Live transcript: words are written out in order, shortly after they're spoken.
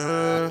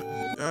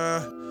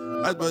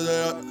I put it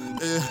up,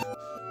 yeah.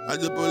 I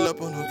just pull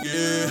up on the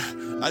kid.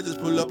 I just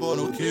pull up on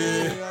the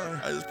kid.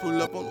 I just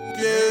pull up on the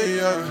kid,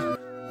 yeah.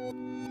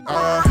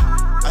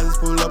 I just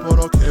pull up on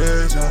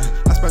occasion.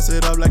 I spice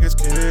it up like it's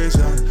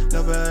Cajun.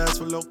 Never ask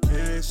for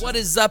location. What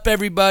is up,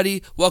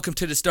 everybody? Welcome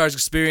to the Stars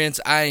Experience.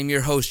 I am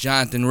your host,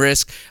 Jonathan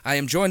Rizk. I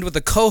am joined with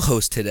a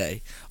co-host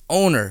today,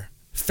 owner,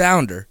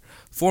 founder,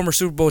 former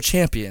Super Bowl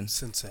champion,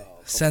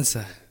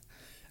 Sensei.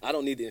 I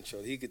don't need the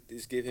intro. He could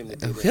just give him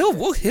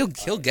the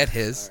He'll get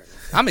his.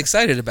 Right. I'm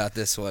excited about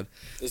this one.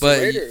 It's a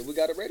Raider. We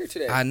got a Raider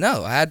today. I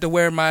know. I had to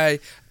wear my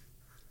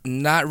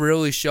not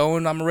really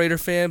showing I'm a Raider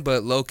fan,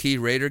 but low-key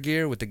Raider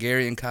gear with the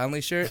Gary and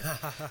Conley shirt.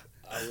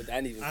 I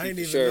didn't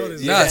even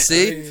notice. No,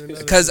 see?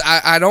 Because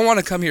I don't want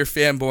to come here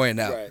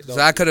fanboying out. Right, so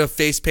I could have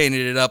face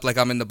painted it up like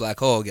I'm in the black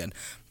hole again.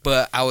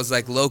 But I was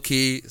like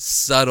low-key,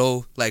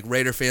 subtle, like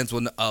Raider fans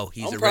will know, oh,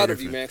 he's a Raider fan. I'm proud of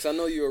you, man, because I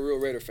know you're a real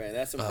Raider fan.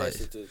 That's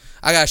impressive, too.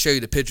 I got to show you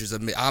the pictures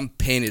of me. I'm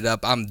painted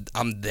up. I'm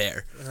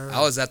there.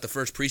 I was at the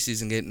first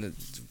preseason getting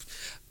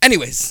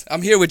Anyways,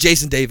 I'm here with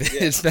Jason David,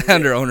 his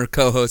founder, owner,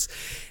 co-host.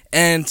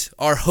 And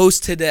our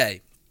host today,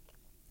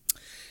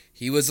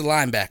 he was a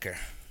linebacker.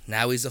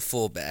 Now he's a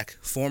fullback.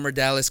 Former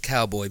Dallas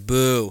Cowboy.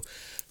 Boo.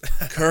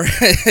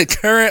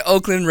 Current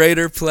Oakland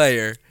Raider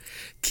player.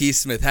 Keith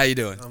Smith, how you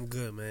doing? I'm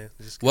good, man.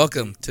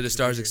 Welcome to the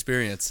Stars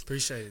Experience.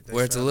 Appreciate it.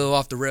 Where it's a little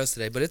off the rails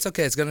today, but it's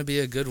okay. It's going to be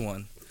a good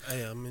one.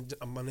 Hey, I'm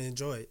going to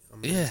enjoy it.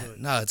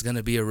 It's going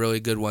to be a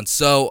really good one.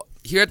 So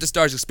here at the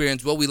Stars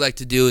Experience, what we like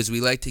to do is we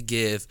like to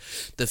give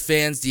the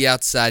fans, the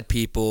outside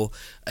people,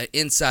 an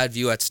inside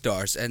view at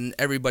Stars. And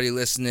everybody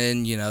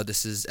listening,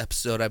 this is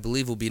episode, I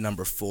believe, will be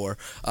number 4.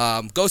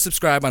 Go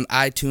subscribe on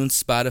iTunes,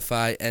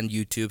 Spotify, and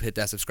YouTube. Hit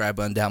that subscribe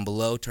button down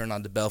below. Turn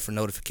on the bell for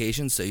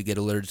notifications so you get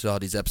alerted to all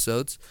these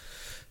episodes.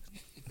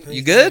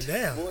 You good?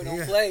 Damn. Boy,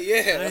 don't play,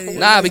 yeah.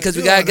 Nah, because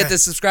we got to get the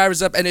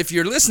subscribers up. And if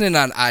you're listening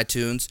on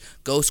iTunes,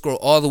 go scroll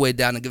all the way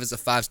down and give us a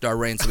 5-star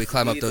rating so we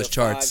climb up those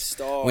charts.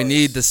 We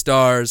need the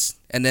stars.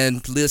 And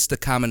then list a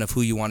comment of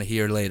who you want to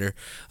hear later.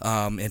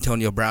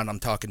 Antonio Brown, I'm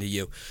talking to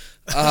you.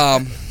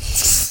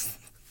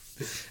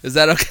 Is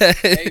that okay?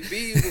 Hey,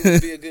 B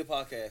would be a good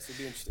podcast. It'd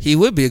be interesting. He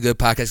would be a good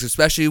podcast,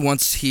 especially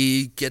once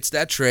he gets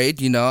that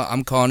trade.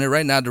 I'm calling it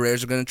right now. The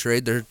Raiders are going to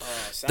trade. I knew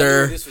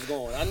where this was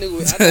going. I knew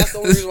it. That's the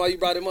only reason why you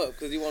brought him up,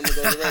 because he wanted to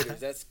go to the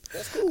Raiders.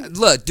 That's cool.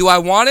 Look, do I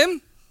want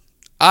him?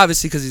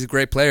 Obviously, because he's a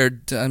great player.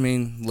 I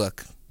mean,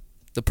 look,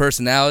 the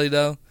personality,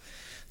 though,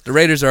 the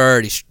Raiders are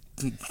already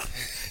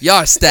y'all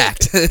are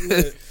stacked.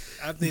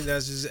 I think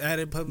that's just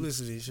added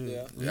publicity.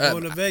 Yeah. We're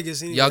going to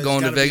Vegas anyway. Y'all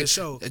going to Vegas?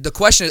 Show. The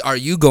question is, are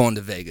you going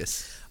to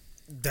Vegas?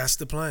 That's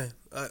the plan.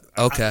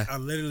 Okay. I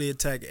literally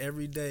attack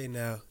every day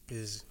now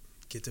is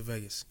get to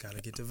Vegas. Got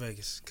to get to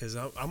Vegas. Because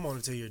I'm on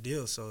a 2-year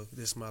deal, so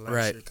this is my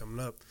last year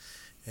coming up.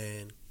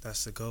 And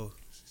that's the goal.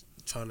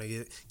 Trying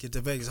to get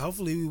to Vegas.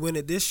 Hopefully we win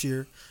it this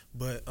year.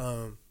 But,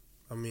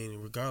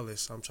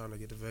 regardless, I'm trying to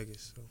get to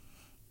Vegas. So.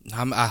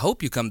 I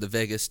hope you come to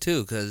Vegas,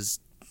 too, because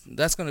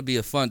that's going to be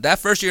that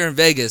first year in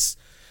Vegas,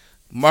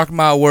 mark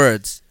my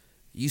words,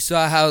 you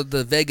saw how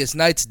the Vegas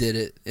Knights did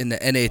it in the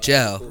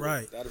NHL. Cool.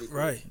 Right, Cool.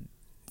 right.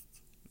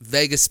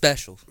 Vegas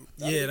special.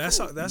 That's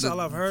all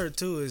I've heard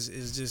too is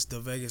just the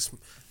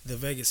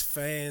Vegas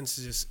fans,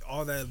 just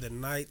all that, the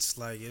nights,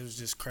 like it was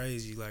just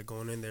crazy, like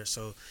going in there.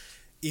 So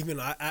even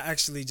I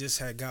actually just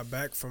had got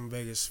back from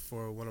Vegas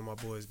for one of my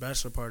boys'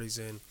 bachelor parties,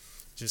 and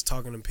just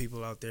talking to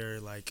people out there,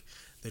 like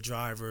the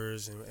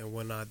drivers and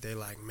whatnot, they're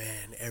like,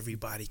 man,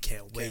 everybody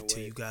can't wait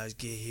till you guys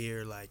get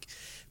here. Like,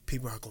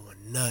 people are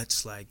going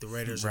nuts. Like, the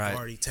Raiders are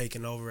already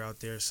taking over out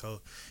there, so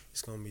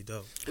it's going to be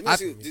dope.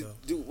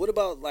 Dude, what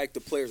about, like,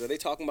 the players? Are they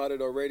talking about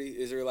it already?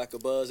 Is there, like, a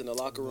buzz in the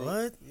locker room?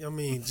 What? I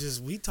mean,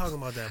 we talking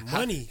about that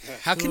money.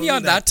 How can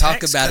y'all not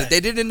talk about it? They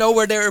didn't know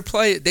where they were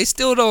playing. They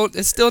still don't.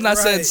 It's still not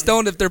set in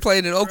stone if they're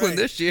playing in Oakland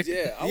this year.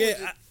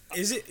 Yeah.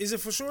 Is it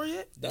for sure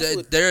yet?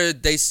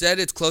 They said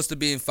it's close to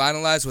being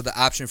finalized with the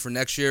option for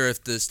next year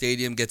if the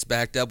stadium gets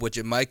backed up, which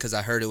it might, because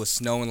I heard it was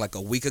snowing like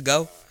a week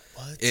ago.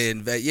 What?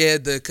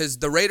 Because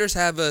the Raiders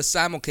have a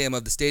simulcam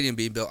of the stadium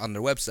being built on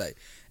their website,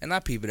 and I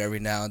peep it every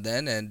now and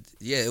then. And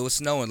it was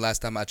snowing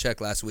last time I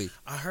checked last week.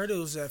 I heard it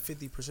was at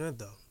 50%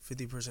 though,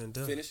 50%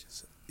 done.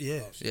 Finished?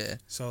 Yeah. Yeah.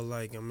 So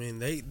they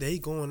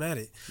going at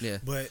it. Yeah.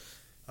 But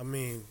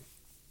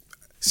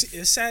see,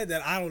 it's sad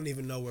that I don't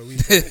even know where we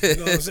play. You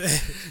know what I'm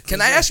saying? Can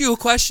I ask you a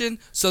question?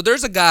 So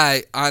there's a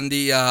guy on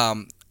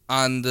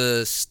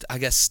the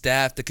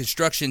staff, the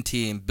construction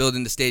team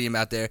building the stadium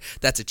out there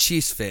that's a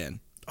Chiefs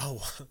fan.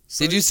 Oh,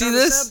 so did you see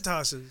this?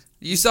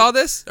 You saw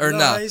this or no?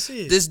 I didn't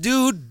see it. This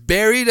dude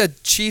buried a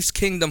Chiefs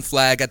Kingdom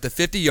flag at the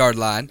 50-yard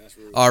line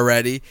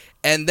already,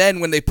 and then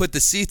when they put the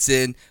seats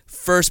in,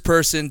 first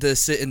person to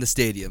sit in the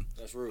stadium.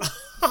 That's rude.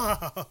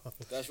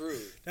 That's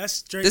rude. That's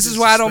straight. This is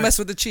why I don't mess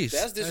with the Chiefs.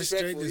 That's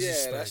disrespectful.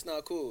 Yeah, that's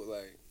not cool.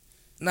 Like,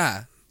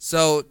 nah.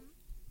 So,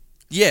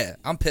 yeah,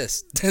 I'm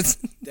pissed.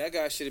 that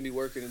guy shouldn't be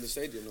working in the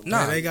stadium.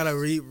 Nah, they gotta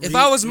if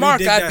I was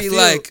Mark, I'd be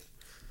like,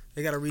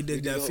 They gotta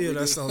redig that do- field. we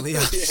That's do- the only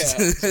option. Yeah.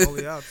 That's the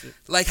only option.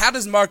 Like, how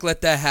does Mark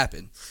let that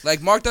happen?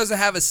 Like, Mark doesn't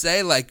have a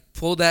say. Like,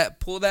 pull that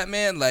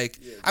man. Like,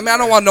 Yeah, I mean, I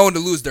don't want no one to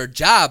lose their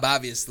job,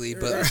 obviously,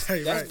 but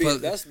Right.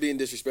 That's being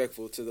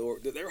disrespectful to the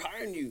org. They're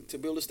hiring you to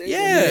build a stadium.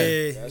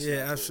 Yeah. That's Yeah,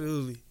 not cool.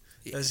 absolutely.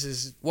 That's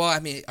just well, I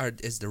mean,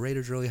 is the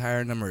Raiders really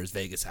hiring them, or is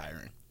Vegas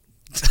hiring?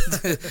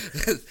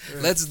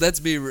 Let's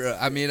be real.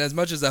 I mean, as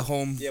much as a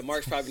home, Yeah,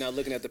 Mark's probably not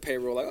looking at the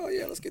payroll like, oh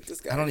yeah, let's get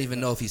this guy. I don't even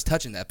know if he's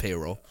touching that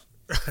payroll.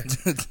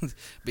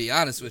 Be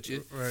honest with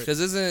you, Right. because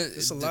isn't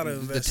It's a lot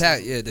of the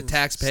investment. the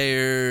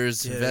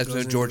taxpayers Yeah, it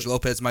investment? goes George into-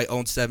 Lopez might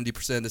own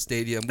 70% of the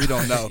stadium. We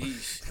don't know.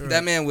 Sheesh.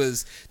 That man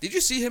was. Did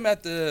you see him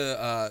at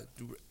the?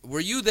 Were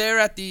you there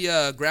at the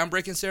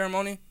groundbreaking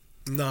ceremony?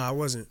 No, I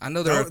wasn't. I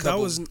know there were a that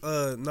couple. was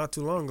not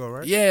too long ago,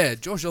 right? Yeah,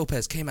 George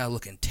Lopez came out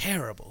looking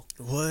terrible.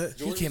 What?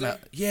 He George came was out.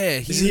 Yeah,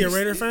 Is he a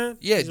Raider fan?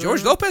 Yeah, Is he a George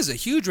Raider? Lopez is a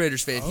huge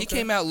Raiders fan. Oh, He okay.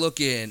 came out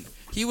looking.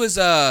 He was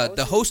was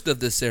the he? host of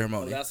this Oh,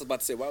 ceremony. that's what I was about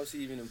to say. Why was he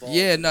even involved?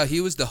 Yeah, no,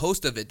 he was the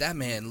host of it. That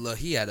man, look,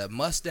 he had a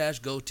mustache,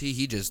 goatee.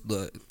 He just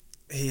looked.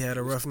 He had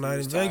a rough night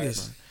in tired,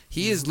 Vegas.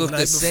 He has The looked the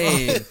night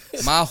same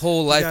before. my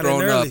whole life got in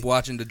growing early. up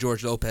watching the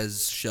George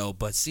Lopez show,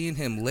 but seeing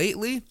him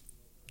lately.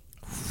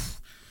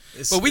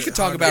 It's But we could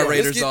talk hard about to-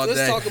 Raiders all day.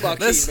 Let's talk about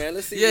Let's- Keith, man.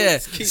 Let's see. Yeah.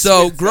 what Keith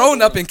So Smith's growing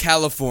talking up about. in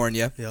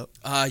California, Yep.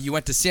 you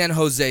went to San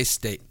Jose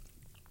State.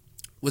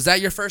 Was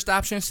that your first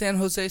option, San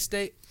Jose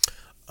State?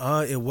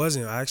 It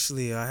wasn't. I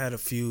had a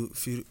few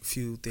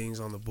things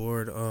on the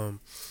board.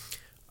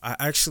 I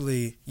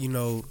actually,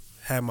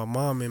 had my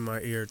mom in my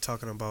ear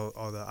talking about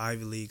all the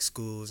Ivy League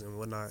schools and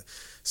whatnot.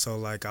 So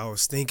like I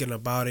was thinking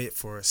about it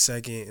for a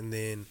second, and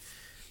then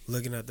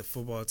looking at the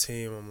football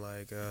team, I'm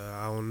like,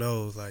 I don't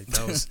know. Like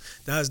that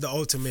was the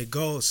ultimate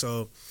goal.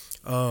 So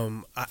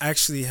I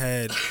actually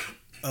had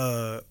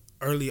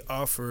early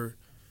offer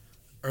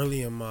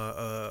early in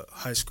my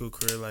high school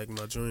career, like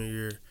my junior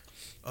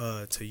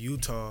year, to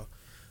Utah.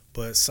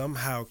 But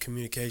somehow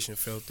communication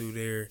fell through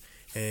there,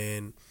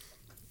 and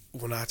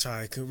when I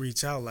tried to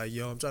reach out, like,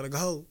 yo, I'm trying to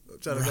go,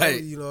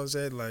 Right. you know what I'm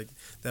saying? Like,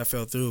 that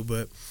fell through.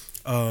 But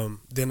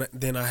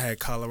then I had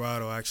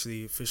Colorado. I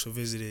actually official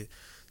visited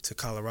to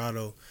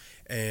Colorado,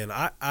 and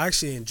I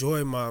actually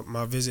enjoyed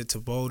my visit to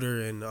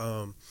Boulder, and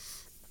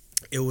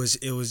it was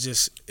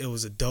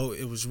a dope.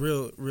 It was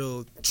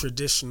real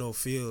traditional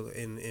feel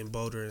in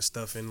Boulder and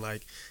stuff, and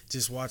like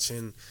just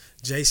watching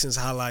Jason's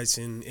highlights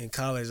in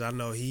college. I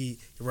know he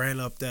ran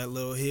up that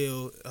little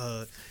hill,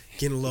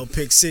 getting a little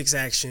pick six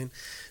action.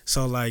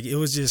 So like it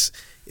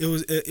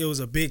was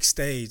a big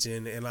stage,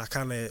 and I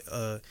kind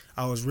of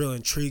I was real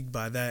intrigued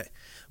by that,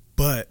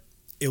 but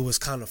it was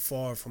kind of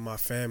far from my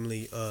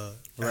family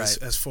Right.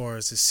 as far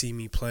as to see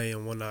me play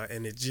and whatnot,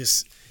 and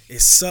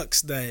it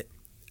sucks that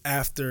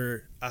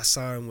after I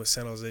signed with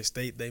San Jose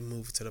State, they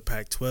moved to the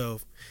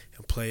Pac-12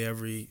 and play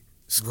every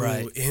school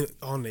Right.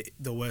 on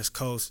the West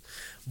Coast.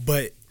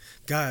 But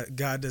God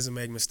doesn't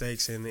make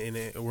mistakes, and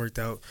it worked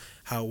out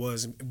how it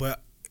was.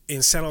 But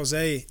in San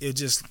Jose, it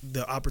just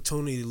the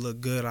opportunity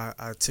looked good.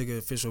 I took an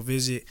official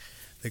visit.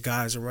 The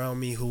guys around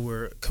me who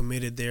were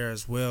committed there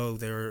as well,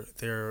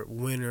 they're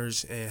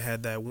winners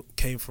and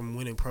came from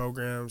winning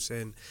programs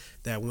and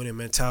that winning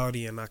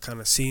mentality, and I kind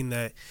of seen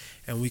that,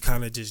 and we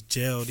kind of just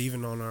gelled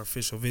even on our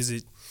official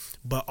visit.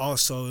 But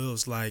also it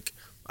was like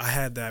I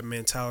had that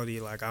mentality,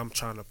 like I'm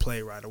trying to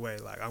play right away,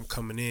 like I'm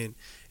coming in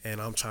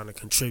and I'm trying to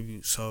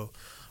contribute. So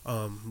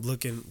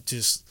looking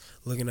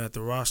at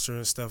the roster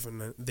and stuff,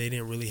 and they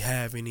didn't really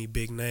have any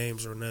big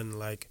names or nothing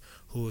like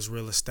who was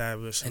real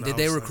established. And I did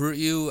they was like- recruit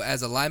you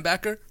as a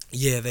linebacker?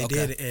 Yeah, they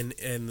Okay. did,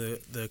 and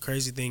the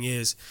crazy thing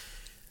is,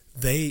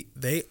 they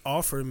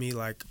offered me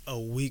like a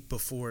week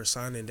before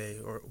signing day,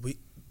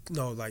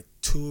 like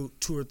 2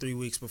 or 3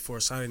 weeks before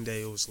signing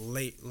day. It was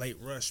late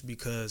rush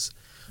because,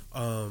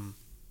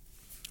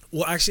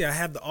 well, actually I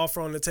had the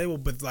offer on the table,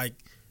 but like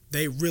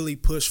they really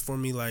pushed for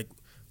me like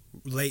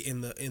late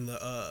in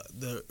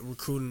the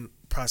recruiting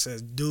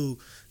process due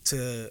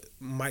to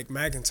Mike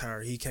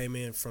McIntyre. He came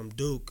in from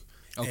Duke.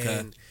 Okay.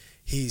 And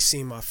he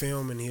seen my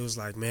film and he was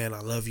like, "Man, I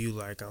love you.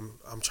 Like I'm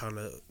trying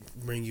to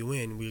bring you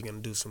in. We're gonna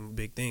do some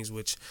big things,"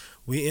 which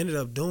we ended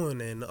up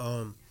doing.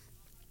 And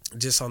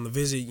just on the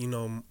visit,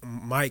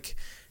 Mike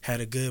had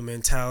a good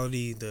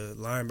mentality. The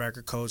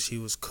linebacker coach, he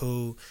was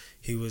cool.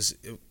 He was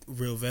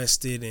real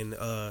vested and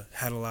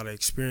had a lot of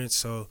experience.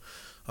 So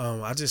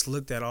I just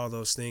looked at all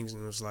those things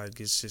and it was like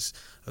it's just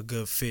a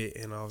good fit.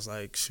 And I was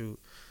like, shoot.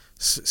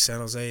 San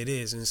Jose it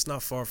is, and it's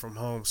not far from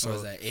home. So So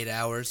was that 8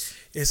 hours?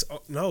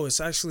 It's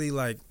actually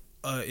like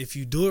if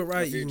you do it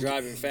right, If you're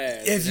driving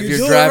fast. If If you you're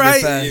do it driving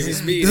right, fast. If you're if you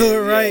speeding, do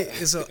it right,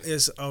 yeah.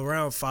 it's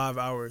around 5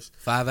 hours.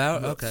 5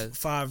 hours? Okay.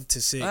 5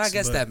 to 6. Well, I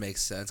guess but that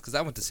makes sense because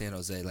I went to San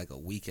Jose like a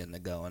weekend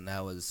ago, and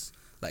that was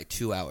like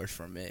 2 hours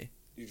from me.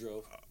 You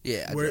drove.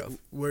 Yeah, I drove.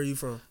 Where are you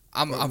from?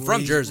 I'm where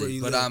from you- Jersey, where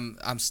you but live?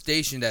 I'm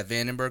stationed at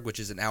Vandenberg, which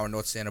is an hour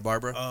north of Santa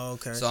Barbara. Oh,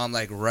 okay. So I'm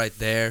like right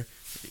there,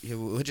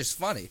 which is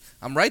funny.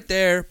 I'm right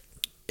there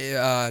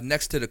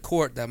next to the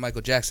court that Michael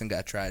Jackson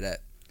got tried at.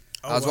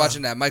 I was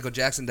watching that Michael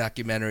Jackson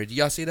documentary. Did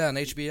y'all see that on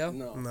HBO?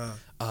 No. Nah.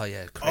 Oh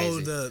yeah, crazy.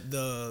 Oh,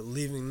 the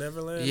Leaving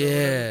Neverland.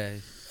 Yeah.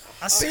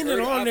 I seen it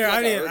on there.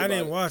 I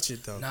didn't watch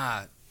it though.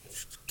 Nah,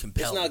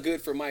 compelling. It's not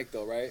good for Mike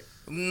though, right?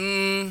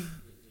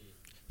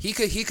 He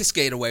could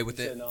skate away with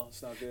it. No,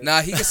 it's not good.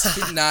 Nah, he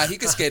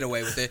could skate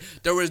away with it.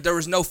 There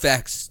was no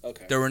facts.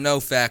 Okay. There were no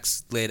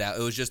facts laid out.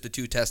 It was just the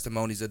two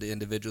testimonies of the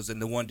individuals,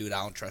 and the one dude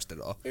I don't trust at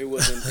all. It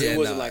wasn't. It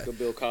wasn't like a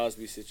Bill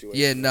Cosby situation.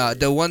 Yeah, nah.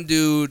 The one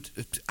dude,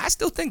 I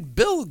still think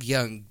Bill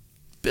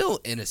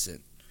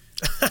innocent.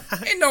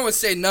 Ain't no one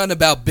say nothing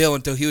about Bill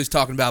until he was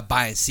talking about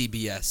buying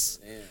CBS.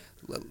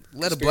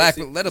 Let a black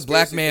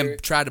man theory.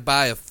 try to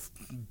buy a $1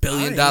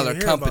 billion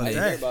company. I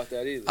didn't hear about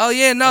that either. Oh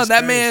yeah, no, That's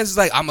that crazy. man's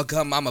like, I'ma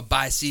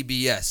buy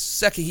CBS.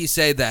 Second he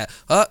say that,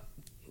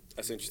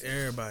 That's interesting.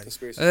 Everybody.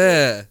 Conspiracy.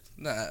 yeah,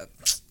 nah.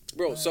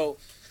 Bro, so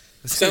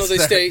San Jose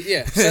State,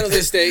 San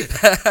Jose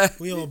State.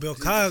 We on Bill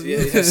Cosby.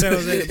 Yeah. San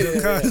Jose to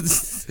Bill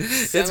Cosby.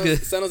 It's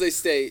good. San Jose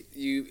State,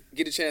 you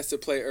get a chance to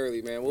play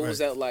early, man. What was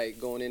that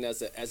like going in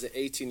as an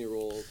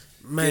 18-year-old, getting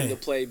to Man,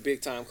 play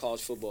big time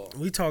college football?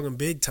 we talking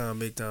big time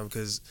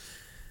because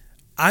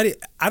I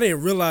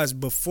didn't realize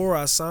before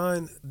I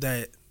signed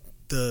that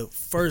the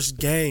first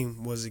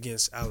game was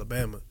against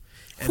Alabama,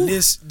 and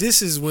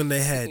this is when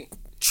they had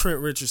Trent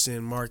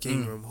Richardson, Mark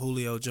Ingram,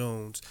 Julio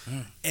Jones,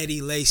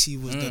 Eddie Lacy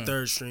was the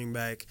third string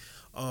back.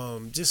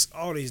 Just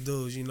all these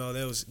dudes,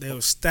 they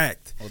was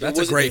stacked. Well, that's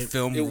a great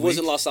film. It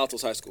wasn't Los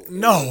Altos High School.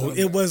 No,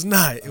 it was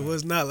not. It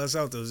was not Los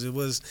Altos. It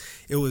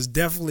was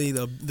definitely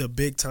the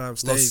big time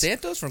stage. Los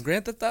Santos from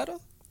Grand Theft Auto.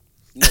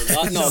 No,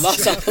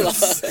 Los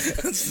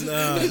Altos.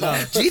 No.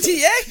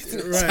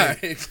 GTA.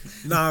 Right.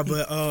 Nah,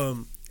 but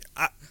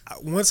I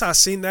once I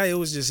seen that, it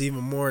was just even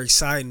more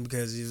exciting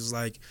because it was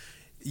like,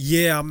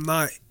 yeah, I'm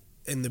not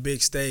in the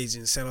big stage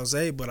in San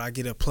Jose, but I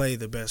get to play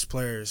the best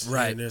players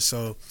Right. in there.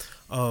 So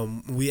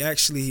we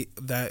actually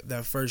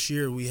that first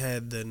year we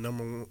had the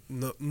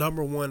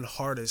number one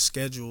hardest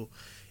schedule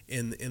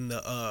in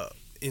the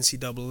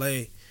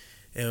NCAA.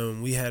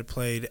 And we had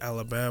played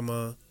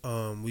Alabama.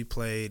 We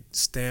played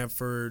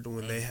Stanford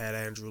when they had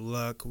Andrew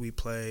Luck. We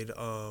played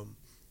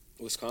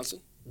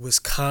Wisconsin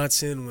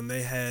when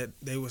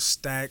they were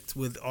stacked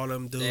with all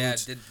them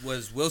dudes. Yeah.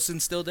 Was Wilson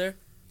still there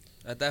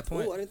at that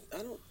point?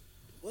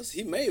 Oh,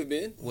 he may have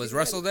been. Was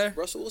Russell there?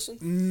 Russell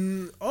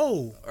Wilson?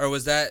 Or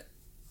was that?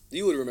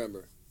 You would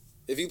remember.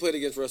 If you played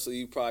against Russell,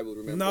 you probably would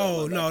remember.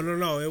 No.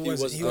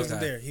 He wasn't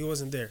there. He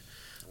wasn't there.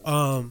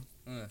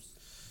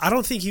 I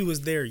don't think he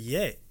was there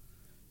yet.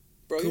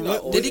 Bro, you're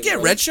not older Did he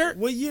get than redshirt?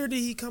 What year did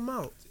he come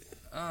out?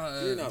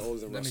 You're not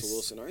older than Russell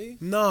Wilson, are you?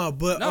 No,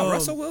 but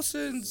Russell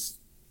Wilson's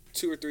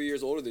 2 or 3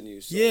 years older than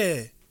you. So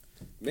yeah.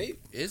 Maybe.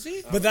 is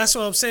he? But that's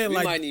what I'm saying. We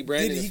like, might need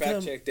Brandon did to he fact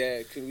come? check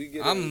that. Could we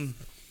get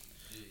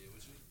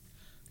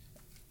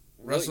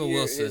Russell what year,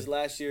 Wilson. his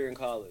last year in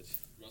college.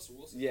 Russell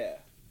Wilson? Yeah.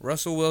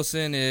 Russell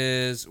Wilson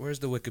is, where's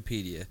the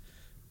Wikipedia?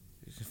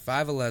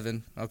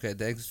 5'11". Okay,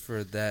 thanks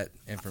for that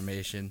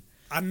information.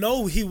 I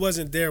know he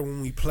wasn't there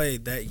when we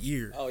played that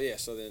year, Oh yeah.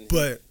 So then.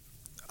 but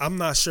I'm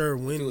not sure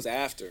when. It was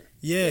after.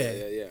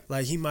 Yeah.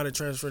 Like he might have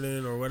transferred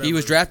in or whatever. He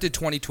was drafted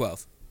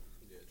 2012.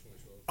 Yeah,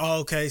 2012. Oh,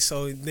 okay.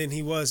 So then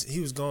he was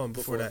gone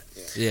before that.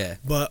 Yeah.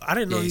 But I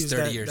didn't know Yeah, he he's was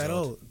 30 years that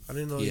old. old. I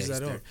didn't know he was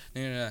that old.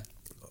 Yeah.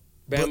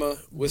 Bama,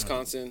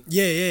 Wisconsin.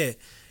 Yeah.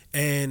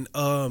 And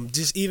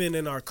just even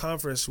in our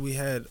conference, we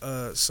had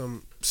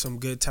some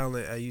good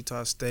talent at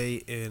Utah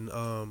State, and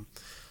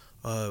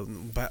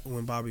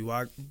when Bobby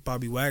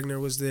Wagner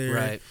was there,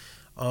 Right.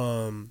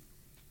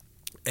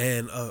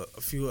 And a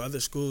few other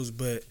schools,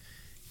 but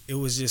it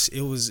was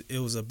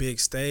a big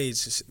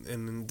stage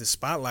and the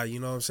spotlight. You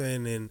know what I'm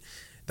saying? And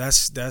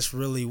that's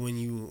really when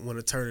you want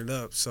to turn it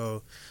up.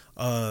 So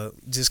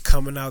just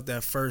coming out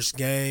that first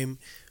game,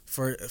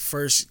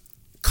 first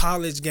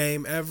college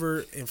game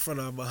ever in front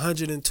of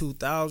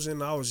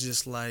 102,000, I was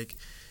just like,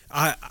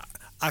 I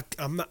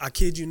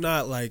kid you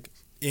not, like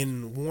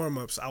in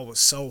warm-ups I was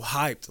so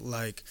hyped,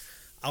 like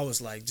I was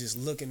like just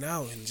looking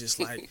out and just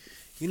like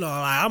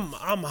like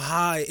I'm a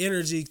high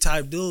energy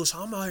type dude, so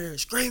I'm out here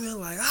screaming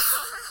like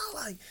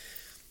like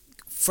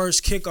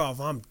first kickoff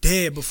I'm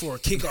dead before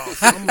kickoff.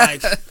 I'm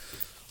like,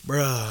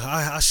 bruh,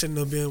 I shouldn't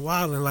have been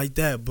wilding like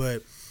that,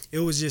 but it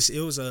was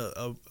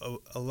a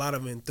lot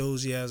of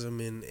enthusiasm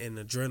and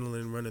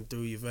adrenaline running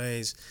through your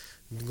veins,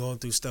 going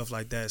through stuff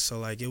like that. So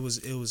like it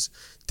was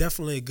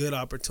definitely a good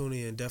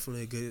opportunity and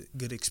definitely a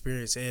good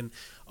experience. And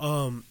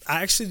I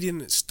actually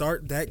didn't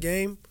start that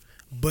game,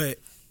 but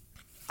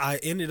I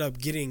ended up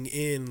getting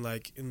in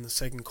like in the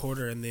second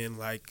quarter, and then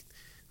like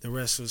the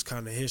rest was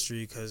kind of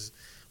history because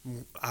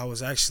I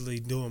was actually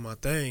doing my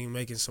thing,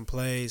 making some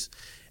plays.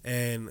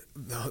 And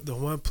the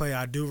one play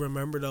I do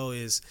remember though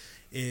is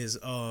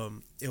it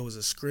was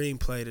a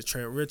screenplay to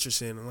Trent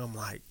Richardson, and I'm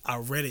like, I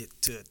read it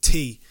to a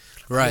T.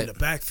 I'm Right. in the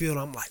backfield,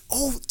 I'm like,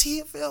 oh,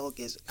 TFL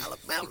against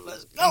Alabama,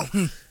 let's go.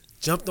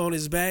 jumped on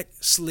his back,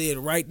 slid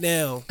right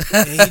down,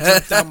 and he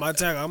jumped out my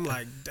tackle. I'm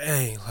like,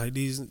 dang, like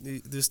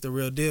this the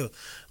real deal.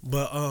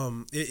 But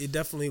it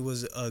definitely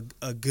was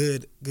a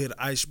good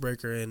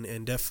icebreaker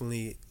and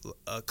definitely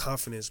a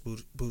confidence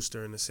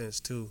booster in a sense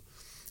too.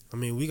 I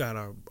mean, we got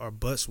our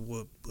butts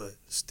whooped, but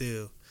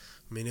still,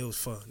 I mean, it was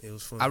fun. It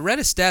was fun. I read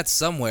a stat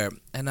somewhere,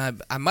 and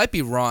I might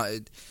be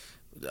wrong.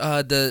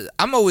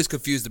 I'm always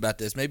confused about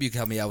this. Maybe you can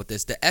help me out with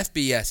this. The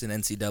FBS and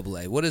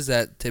NCAA, what does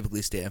that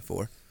typically stand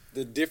for?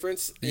 The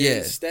difference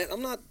in stat,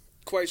 I'm not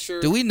quite sure.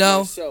 Do we know?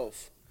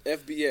 Myself,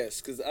 FBS,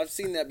 because I've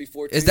seen that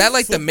before too. Is that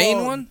like the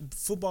main one?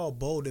 Football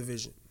bowl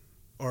division.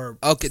 Or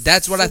okay,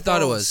 that's what I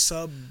thought it was.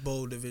 Sub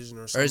bowl division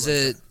or something. Or is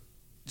it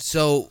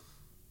so?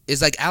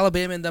 Is like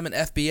Alabama and them in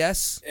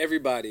FBS?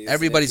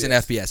 Everybody's in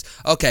FBS.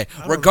 Okay.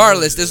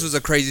 Regardless, this was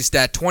a crazy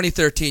stat.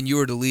 2013, you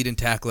were the leading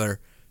tackler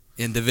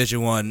in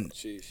Division One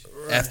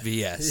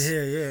FBS.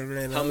 Yeah,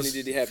 man. How many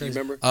did he have? Do you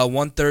remember?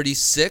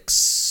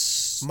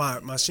 136.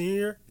 My senior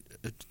year.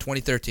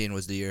 2013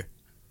 was the year.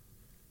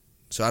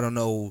 So I don't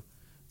know.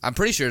 I'm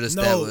pretty sure this.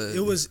 No, it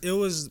was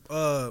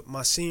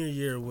my senior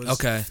year was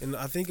okay, and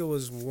I think it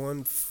was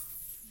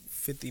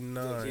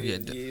 159. He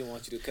didn't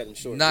want you to cut him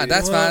short. Nah,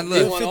 that's fine.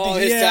 Look, he want all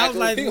his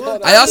tackles.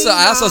 I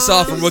also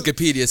saw from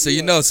Wikipedia, so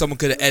you know someone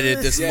could have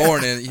edited this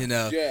morning. You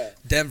know,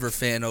 Denver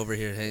fan over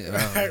here. Hey,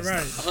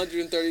 right.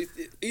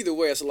 130. Either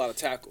way, that's a lot of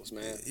tackles,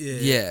 man.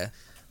 Yeah.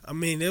 I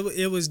mean, but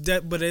it was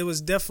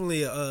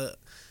definitely a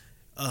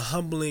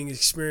humbling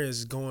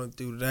experience going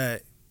through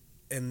that,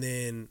 and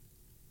then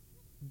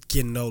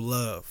getting no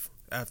love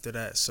after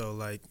that. So,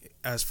 like,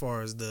 as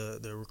far as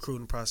the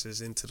recruiting process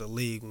into the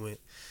league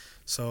went,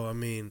 so I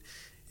mean,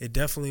 it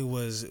definitely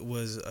was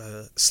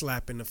a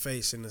slap in the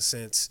face in a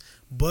sense,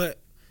 but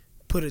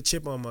put a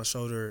chip on my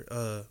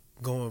shoulder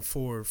going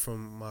forward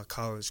from my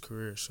college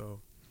career. So,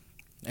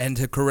 and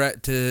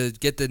to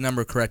get the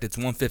number correct, it's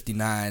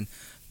 159.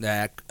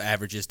 That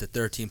averages to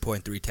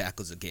 13.3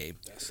 tackles a game.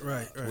 That's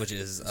right. Which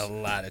is a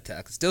lot of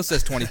tackles. Still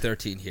says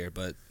 2013 here,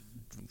 but...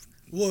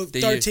 Well,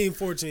 13,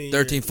 14.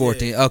 13,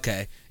 14, yeah.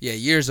 Okay. Yeah,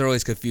 years are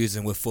always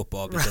confusing with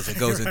football because it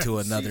goes into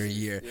another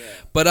year. Yeah.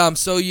 But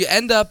so you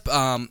end up,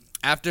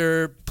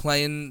 after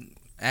playing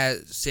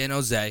at San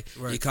Jose,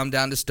 you come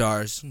down to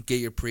Stars, get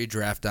your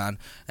pre-draft on,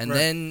 and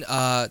then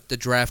the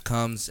draft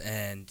comes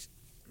and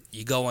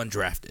you go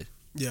undrafted.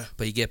 Yeah.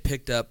 But you get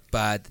picked up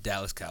by the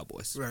Dallas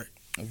Cowboys. Right.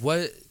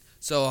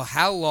 So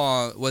how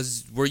long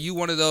were you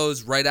one of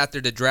those right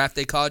after the draft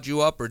they called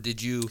you up, or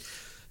did you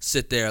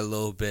sit there a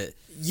little bit?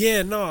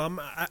 Yeah, no,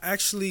 I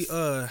actually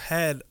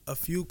had a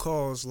few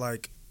calls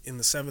like in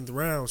the 7th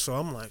round, so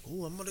I'm like,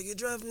 ooh, I'm gonna get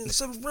drafted in the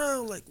 7th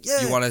round. Like, yeah.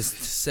 You want to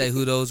say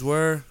who those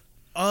were?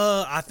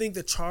 I think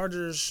the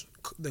Chargers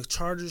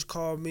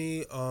called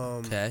me.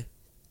 Okay.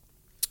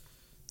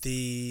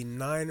 The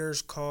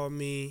Niners called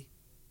me.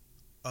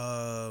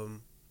 So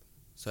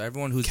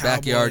everyone whose Cowboys.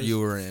 backyard you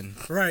were in.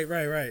 Right.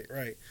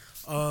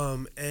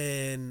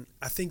 And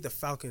I think the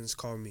Falcons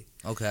called me.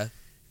 Okay.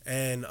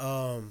 And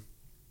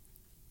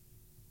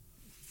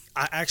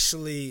I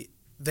actually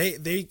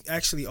they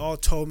actually all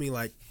told me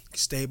like,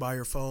 stay by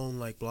your phone,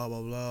 like blah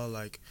blah blah,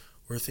 like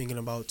we're thinking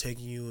about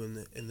taking you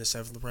in the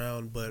 7th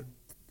round, but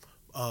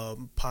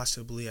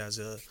possibly as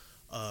a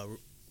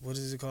what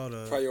is it called,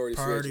 a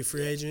priority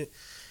free agent.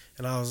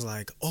 And I was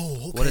like, oh,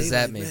 okay. What does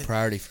that mean, man.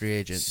 priority free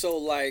agent? So,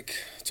 like,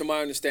 to my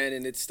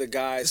understanding, it's the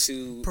guys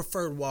who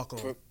preferred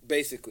walk-on.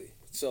 Basically.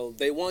 So,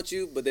 they want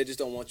you, but they just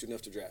don't want you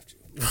enough to draft you.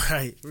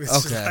 Right.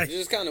 Okay. It's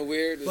just kind of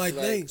weird. It's like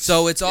thanks.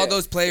 So, it's all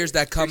those players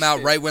that come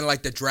out right when,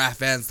 like, the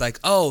draft ends, like,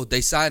 oh,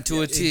 they signed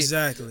to a team.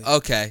 Exactly.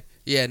 Okay.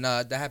 Yeah,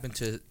 no, that happened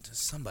to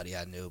somebody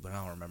I knew, but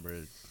I don't remember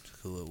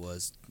who it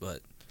was.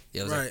 But,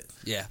 yeah, it was right.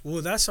 Yeah.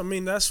 Well, that's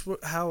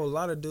how a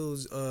lot of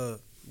dudes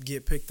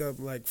get picked up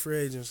like free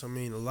agents. I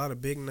mean, a lot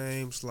of big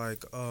names.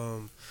 Like,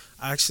 I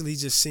actually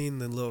just seen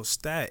the little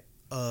stat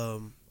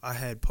I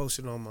had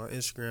posted on my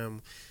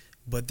Instagram,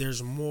 but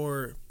there's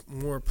more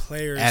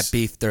players at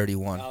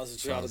Beef31. I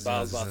was about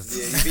to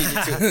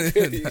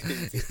you beat me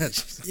too.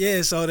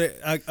 Yeah, so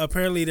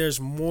apparently there's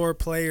more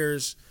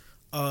players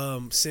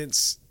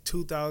since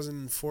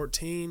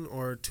 2014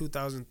 or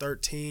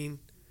 2013.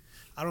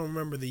 I don't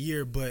remember the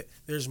year, but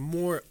there's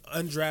more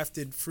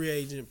undrafted free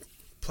agent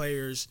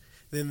players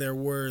than there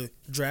were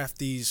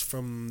draftees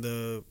from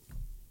the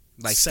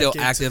still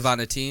active on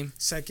a team,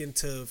 2nd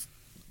to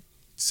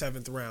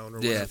 7th round or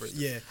whatever.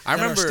 Yeah, I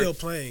remember still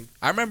playing.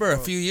 I remember a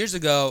few years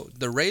ago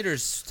the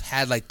Raiders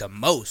had like the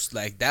most.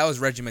 Like that was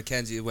Reggie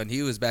McKenzie when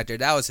he was back there.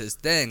 That was his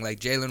thing.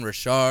 Like Jalen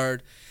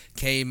Richard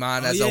came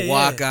on as a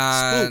walk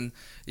on.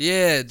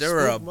 Yeah, there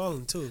were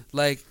too.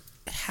 Like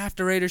half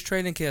the Raiders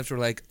training camps were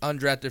like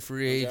undrafted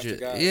free agent.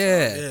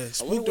 Yeah,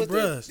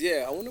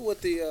 I wonder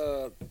what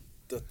the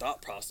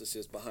thought process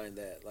is behind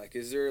that. Like,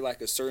 is there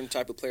like a certain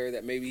type of player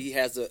that maybe he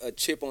has a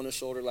chip on his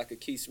shoulder like a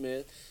Keith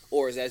Smith,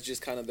 or is that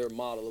just kind of their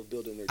model of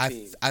building their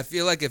team? I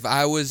feel like if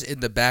I was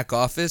in the back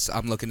office,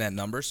 I'm looking at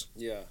numbers.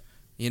 Yeah.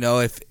 You know,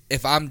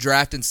 if I'm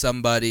drafting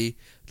somebody,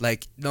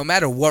 like no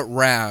matter what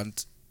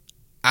round,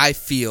 I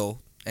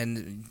feel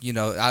and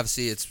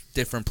obviously it's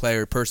different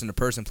player, person to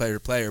person, player to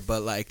player,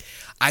 but like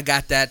I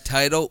got that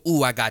title,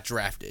 I got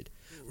drafted,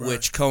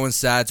 which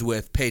coincides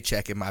with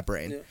paycheck in my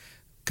brain,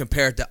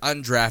 compared to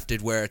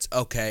undrafted where it's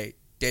okay,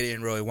 they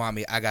didn't really want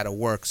me, I got to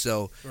work,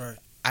 so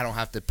I don't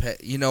have to pay.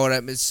 You know what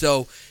I mean?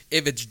 So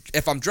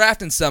if I'm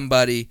drafting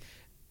somebody,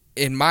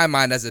 in my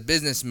mind as a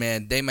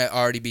businessman, they might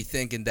already be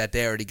thinking that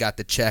they already got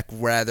the check.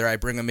 Rather, I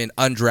bring them in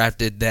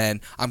undrafted, then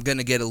I'm going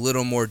to get a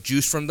little more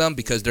juice from them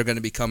because they're going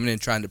to be coming in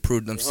trying to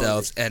prove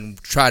themselves and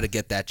try to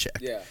get that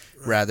check.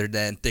 Rather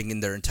than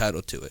thinking they're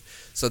entitled to it.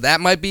 So that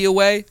might be a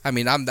way. I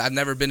mean, I've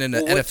never been in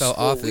an NFL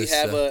office. We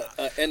have an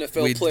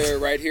NFL player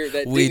right here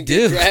that didn't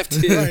get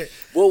drafted.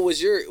 What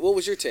was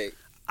your take?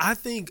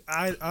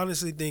 I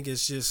honestly think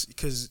it's just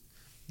because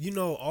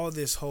all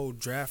this whole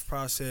draft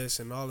process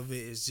and all of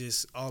it is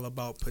just all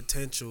about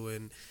potential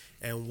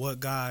and what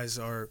guys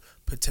are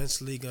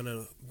potentially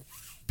gonna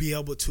be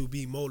able to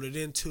be molded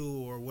into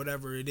or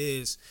whatever it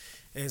is.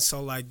 And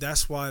so, like,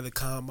 that's why the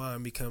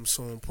combine becomes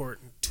so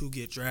important to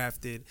get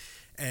drafted,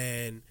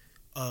 and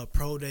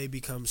pro day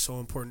becomes so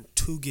important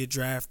to get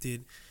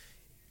drafted,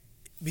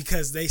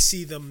 because they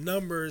see them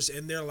numbers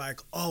and they're like,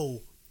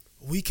 oh,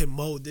 we can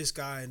mold this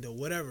guy into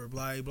whatever,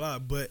 blah, blah.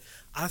 But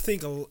I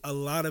think a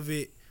lot of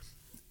it,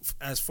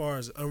 as far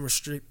as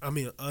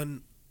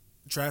undrafted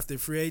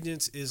free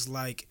agents, is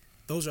like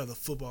those are the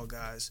football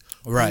guys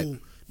who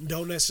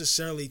don't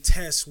necessarily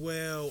test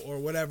well or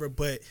whatever,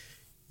 but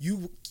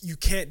you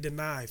can't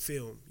deny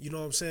film. You know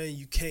what I'm saying?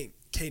 You can't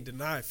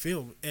deny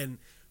film, and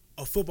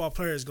a football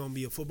player is going to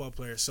be a football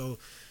player. So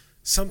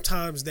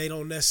sometimes they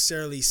don't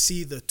necessarily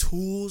see the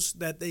tools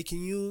that they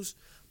can use,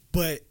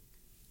 but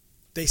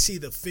they see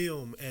the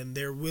film and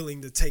they're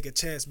willing to take a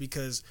chance,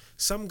 because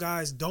some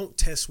guys don't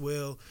test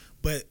well,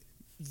 but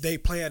they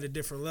play at a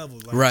different level.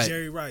 Like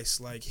Jerry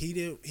Rice, like he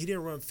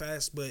didn't run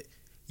fast, but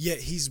yet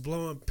he's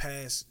blowing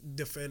past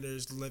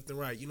defenders left and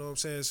right. You know what I'm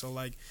saying? So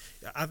like,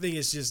 I think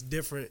it's just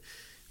different.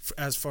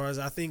 As far as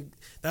I think,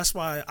 that's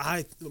why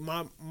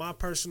my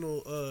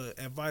personal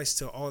advice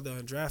to all the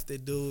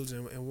undrafted dudes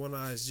and One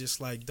Eye is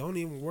just like, don't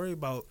even worry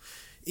about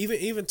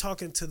even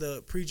talking to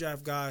the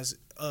pre-draft guys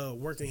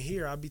working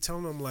here. I'd be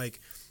telling them, like,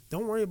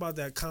 don't worry about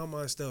that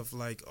combine stuff.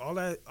 Like all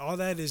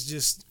that is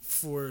just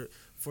for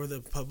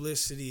the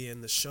publicity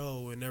and the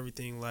show and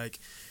everything. Like,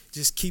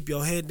 just keep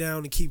your head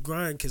down and keep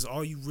grinding, because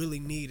all you really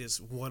need is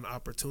one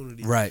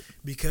opportunity. Right.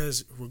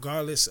 Because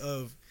regardless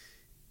of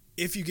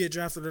if you get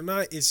drafted or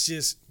not, it's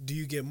just, do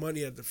you get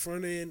money at the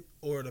front end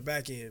or the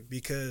back end?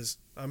 Because,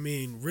 I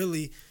mean,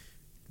 really,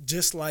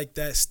 just like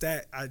that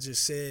stat I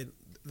just said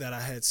that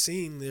I had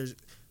seen, there's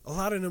a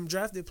lot of them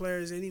drafted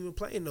players ain't even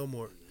playing no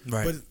more.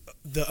 Right. But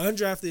the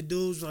undrafted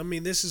dudes, I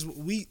mean, this is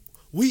we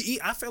eat.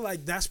 I feel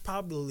like that's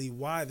probably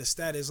why the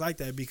stat is like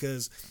that,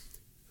 because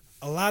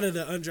a lot of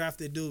the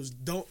undrafted dudes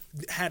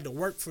had to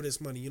work for this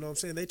money. You know what I'm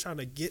saying? They trying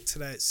to get to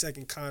that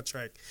second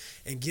contract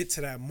and get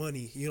to that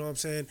money. You know what I'm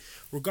saying?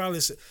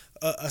 Regardless,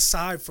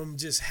 aside from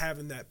just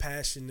having that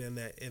passion and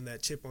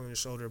that chip on your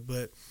shoulder,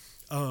 but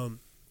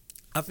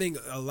I think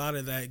a lot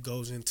of that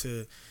goes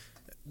into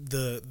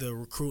the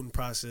recruiting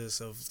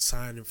process of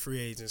signing free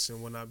agents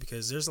and whatnot,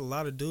 because there's a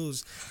lot of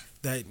dudes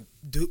that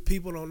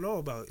people don't know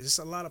about. It's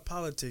a lot of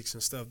politics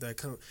and stuff that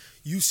come.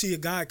 You see a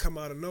guy come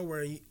out of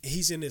nowhere and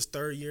he's in his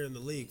third year in the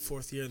league,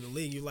 fourth year in the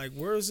league. You're like,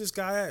 where is this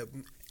guy at?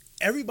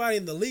 Everybody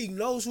in the league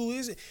knows who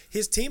is it.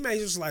 His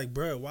teammates just like,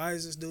 bro, why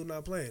is this dude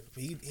not playing?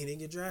 He didn't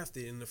get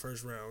drafted in the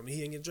first round. He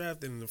didn't get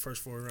drafted in the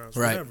first 4 rounds,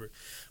 whatever.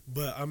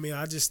 But I mean,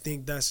 I just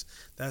think that's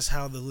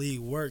how the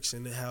league works,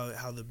 and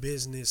how the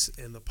business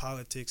and the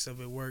politics of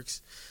it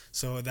works.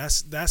 So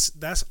that's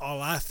all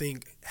I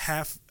think.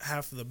 Half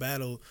of the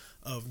battle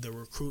of the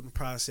recruiting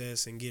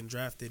process and getting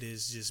drafted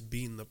is just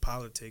beating the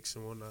politics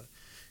and whatnot.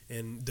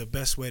 And the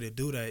best way to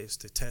do that is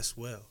to test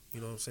well.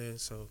 You know what I'm saying?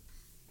 So.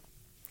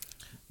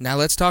 Now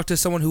let's talk to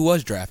someone who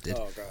was drafted.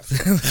 Oh, gosh.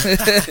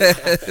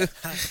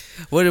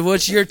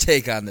 What's your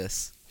take on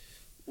this?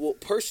 Well,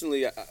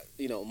 personally,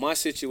 my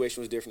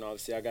situation was different.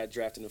 Obviously, I got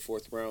drafted in the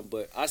 4th round,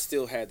 but I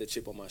still had the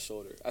chip on my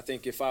shoulder. I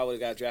think if I would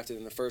have got drafted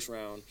in the 1st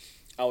round,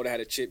 I would have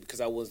had a chip because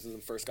I wasn't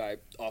the first guy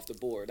off the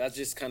board. That's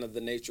just kind of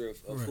the nature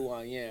of who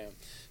I am.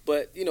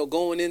 But,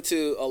 going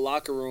into a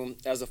locker room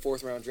as a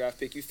 4th round draft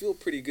pick, you feel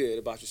pretty good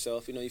about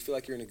yourself. You feel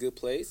like you're in a good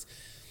place.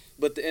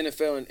 But the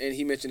NFL, and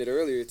he mentioned it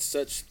earlier, it's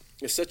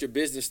such a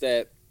business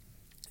that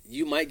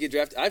you might get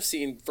drafted. I've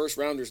seen first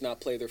rounders not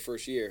play their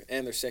first year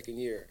and their second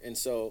year. And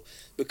so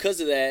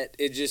because of that,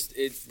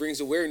 it brings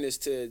awareness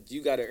to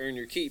you got to earn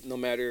your keep, no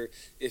matter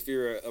if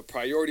you're a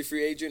priority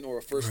free agent or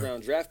a first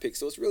round draft pick.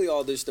 So it's really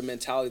all just the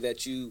mentality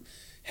that you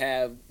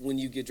have when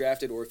you get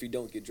drafted or if you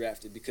don't get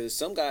drafted, because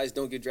some guys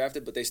don't get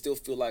drafted, but they still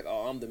feel like,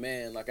 oh, I'm the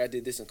man. Like I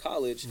did this in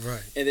college.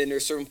 Right. And then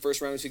there's certain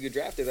first rounders who get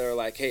drafted that are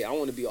like, hey, I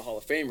want to be a Hall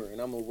of Famer and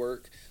I'm going to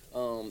work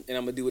and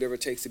I'm going to do whatever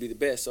it takes to be the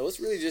best. So it's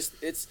really just,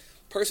 it's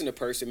person to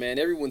person, man.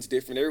 Everyone's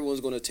different.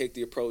 Everyone's going to take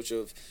the approach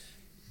of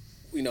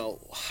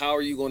how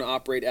are you going to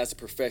operate as a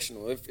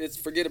professional? If it's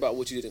forget about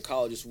what you did in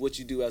college, it's what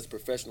you do as a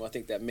professional. I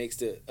think that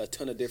makes a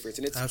ton of difference,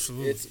 and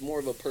it's more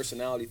of a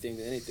personality thing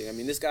than anything. I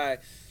mean, this guy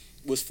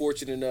was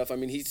fortunate enough. I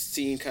mean, he's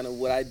seen kind of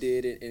what I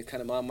did and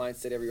kind of my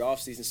mindset every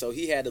offseason, so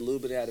he had a little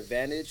bit of that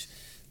advantage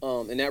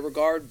in that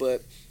regard.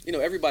 But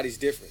everybody's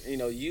different.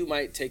 You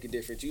might take it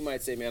different. You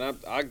might say, man,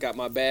 I got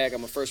my bag.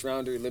 I'm a first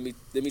rounder. Let me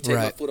take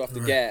my foot off the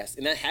gas,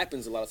 and that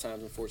happens a lot of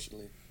times,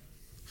 unfortunately.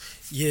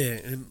 Yeah,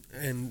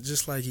 and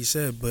just like he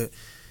said, but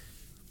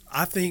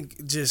I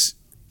think just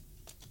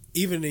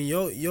even in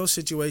your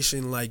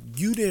situation, like,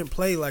 you didn't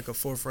play like a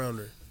fourth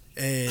rounder,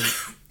 and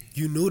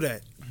you knew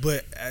that.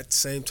 But at the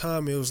same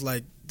time, it was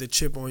like the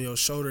chip on your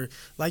shoulder.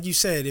 Like you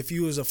said, if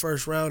you was a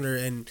first rounder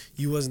and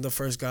you wasn't the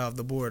first guy off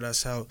the board,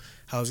 that's how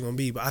it's gonna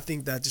be. But I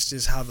think that's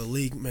just how the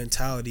league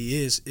mentality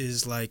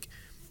is like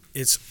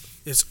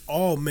it's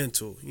all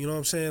mental. You know what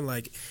I'm saying?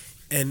 Like,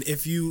 and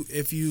if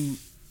you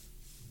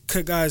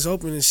cut guys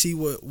open and see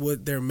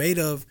what they're made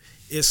of,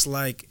 it's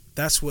like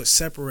that's what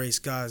separates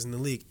guys in the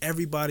league.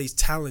 Everybody's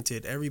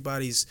talented,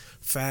 everybody's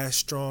fast,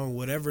 strong,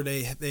 whatever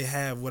they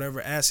have, whatever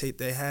asset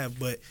they have,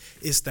 but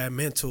it's that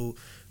mental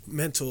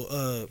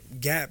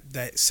gap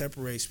that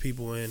separates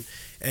people.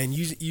 And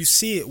you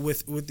see it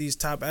with these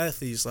top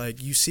athletes.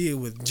 Like, you see it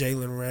with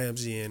Jalen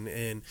Ramsey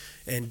and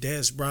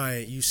Dez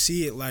Bryant. You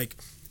see it like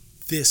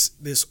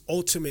this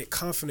ultimate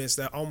confidence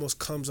that almost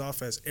comes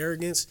off as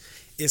arrogance.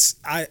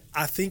 I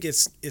think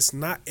it's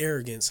not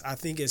arrogance. I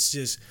think it's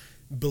just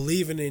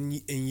believing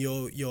in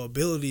your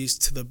abilities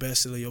to the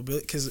best of your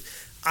ability.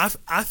 Because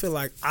I feel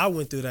like I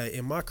went through that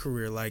in my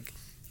career. Like,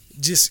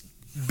 just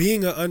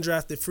being an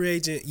undrafted free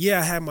agent,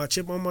 yeah, I had my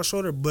chip on my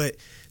shoulder, but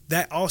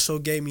that also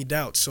gave me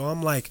doubt. So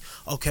I'm like,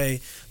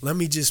 okay, let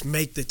me just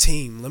make the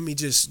team. Let me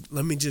just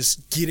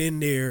get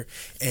in there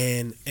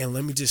and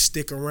let me just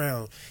stick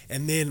around.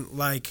 And then,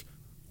 like,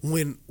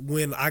 when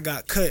I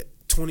got cut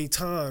 20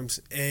 times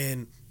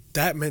and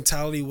that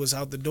mentality was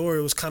out the door,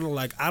 it was kind of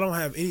like, I don't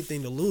have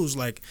anything to lose.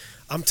 Like,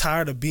 I'm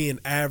tired of being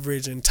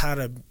average and tired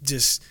of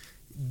just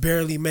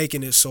barely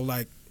making it. So,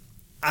 like,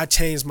 I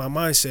changed my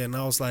mindset and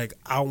I was like,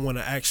 I want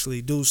to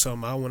actually do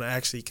something. I want to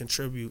actually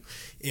contribute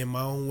in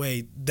my own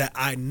way that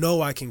I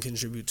know I can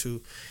contribute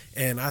to.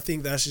 And I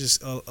think that's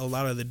just a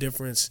lot of the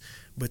difference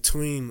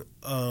between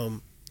a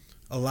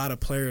lot of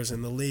players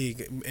in the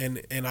league.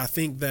 And I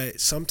think that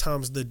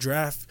sometimes the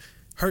draft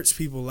hurts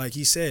people. Like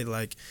he said,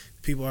 like,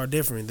 people are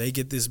different. They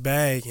get this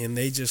bag and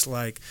they just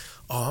like,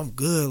 oh, I'm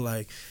good.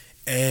 Like,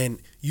 and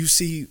you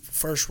see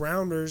first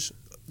rounders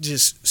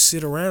just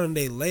sit around and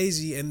they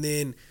lazy, and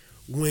then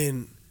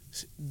when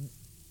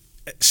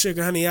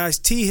Sugar Honey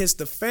Iced Tea hits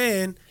the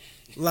fan,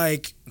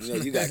 like,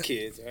 you got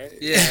kids, right?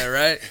 Yeah,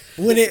 right.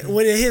 when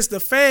it hits the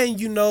fan,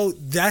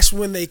 that's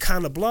when they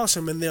kind of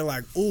blossom, and they're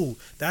like, ooh,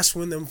 that's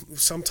when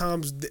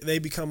sometimes they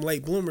become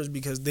late bloomers,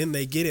 because then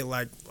they get it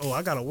like, oh,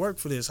 I gotta work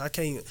for this.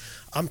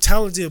 I'm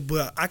talented,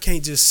 but I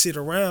can't just sit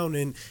around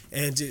and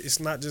it's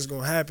not just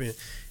gonna happen.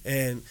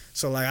 And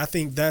so, like, I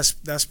think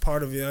that's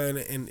part of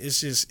it, and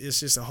it's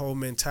just a whole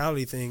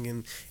mentality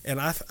thing,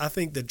 and I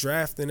think the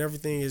draft and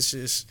everything is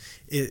just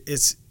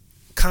it's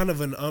kind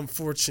of an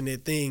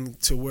unfortunate thing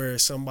to where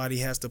somebody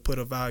has to put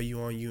a value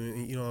on you,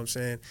 you know what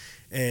I'm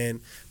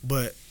saying?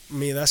 But I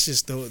mean, that's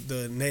just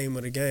the name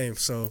of the game.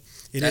 So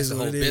that's the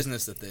whole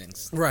business of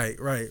things. Right.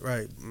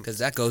 Because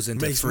that goes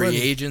into Makes free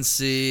money.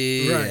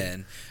 agency, Right.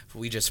 and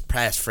we just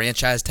passed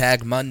franchise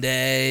tag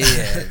Monday,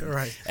 and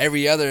Right.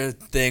 every other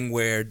thing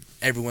where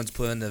everyone's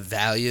putting the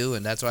value,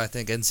 and that's why I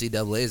think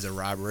NCAA is a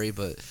robbery,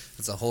 but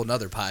it's a whole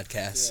nother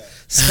podcast.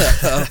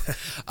 Yeah.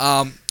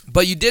 So,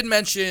 but you did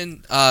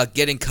mention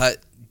getting cut.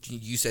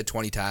 You said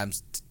 20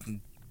 times.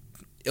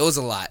 It was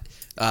a lot.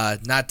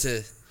 Not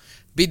to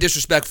be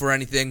disrespectful or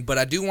anything, but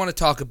I do want to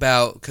talk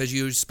about, because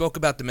you spoke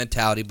about the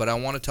mentality, but I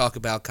want to talk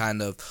about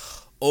kind of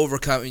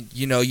overcoming.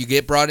 You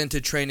get brought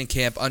into training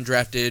camp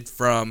undrafted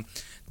from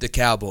the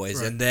Cowboys,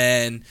 right. And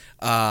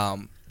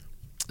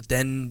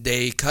then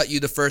they cut you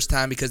the first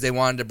time because they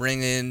wanted to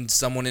bring in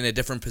someone in a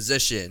different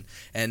position,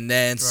 and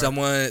then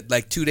someone,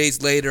 like 2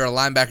 days later, a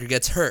linebacker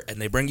gets hurt and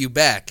they bring you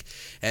back,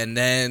 and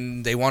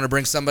then they want to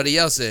bring somebody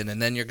else in,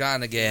 and then you're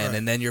gone again, right.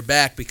 And then you're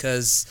back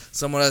because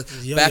someone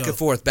else, back and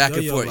forth.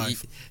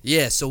 Life.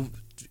 Yeah, so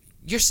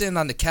you're sitting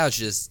on the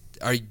couch. Is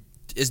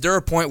there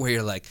a point where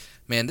you're like,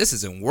 man, this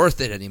isn't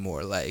worth it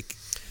anymore? Like,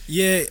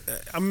 yeah,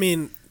 I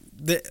mean,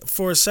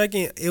 for a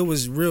second, it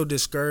was real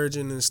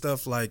discouraging and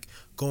stuff, like,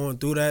 going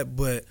through that,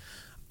 but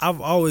I've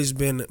always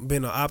been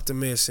an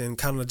optimist and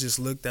kind of just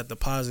looked at the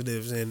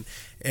positives,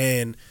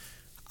 and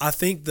I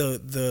think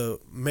the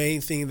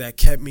main thing that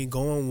kept me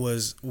going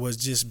was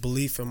just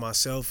belief in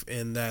myself,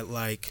 and that,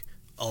 like,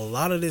 a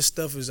lot of this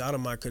stuff is out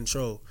of my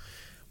control,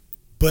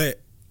 but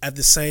at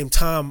the same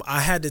time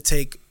I had to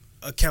take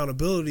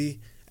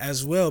accountability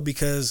as well,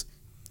 because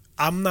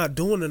I'm not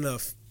doing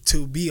enough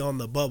to be on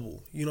the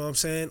bubble, you know what I'm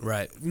saying?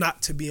 Right.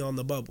 Not to be on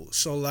the bubble.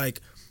 So,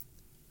 like,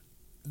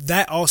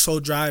 that also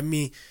drive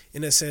me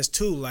in a sense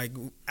too. Like,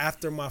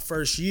 after my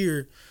first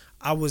year,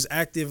 I was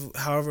active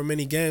however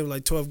many games,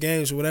 like 12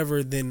 games or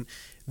whatever, then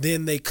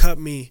then they cut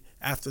me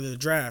after the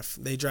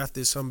draft. They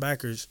drafted some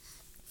backers,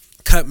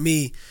 cut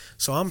me.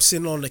 So I'm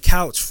sitting on the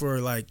couch for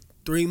like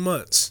 3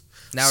 months.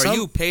 Now, are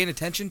you paying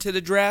attention to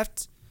the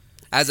draft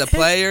as a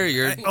player?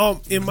 You're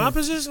in my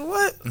position.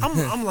 What?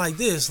 I'm like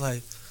this,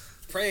 like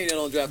praying they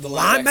don't draft the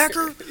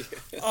linebacker.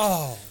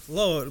 Oh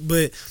Lord,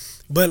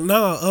 but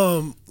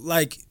no,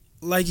 like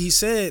he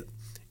said,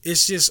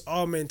 it's just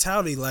all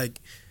mentality. Like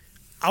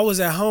I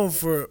was at home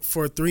for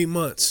 3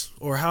 months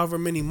or however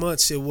many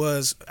months it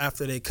was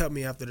after they cut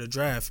me after the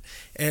draft,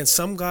 and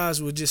some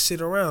guys would just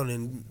sit around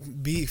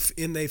and be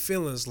in their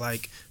feelings,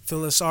 like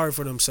feeling sorry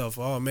for themselves.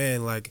 Oh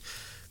man, like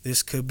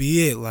this could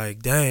be it.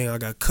 Like dang, I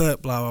got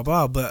cut. Blah blah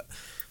blah. But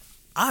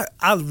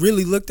I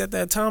really looked at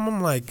that time.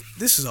 I'm like,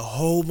 this is a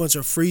whole bunch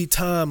of free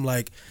time.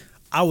 Like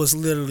I was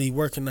literally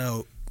working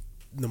out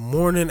the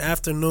morning,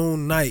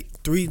 afternoon, night,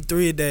 three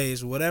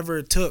days, whatever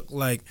it took.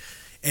 Like,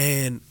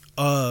 and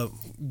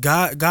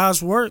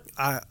God's work.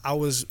 I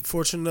was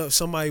fortunate enough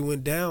somebody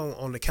went down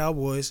on the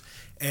Cowboys,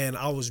 and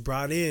I was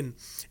brought in,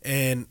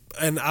 and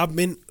I've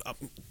been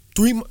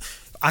 3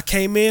 months. I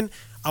came in.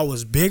 I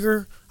was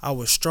bigger. I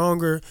was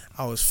stronger.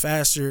 I was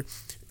faster.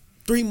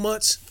 3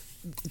 months.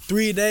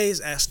 3 days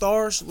at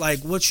Stars, like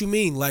what you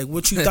mean? Like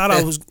what you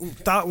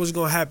thought was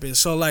gonna happen?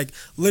 So like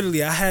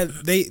literally, I had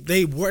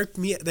they worked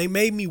me. They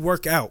made me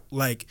work out.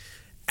 Like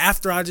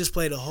after I just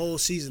played a whole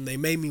season, they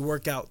made me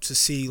work out to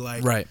see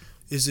like,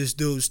 is this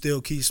dude still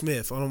Keith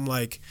Smith? And I'm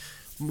like,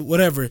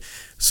 whatever.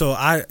 So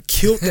I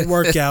killed the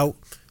workout,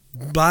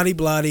 body.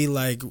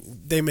 Like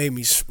they made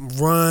me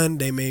run.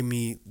 They made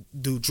me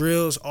do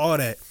drills, all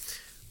that.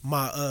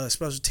 My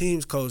special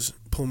teams coach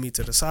pulled me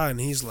to the side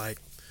and he's like,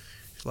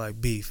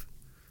 Beef,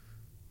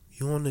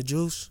 you want the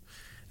juice?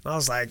 And I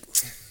was like,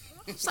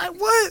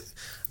 what?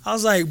 I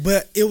was like,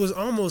 but it was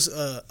almost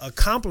a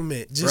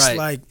compliment, just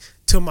like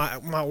to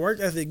my work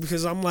ethic,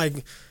 because I'm like,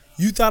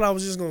 you thought I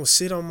was just gonna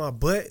sit on my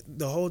butt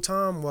the whole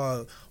time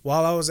while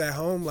I was at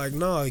home? Like,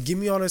 no, give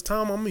me all this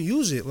time, I'm gonna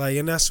use it. Like,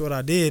 and that's what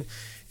I did,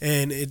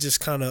 and it just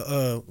kind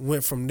of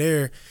went from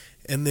there.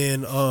 And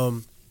then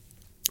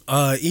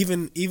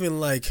even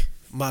like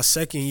my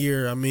second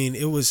year, I mean,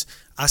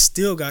 I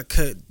still got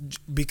cut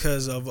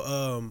because of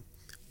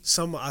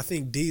I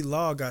think D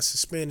Law got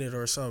suspended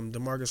or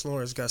something. DeMarcus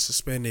Lawrence got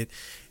suspended,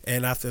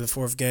 and after the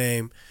 4th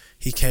game,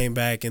 he came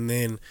back, and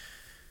then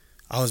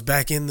I was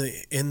back in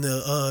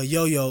the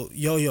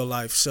yo-yo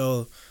life.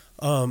 So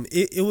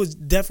it was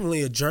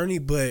definitely a journey,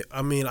 but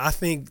I mean, I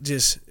think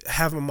just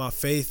having my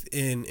faith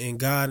in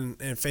God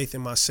and faith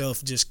in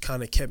myself just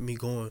kind of kept me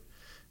going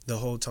the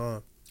whole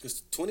time.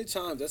 Because 20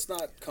 times, that's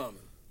not common,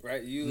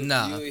 right? You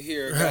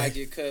hear a guy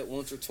get cut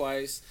once or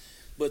twice,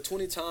 but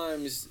 20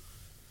 times,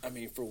 I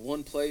mean, for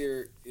one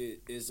player, it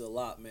is a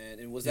lot, man.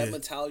 And was that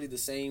mentality the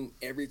same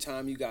every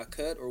time you got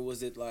cut, or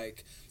was it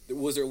like,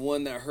 was there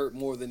one that hurt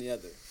more than the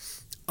other?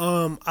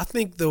 I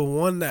think the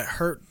one that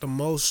hurt the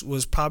most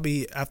was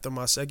probably after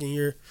my second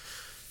year,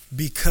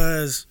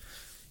 because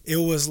it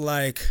was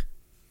like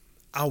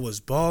I was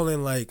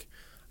balling. Like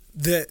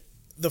the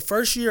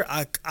first year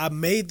I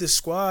made the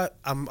squad.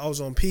 I was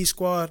on P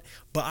squad,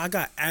 but I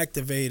got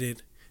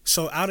activated.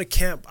 So out of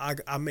camp,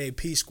 I made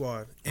P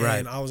squad,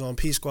 and I was on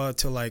P squad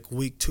till like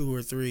week 2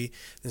 or 3.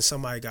 Then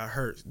somebody got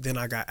hurt. Then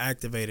I got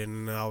activated,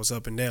 and I was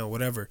up and down,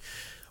 whatever.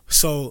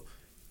 So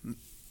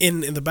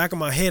in the back of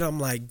my head, I'm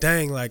like,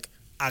 dang, like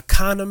I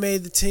kind of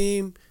made the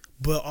team,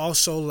 but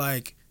also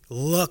like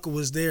luck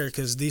was there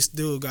because this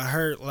dude got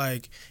hurt,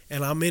 like,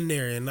 and I'm in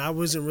there, and I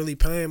wasn't really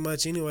playing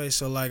much anyway.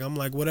 So like I'm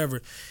like,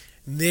 whatever.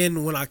 And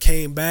then when I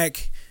came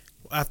back,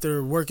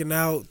 after working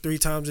out 3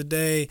 times a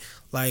day,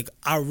 like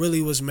I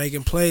really was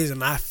making plays,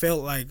 and I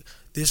felt like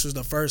this was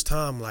the first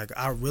time like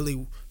I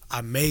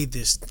made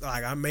this,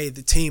 like I made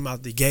the team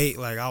out the gate,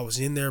 like I was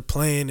in there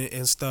playing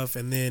and stuff.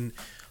 And then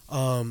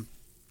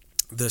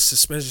the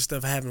suspension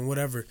stuff happened,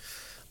 whatever,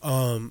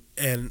 and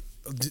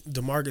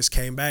DeMarcus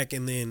came back,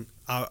 and then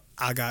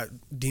I got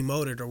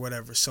demoted or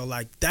whatever. So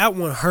like that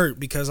one hurt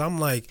because I'm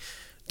like,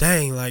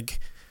 dang, like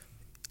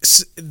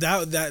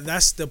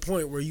that's the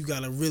point where you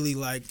gotta really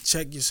like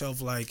check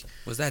yourself. Like,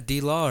 was that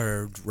D-Law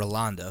or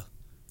Rolando,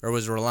 or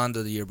was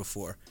Rolando the year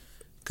before?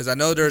 Because I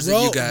know there's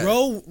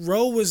Roe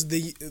was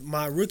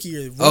my rookie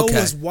year. Roe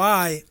was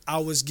why I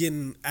was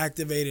getting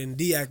activated and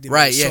deactivated.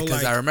 Right, yeah, because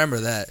so, like, I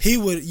remember that. He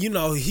would,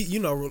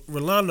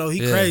 Rolando,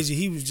 crazy.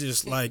 He was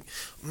just like,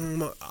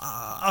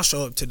 I'll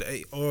show up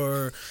today,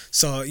 or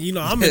so.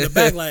 I'm in the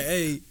back like,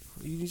 hey,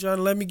 you trying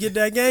to let me get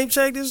that game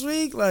check this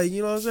week? Like,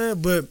 you know what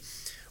I'm saying?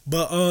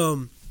 But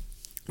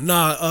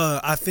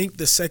I think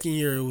the second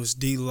year it was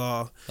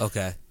D-Law.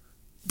 Okay.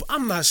 But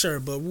I'm not sure,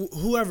 but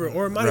whoever,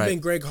 or it might have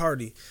been Greg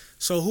Hardy.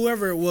 So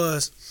whoever it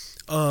was,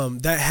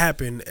 that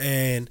happened,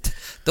 and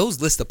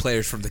those list of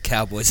players from the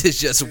Cowboys is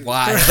just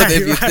wild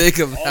if you think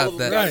about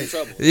that. Right.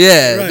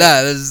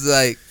 Yeah, it's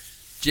like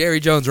Jerry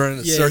Jones running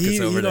a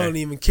circus over there. He don't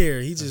even care.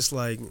 He just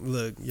like,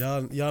 look,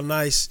 y'all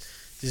nice.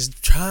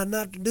 Just try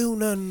not to do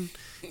nothing.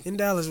 in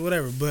Dallas,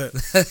 whatever. But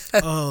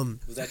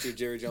Was that your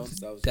Jerry Jones?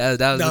 That was That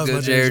was a my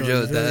good Jerry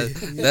Jerry Jones.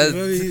 Jones.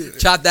 Really.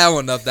 Chop that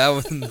one up. That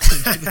one.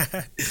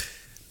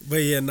 But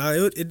yeah,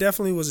 no, it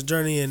definitely was a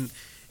journey,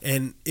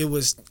 and it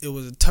was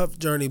a tough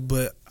journey,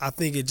 but I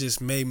think it just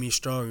made me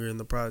stronger in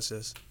the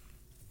process.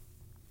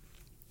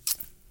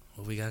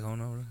 What we got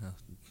going on?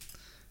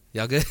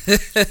 Y'all good?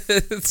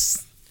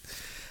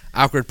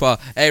 Awkward Paul.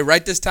 Hey,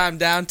 write this time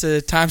down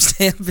to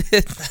timestamp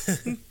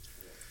it.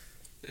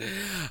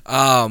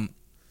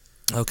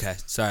 Okay,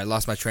 sorry, I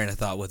lost my train of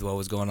thought with what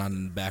was going on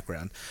in the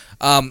background.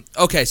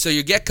 Okay, so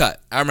you get cut.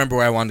 I remember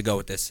where I wanted to go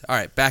with this. All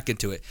right, back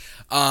into it.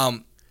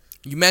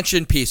 You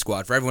mentioned P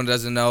Squad. For everyone who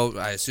doesn't know,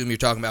 I assume you're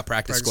talking about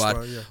Practice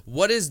Squad. Yeah.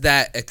 What is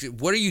that?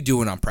 What are you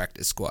doing on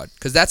Practice Squad?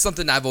 Because that's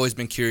something I've always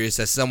been curious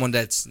as someone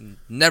that's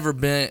never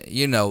been,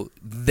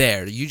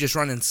 there. You just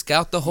run and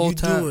scout the whole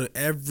time? Doing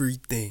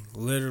everything,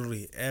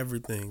 literally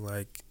everything.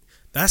 Like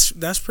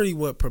that's pretty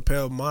what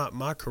propelled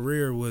my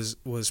career was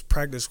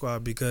Practice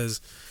Squad, because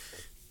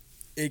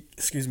it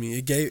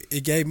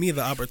gave me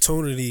the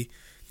opportunity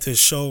to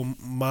show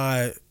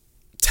my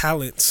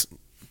talents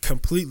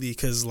completely,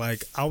 because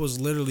like I was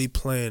literally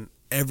playing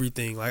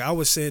everything. Like I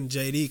would send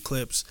JD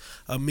clips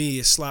of me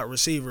as slot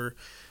receiver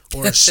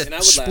or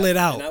split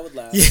out. And I would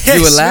laugh. Yeah,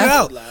 You would laugh?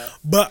 I would laugh.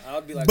 But I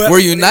would be like, Were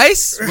you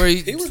nice? Were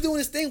you? He was doing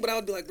his thing, but I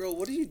would be like, bro,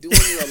 what are you doing?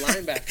 You're a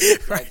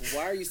linebacker. Like,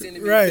 why are you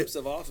sending me clips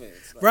of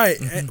offense? Like, right,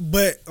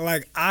 but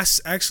like I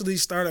actually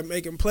started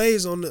making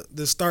plays on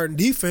the starting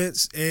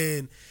defense,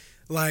 and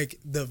like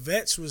the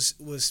vets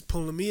was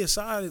pulling me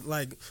aside.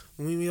 Like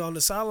when we on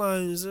the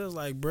sidelines, it was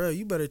like, bro,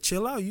 you better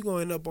chill out. You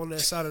gonna end up on that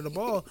side of the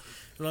ball.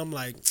 And I'm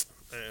like,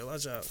 man,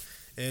 watch out.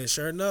 And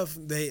sure enough,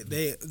 they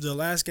the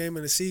last game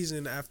of the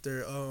season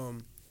after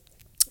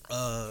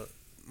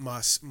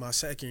my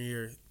second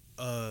year,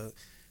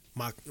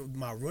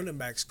 my running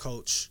backs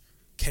coach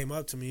came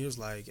up to me. He was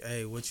like,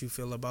 hey, what you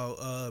feel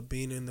about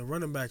being in the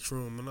running backs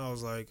room? And I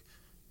was like,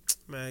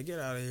 man, get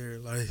out of here.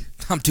 Like,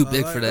 I'm too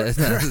big for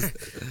that.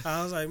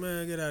 I was like,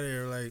 man, get out of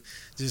here. Like,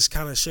 just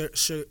kind of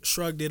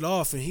shrugged it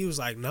off. And he was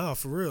like, nah,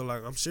 for real.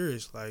 Like, I'm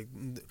serious. Like,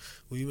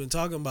 we've been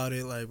talking about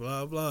it, like,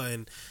 blah, blah.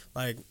 And,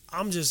 like,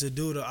 I'm just a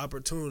dude of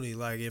opportunity.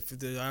 Like, if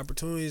the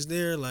opportunity is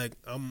there, like,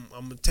 I'm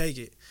going to take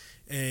it.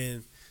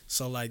 And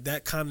so, like,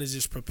 that kind of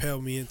just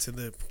propelled me into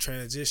the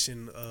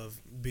transition of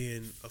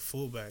being a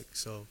fullback.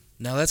 So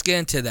Now, let's get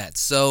into that.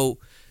 So,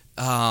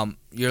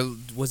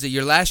 was it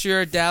your last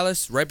year at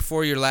Dallas? Right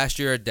before your last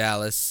year at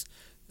Dallas,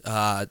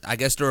 I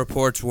guess the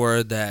reports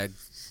were that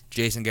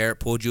Jason Garrett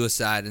pulled you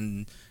aside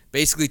and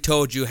basically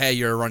told you, "Hey,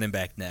 you're a running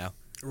back now."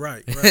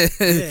 Right.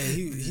 Yeah,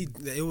 he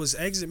it was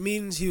exit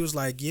meetings. He was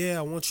like, "Yeah,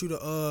 I want you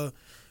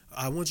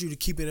to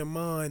keep it in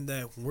mind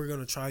that we're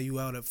gonna try you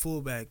out at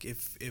fullback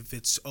if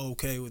it's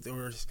okay with."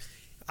 Or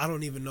I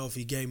don't even know if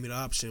he gave me the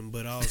option,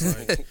 but I was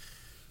like,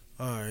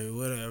 "All right,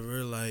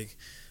 whatever." Like,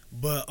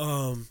 but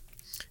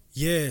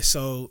yeah,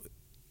 so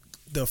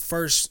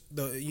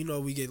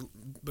we get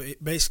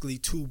basically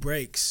 2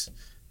 breaks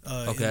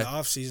in the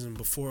off season,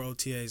 before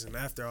OTAs and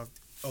after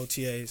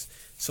OTAs.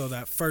 So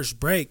that first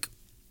break,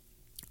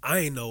 I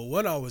ain't know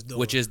what I was doing.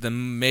 Which is the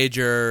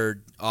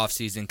major off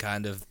season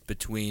kind of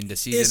between the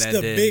season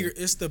ending.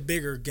 It's the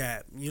bigger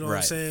gap. You know what I'm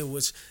Right. saying?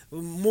 Which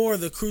more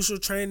of the crucial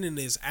training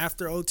is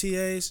after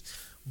OTAs,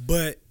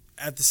 but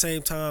at the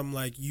same time,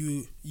 like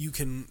you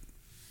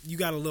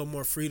got a little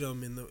more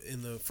freedom in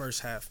the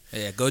first half.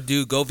 Yeah,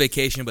 go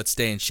vacation, but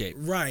stay in shape.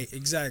 Right,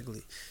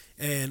 exactly.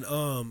 And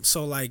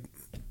so like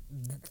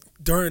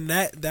during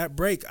that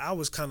break, I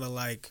was kind of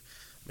like,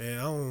 man,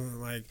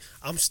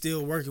 I'm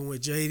still working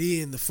with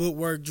JD in the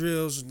footwork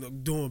drills,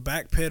 doing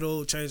back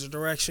pedal, change of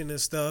direction and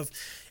stuff,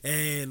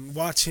 and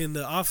watching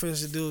the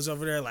offensive dudes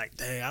over there like,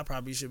 dang, I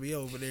probably should be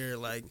over there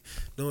like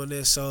doing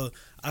this. So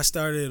I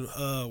started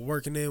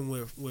working in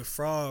with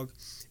Frog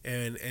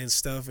and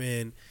stuff,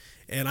 and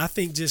I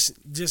think just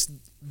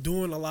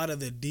doing a lot of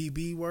the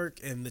DB work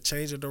and the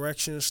change of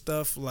direction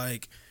stuff,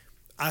 like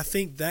I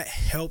think that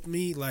helped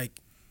me, like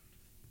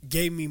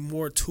gave me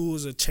more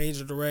tools of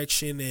change of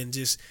direction and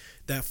just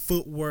that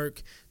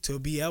footwork to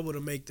be able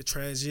to make the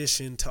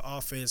transition to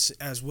offense,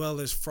 as well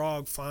as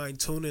Frog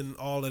fine-tuning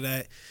all of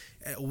that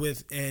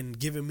and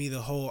giving me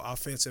the whole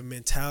offensive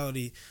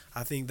mentality.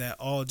 I think that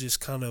all just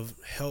kind of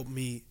helped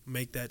me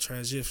make that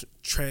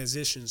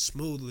transition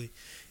smoothly.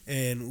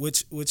 And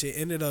which it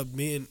ended up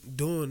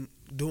doing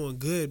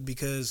good,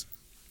 because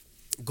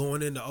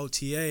going into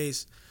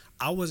OTAs,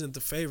 I wasn't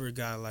the favorite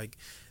guy. Like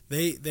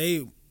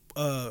they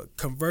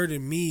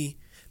converted me.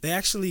 They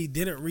actually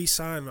didn't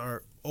re-sign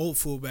our old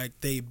fullback.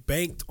 They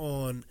banked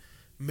on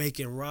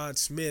making Rod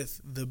Smith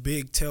the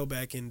big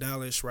tailback in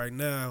Dallas right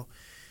now.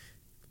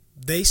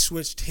 They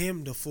switched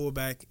him to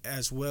fullback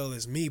as well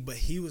as me, but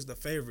he was the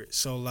favorite.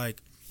 So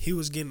like he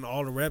was getting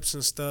all the reps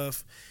and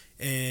stuff,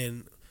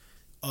 and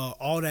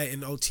all that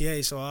in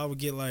OTA, so I would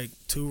get like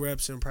 2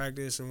 reps in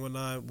practice and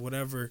whatnot,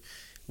 whatever,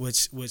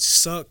 which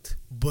sucked.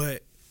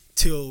 But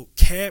till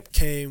camp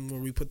came,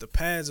 where we put the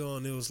pads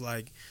on, it was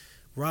like,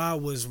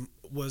 Rod was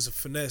a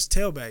finesse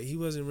tailback. He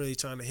wasn't really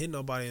trying to hit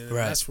nobody, and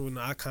Right. that's when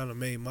I kind of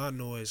made my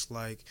noise.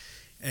 Like,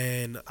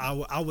 and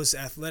I was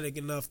athletic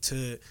enough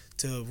to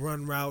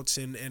run routes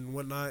and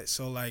whatnot.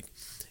 So like,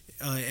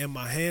 and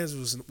my hands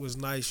was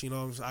nice. You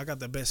know, I got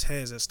the best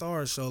hands at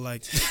Stars. So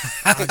like,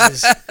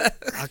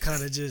 I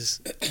kind of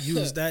just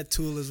used that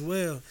tool as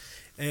well,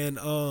 and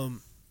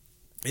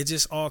it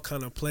just all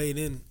kind of played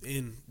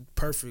in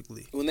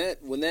perfectly. When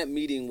that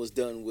meeting was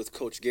done with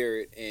Coach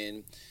Garrett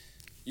and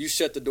you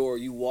shut the door,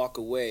 you walk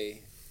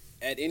away,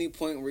 at any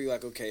point where you're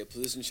like, okay, a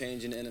position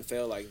change in the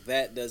NFL, like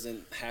that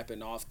doesn't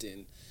happen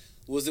often.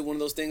 Was it one of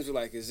those things where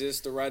like, is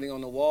this the writing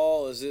on the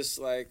wall? Is this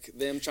like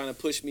them trying to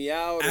push me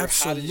out? Or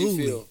Absolutely. how did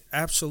you feel?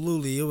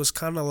 Absolutely. It was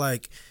kind of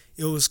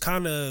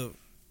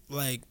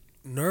like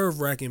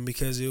nerve-wracking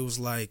because it was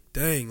like,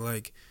 dang,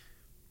 like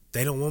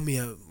they don't want me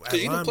at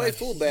Because you didn't play linebacker.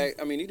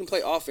 fullback. I mean, you didn't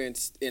play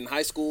offense in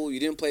high school. You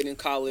didn't play it in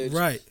college.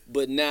 Right.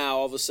 But now,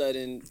 all of a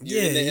sudden,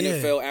 you're in the Yeah,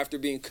 NFL after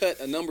being cut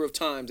a number of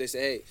times. They say,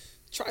 hey,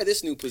 try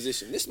this new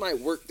position. This might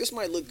work. This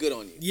might look good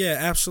on you. Yeah,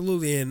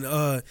 absolutely. And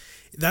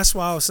that's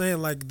why I was saying,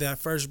 like, that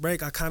first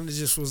break, I kind of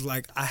just was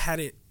like, I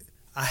hadn't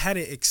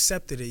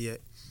accepted it yet.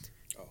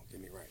 Oh,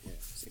 get me right. Yeah.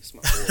 It's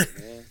my boy,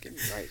 man. Get me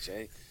right,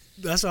 Jay.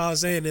 That's what I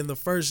was saying. In the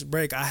first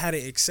break, I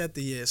hadn't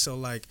accepted yet. So,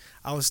 like,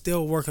 I was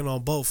still working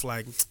on both.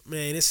 Like,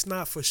 man, it's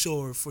not for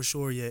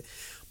sure yet.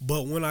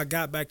 But when I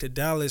got back to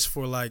Dallas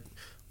for, like,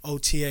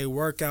 OTA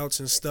workouts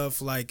and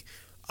stuff, like,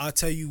 I'll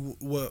tell you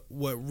what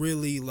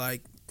really,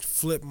 like,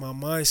 flipped my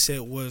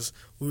mindset was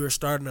we were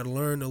starting to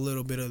learn a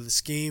little bit of the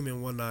scheme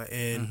and whatnot.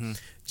 And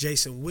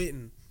Jason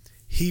Witten,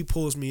 he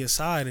pulls me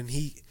aside and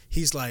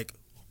he's like,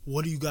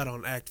 what do you got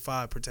on Act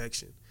 5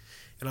 protection?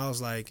 And I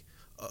was like,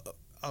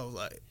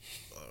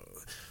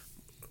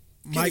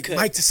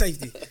 Mike to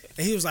safety.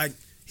 And he was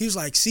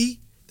like, see,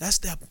 that's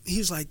that. He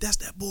was like, that's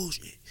that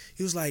bullshit.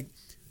 He was like,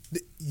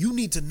 you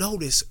need to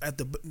notice at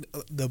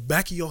the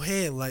back of your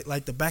hand,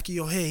 like the back of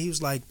your hand. He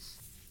was like,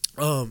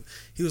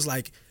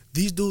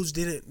 these dudes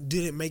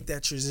didn't make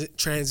that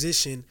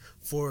transition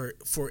for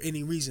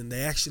any reason.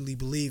 They actually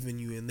believe in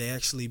you and they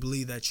actually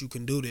believe that you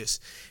can do this.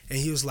 And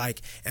he was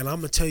like, and I'm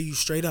gonna tell you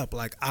straight up,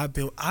 like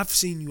I've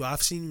seen you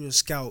in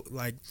scout,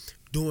 like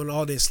doing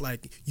all this,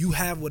 like you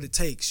have what it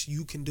takes,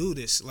 you can do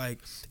this, like,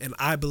 and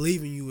I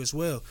believe in you as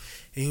well.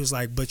 And he was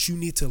like, but you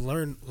need to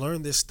learn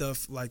this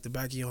stuff, like the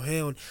back of your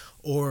hand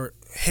or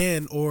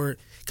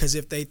because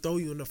if they throw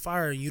you in the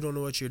fire and you don't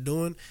know what you're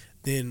doing,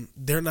 then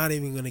they're not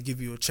even gonna give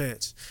you a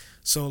chance.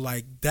 So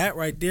like that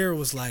right there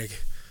was like,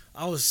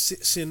 I was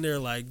sitting there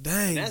like,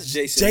 dang, that's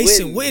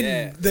Jason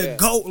Witten, the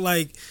GOAT,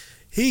 like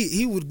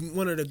he was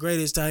one of the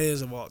greatest tight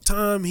ends of all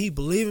time. He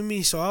believed in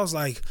me, so I was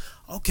like,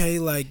 okay,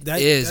 like that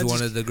is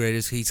one of the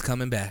greatest. He's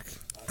coming back.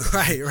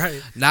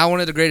 Right. Not one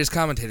of the greatest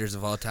commentators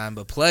of all time,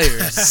 but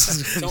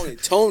players.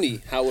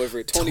 Tony,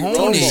 however, Tony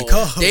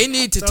Romo. They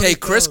need to take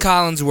Chris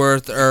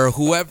Collinsworth or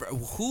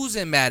who's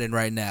in Madden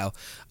right now.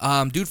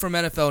 Dude from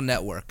NFL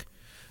Network.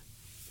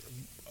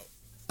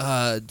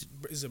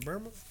 Is it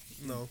Burma?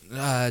 No.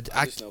 I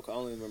just know. I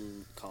only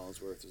remember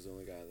Collinsworth is the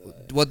only guy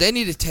that. Well, they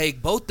need to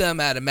take both them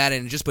out of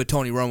Madden and just put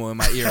Tony Romo in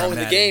my ear. Oh, on in the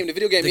Madden. game, the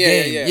video game.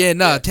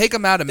 Yeah, take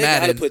them out of they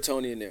Madden. They gotta put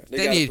Tony in there.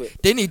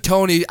 They need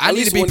Tony. I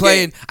need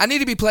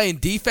to be playing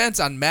defense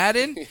on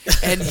Madden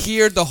and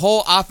hear the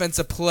whole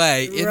offensive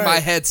play in my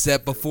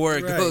headset before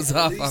it goes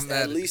off on Madden.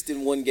 At least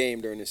in one game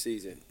during the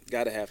season,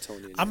 gotta have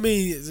Tony in there. I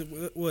mean,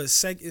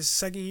 is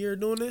second year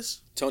doing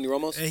this? Tony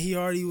Ramos, and he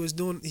already was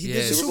doing. He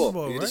did the Super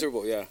Bowl, right? He did the Super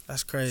Bowl, yeah.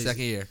 That's crazy.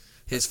 Second year.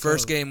 His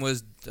first game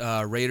was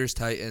Raiders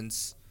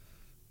Titans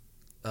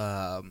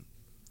 2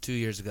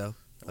 years ago.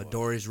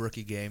 Dory's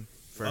rookie game.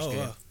 First game.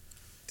 Wow.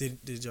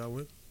 Did y'all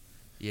win?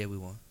 Yeah, we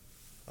won.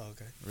 Oh,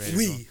 okay.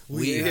 Raiders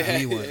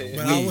we won.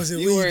 But I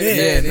wasn't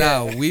there.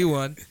 No, we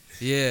won.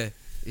 Yeah.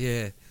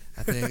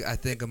 I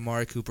think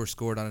Amari Cooper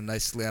scored on a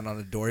nice slant on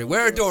a Dory.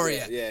 Where are Dory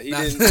at? Yeah, he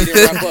didn't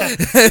wrap up.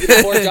 He did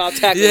a poor job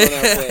tackling on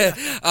that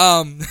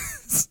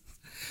play.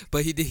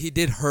 But he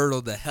did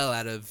hurdle the hell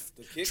out of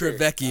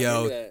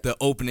Trevecchio, the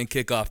opening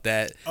kickoff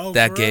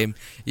that game.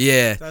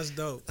 Yeah. That's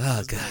dope.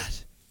 Oh, God.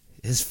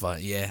 It's fun.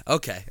 Yeah.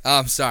 Okay.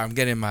 I'm sorry. I'm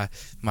getting my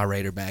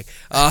Raider back.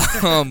 What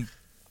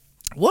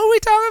are we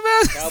talking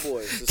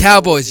about?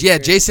 Cowboys. Yeah.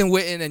 Jason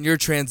Witten and your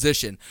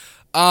transition.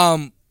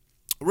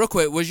 Real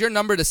quick, was your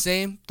number the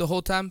same the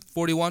whole time?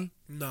 41?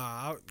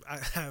 Nah,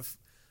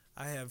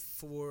 I have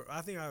 4.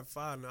 I think I have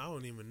 5. I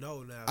don't even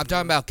know now. I'm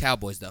talking about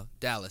Cowboys though.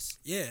 Dallas.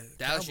 Yeah.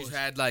 Dallas. Cowboys. You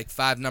had like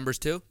 5 numbers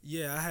too.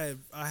 Yeah,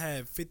 I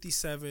had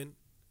 57.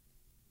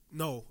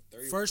 No,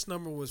 30. First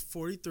number was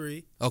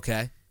 43.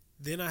 Okay.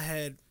 Then I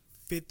had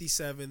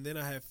 57. Then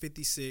I had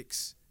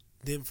 56.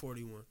 Then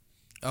 41.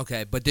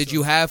 Okay, but did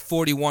you have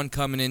 41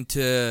 coming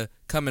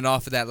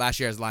off of that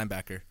last year as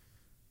linebacker?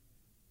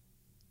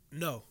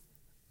 No.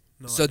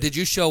 So did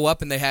you show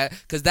up and they had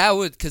because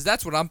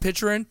that's what I'm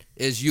picturing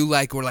is you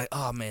like were like,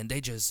 oh man, they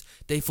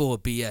full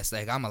of BS,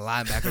 like I'm a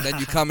linebacker. Then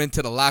you come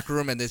into the locker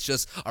room and it's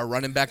just a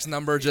running back's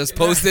number just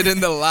posted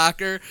in the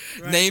locker,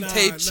 name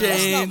tape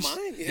change. That's not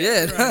mine.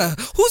 Yeah,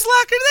 who's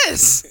locking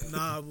this?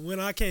 Nah, when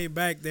I came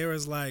back, they were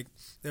like,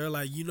 you're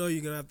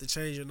gonna have to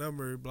change your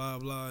number, blah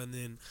blah. And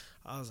then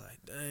I was like,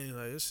 dang,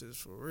 like this is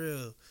for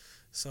real.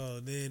 So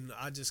then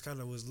I just kind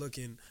of was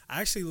looking.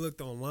 I actually looked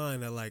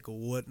online at like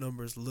what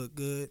numbers look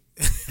good.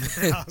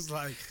 I was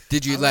like,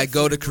 did you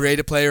go to create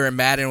a player and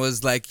Madden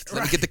was like,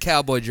 let me get the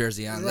Cowboy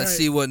jersey on. Let's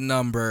see what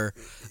number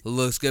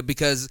looks good,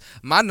 because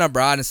my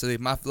number, honestly,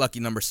 my lucky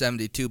number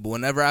 72. But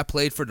whenever I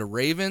played for the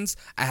Ravens,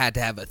 I had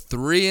to have a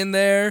 3 in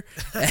there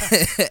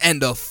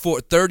and a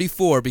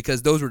 34,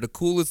 because those were the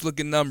coolest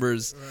looking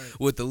numbers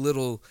with the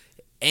little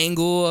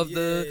angle of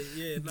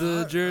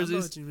the jerseys. I know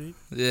what you mean.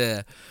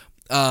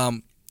 Yeah.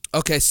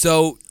 Okay,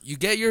 so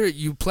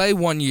you play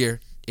 1 year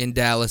in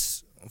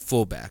Dallas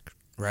fullback,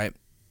 right?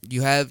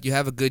 You have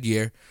a good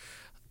year.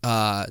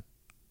 Then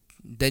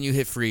you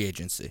hit free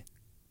agency.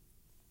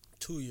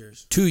 2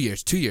 years. 2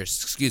 years.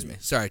 Excuse me.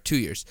 Sorry, 2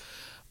 years.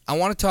 I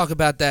want to talk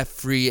about that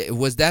free.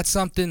 Was that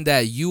something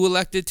that you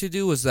elected to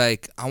do? Was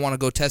like, I want to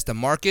go test the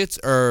markets,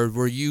 or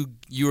were you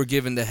were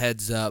given the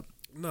heads up?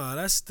 No,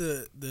 that's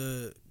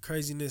the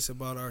craziness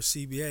about our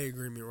CBA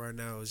agreement right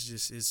now. Is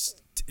just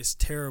it's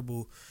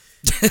terrible.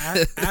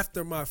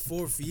 After my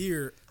 4th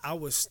year, I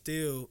was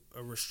still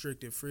a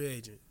restricted free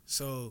agent.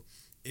 So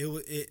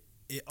it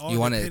all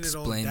depended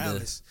on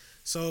Dallas.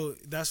 So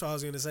that's what I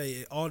was gonna say.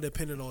 It all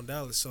depended on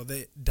Dallas. So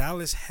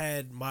Dallas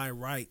had my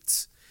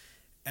rights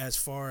as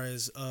far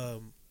as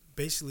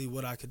basically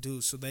what I could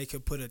do. So they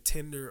could put a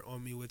tender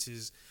on me, which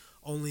is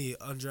only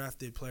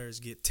undrafted players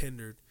get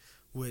tendered,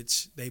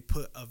 which they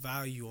put a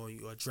value on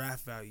you, a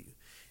draft value,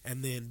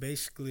 and then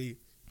basically,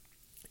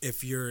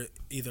 if you're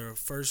either a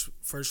first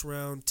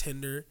round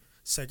tender,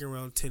 second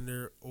round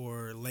tender,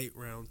 or late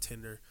round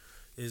tender,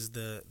 is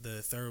the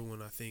third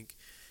one, I think.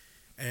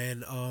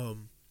 And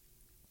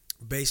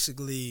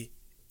basically,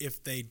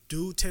 if they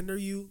do tender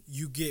you,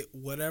 you get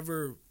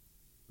whatever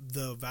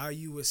the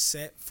value is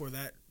set for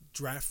that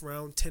draft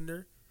round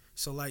tender.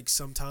 So like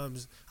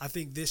sometimes, I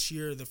think this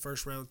year the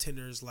first round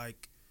tender is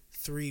like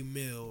 $3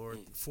 million or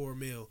 $4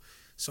 million.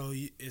 So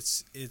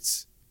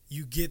it's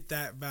you get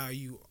that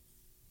value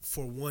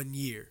for 1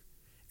 year,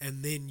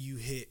 and then you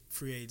hit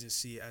free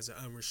agency as an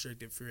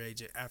unrestricted free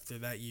agent after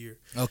that year.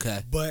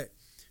 Okay. But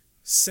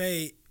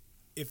say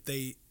if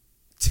they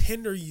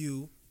tender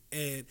you,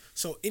 and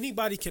so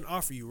anybody can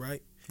offer you,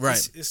 right?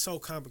 Right. It's so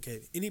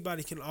complicated.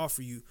 Anybody can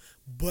offer you,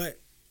 but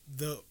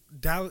the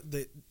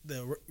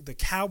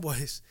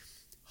Cowboys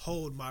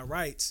hold my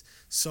rights,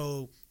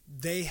 so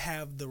they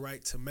have the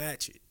right to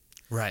match it.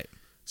 Right.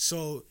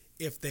 So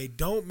if they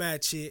don't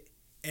match it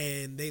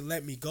and they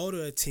let me go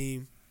to a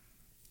team,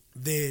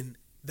 then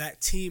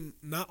that team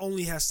not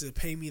only has to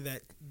pay me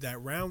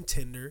that round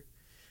tender,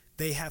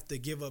 they have to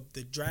give up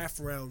the draft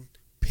round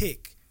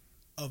pick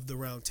of the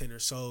round tender.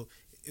 So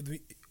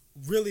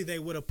really they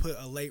would have put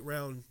a late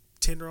round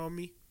tender on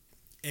me,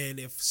 and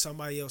if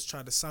somebody else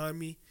tried to sign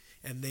me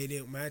and they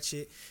didn't match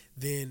it,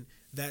 then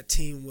that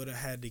team would have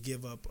had to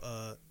give up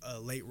a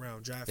late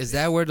round draft pick. Is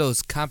that where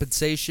those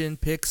compensation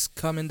picks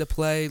come into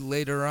play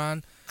later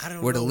on? I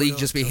don't where know the league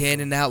just be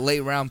handing out late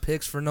round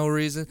picks for no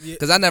reason?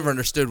 Because I never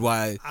understood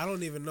why. I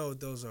don't even know what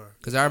those are.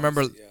 Because I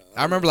remember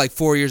like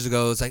 4 years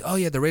ago, it was like, oh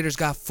yeah, the Raiders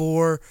got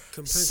 4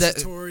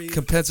 compensatory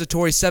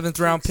 7th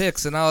round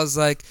picks, and I was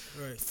like,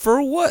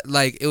 for what?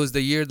 Like it was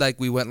the year like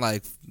we went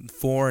like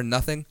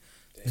 4-0.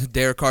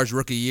 Derek Carr's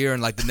rookie year,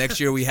 and like the next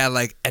year we had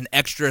like an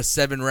extra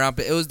 7 round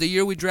pick. It was the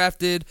year we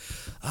drafted.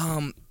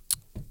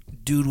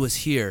 Dude was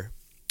here,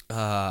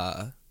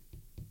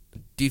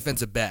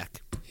 defensive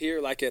back. Here,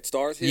 like at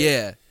Stars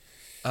here?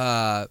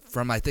 Yeah.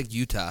 From I think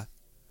Utah.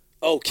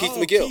 Oh, Keith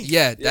McGill.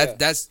 Yeah,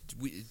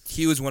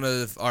 he was one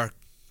of our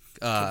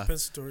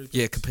compensatory picks.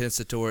 Yeah,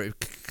 compensatory.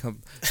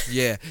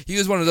 Yeah, he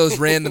was one of those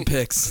random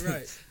picks.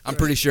 Right. I'm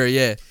pretty sure,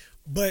 yeah.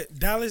 But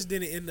Dallas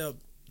didn't end up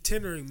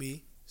tendering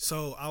me,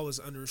 so I was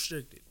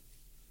unrestricted.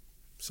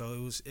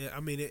 So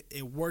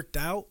it worked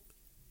out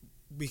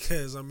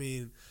because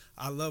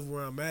I love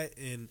where I'm at,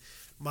 and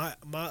my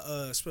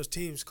special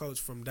teams coach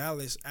from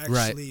Dallas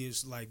actually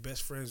is like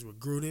best friends with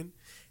Gruden,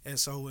 and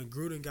so when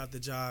Gruden got the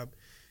job,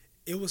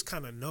 it was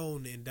kind of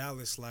known in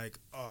Dallas like,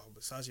 oh,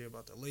 Versace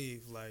about to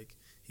leave, like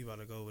he about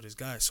to go with his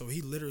guy. So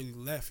he literally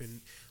left,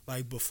 and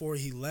like before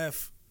he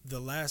left, the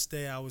last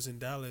day I was in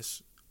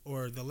Dallas,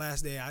 or the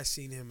last day I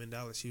seen him in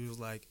Dallas, he was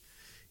like,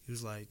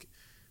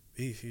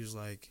 Beef, he was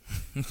like,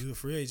 you a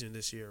free agent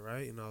this year,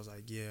 right? And I was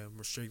like, yeah, I'm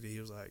restricted. He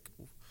was like,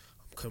 I'm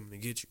coming to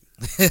get you.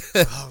 So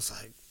I was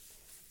like,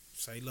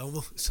 say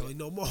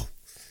no more.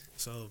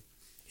 So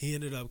he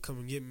ended up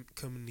coming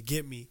to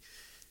get me,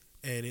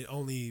 and it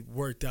only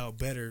worked out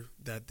better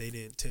that they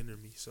didn't tender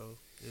me. So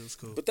it was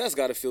cool. But that's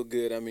got to feel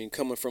good.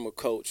 Coming from a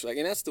coach, like,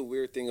 and that's the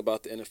weird thing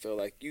about the NFL.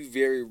 Like, you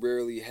very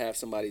rarely have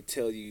somebody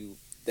tell you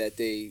that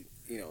they,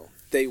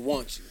 they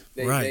want you.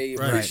 They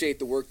appreciate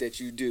the work that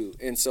you do.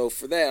 And so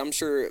for that, I'm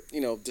sure,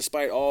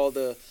 despite all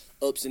the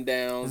ups and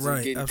downs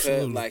and getting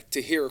cut, like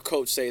to hear a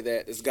coach say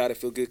that, it's got to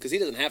feel good because he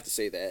doesn't have to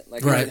say that.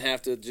 Like he doesn't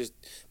have to just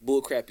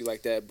bullcrap you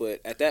like that.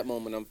 But at that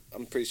moment,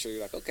 I'm pretty sure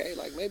you're like, okay,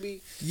 like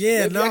maybe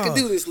I can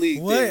do this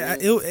league thing.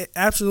 It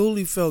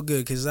absolutely felt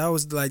good because that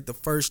was like the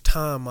first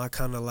time I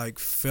kind of like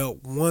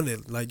felt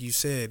wanted, like you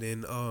said.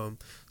 And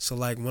so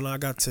like when I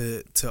got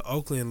to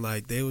Oakland,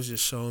 like they was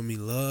just showing me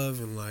love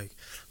and like,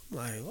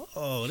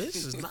 oh,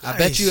 this is nice.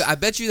 I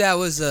bet you that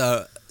was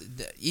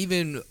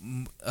even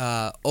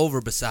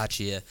over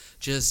Bisaccia.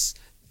 Just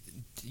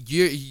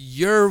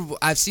you're.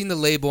 I've seen the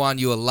label on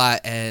you a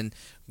lot, and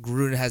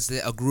Gruden has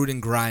a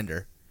Gruden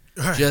grinder.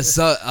 Right. Just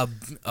a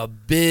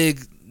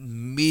big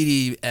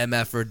meaty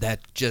MFer that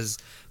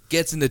just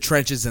gets in the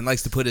trenches and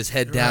likes to put his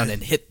head down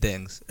and hit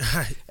things.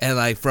 Right. And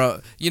like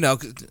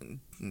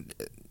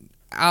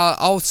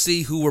I'll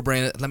see who we're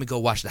bringing. Let me go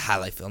watch the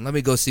highlight film. Let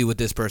me go see what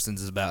this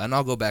person's about, and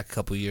I'll go back a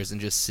couple years and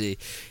just see.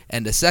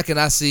 And the second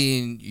I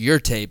seen your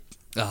tape,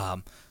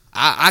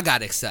 I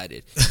got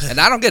excited, and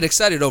I don't get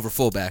excited over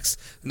fullbacks.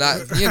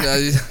 Not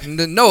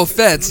no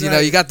offense,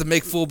 you got to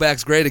make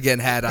fullbacks great again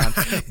hat on,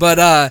 but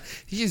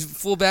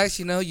fullbacks,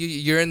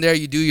 you're in there,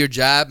 you do your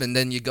job, and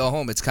then you go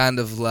home. It's kind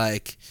of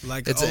like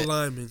it's an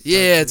O-lineman.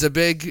 Yeah,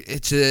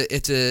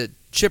 it's a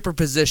chipper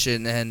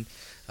position, and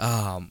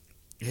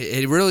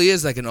it really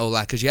is like an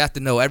O-line because you have to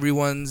know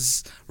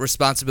everyone's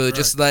responsibility. Right.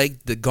 Just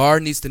like the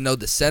guard needs to know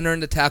the center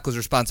and the tackle's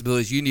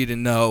responsibilities, you need to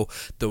know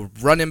the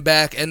running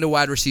back and the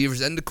wide receivers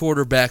and the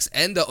quarterbacks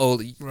and the O.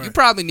 Right. You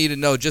probably need to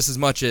know just as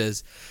much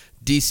as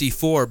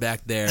DC4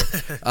 back there.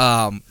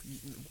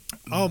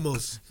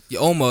 Almost,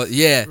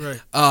 yeah.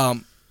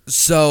 Right.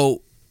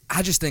 So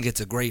I just think it's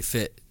a great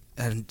fit,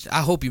 and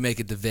I hope you make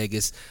it to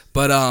Vegas.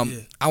 But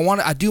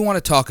I do want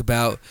to talk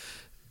about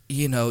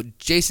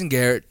Jason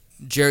Garrett,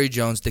 Jerry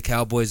Jones, the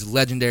Cowboys'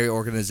 legendary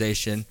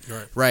organization.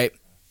 Right.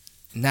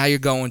 Now you're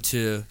going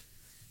to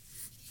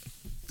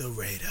the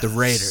Raiders. The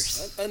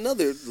Raiders.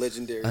 Another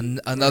legendary.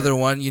 Another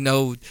one.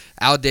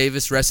 Al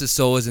Davis, rest his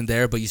soul, isn't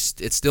there, but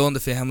it's still in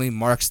the family.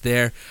 Mark's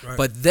there. Right.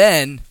 But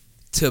then,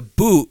 to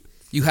boot,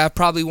 you have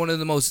probably one of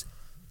the most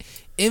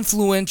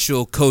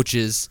influential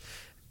coaches.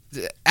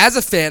 As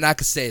a fan, I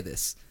could say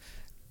this.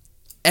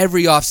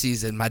 Every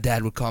offseason, my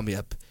dad would call me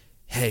up.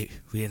 Hey,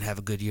 we didn't have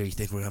a good year. You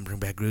think we're going to bring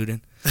back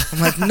Gruden? I'm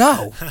like,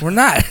 no, we're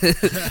not.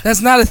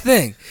 That's not a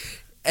thing.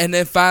 And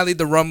then finally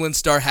the rumblings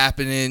start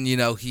happening.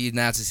 He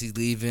announces he's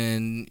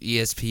leaving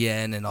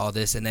ESPN and all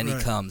this, and then he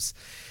comes.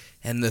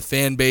 And the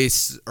fan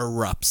base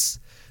erupts.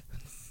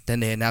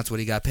 Then they announce what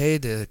he got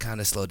paid to kind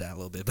of slow down a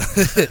little bit.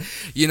 But,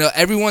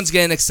 everyone's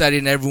getting excited,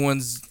 and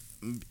everyone's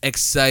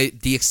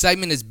excited. The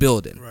excitement is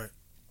building. Right.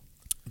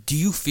 Do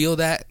you feel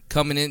that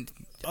coming in?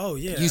 Oh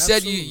yeah, you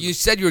said you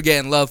said you were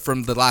getting love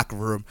from the locker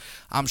room.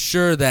 I'm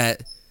sure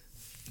that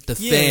the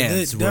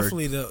fans were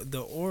definitely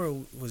the aura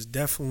was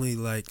definitely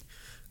like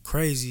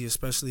crazy,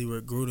 especially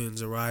with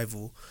Gruden's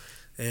arrival,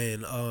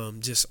 and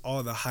just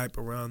all the hype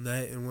around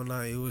that and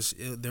whatnot.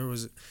 There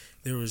was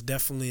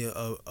definitely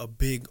a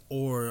big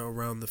aura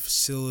around the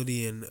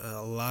facility and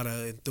a lot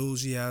of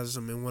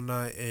enthusiasm and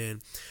whatnot,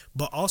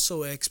 but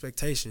also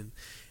expectation,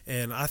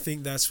 and I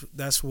think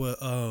that's what.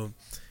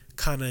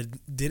 Kind of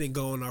didn't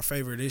go in our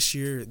favor this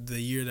year, the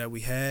year that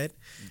we had.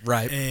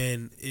 Right.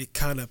 And it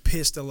kind of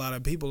pissed a lot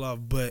of people off.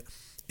 But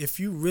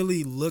if you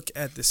really look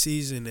at the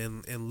season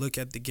and look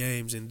at the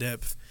games in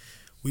depth,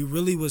 we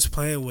really was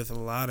playing with a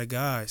lot of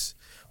guys,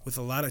 with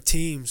a lot of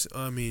teams.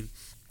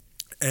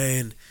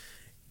 And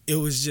it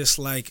was just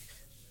like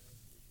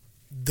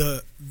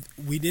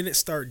we didn't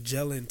start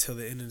gelling till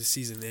the end of the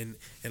season.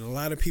 And a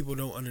lot of people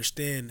don't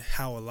understand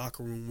how a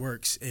locker room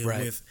works. And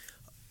with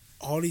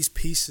all these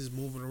pieces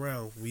moving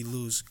around, we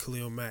lose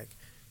Khalil Mack.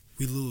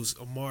 We lose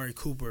Amari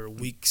Cooper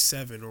week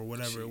 7 or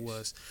whatever it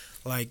was.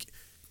 Like,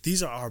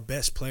 these are our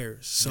best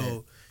players.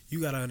 So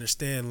you got to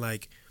understand,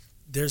 like,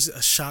 there's a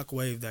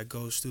shockwave that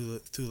goes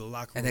through the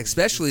locker room. And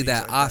especially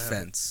that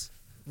offense.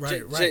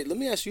 Right. Jay, let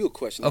me ask you a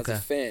question. Okay. As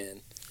a fan.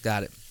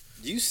 Got it.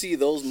 Do you see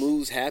those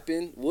moves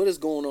happen? What is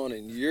going on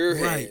in your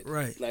head?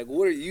 Right. Like,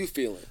 what are you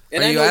feeling?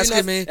 And are you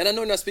asking me? And I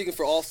know you're not speaking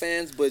for all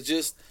fans, but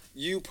just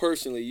you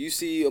personally, you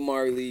see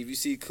Amari leave, you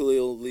see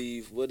Khalil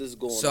leave. What is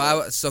going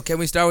on? So can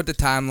we start with the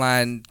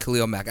timeline,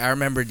 Khalil Mack? I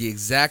remember the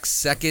exact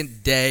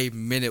second, day,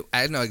 minute.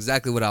 I know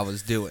exactly what I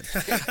was doing.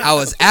 I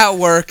was at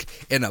work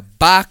in a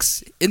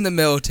box in the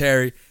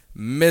military,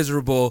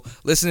 miserable,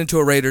 listening to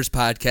a Raiders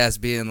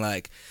podcast, being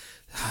like,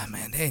 oh,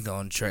 man, they ain't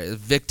going to trade.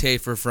 Vic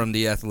Tafer from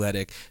The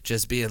Athletic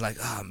just being like,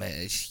 oh,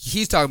 man.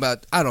 He's talking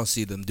about, I don't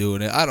see them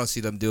doing it.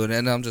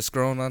 And I'm just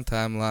scrolling on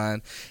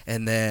timeline.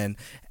 And then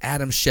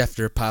Adam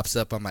Schefter pops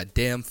up on my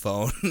damn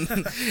phone.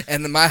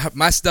 And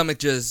my stomach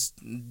just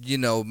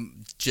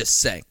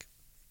sank.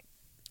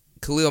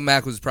 Khalil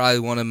Mack was probably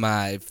one of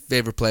my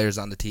favorite players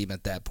on the team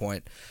at that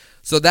point.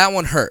 So that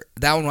one hurt.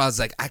 That one I was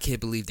like, I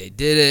can't believe they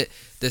did it.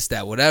 This,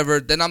 that,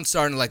 whatever. Then I'm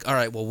starting to like, all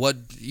right, well, what,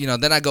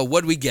 then I go,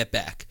 what do we get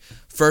back?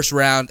 First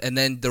round, and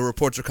then the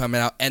reports are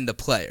coming out, and the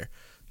player.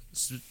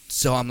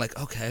 So I'm like,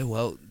 okay,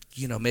 well,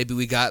 maybe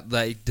we got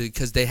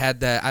because they had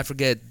that, I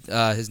forget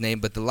his name,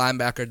 but the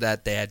linebacker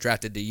that they had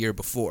drafted the year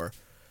before.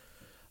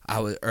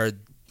 Or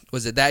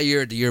was it that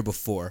year or the year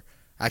before?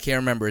 I can't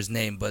remember his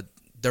name, but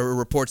there were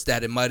reports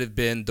that it might have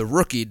been the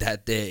rookie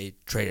that they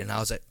traded. And I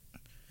was like,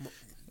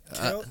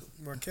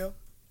 Markel?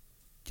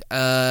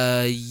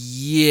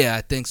 Yeah,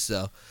 I think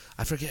so.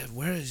 I forget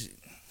where is.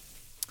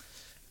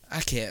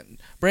 I can't.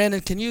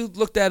 Brandon, can you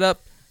look that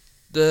up?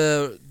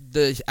 I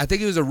think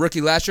he was a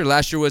rookie last year.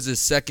 Last year was his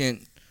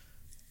second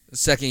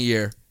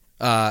year.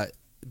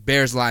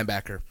 Bears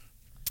linebacker.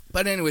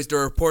 But anyways, there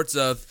are reports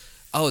of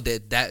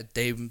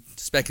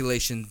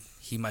speculation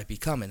he might be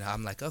coming.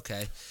 I'm like,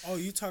 okay. Oh,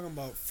 you talking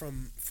about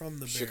from the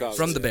Bears? Chicago,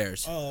 from the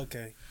Bears. Oh,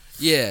 okay.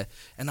 Yeah,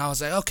 and I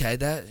was like, okay,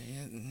 that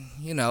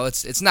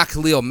it's not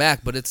Khalil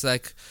Mack, but it's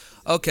like,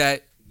 okay.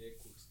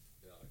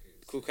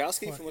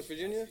 Kukowski from West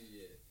Virginia?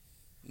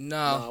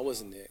 No, it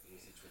wasn't Nick.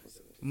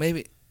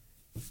 Maybe.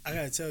 I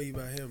gotta tell you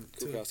about him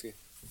too. Kukowski.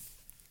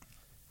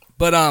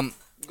 But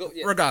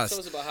regardless. Tell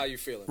us about how you're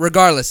feeling.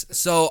 Regardless,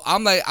 so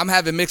I'm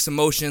having mixed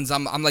emotions.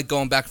 I'm like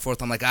going back and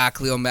forth. I'm like,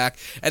 Khalil Mack,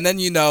 and then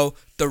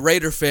the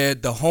Raider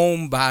fan, the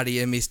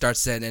homebody in me starts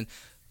saying,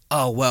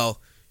 oh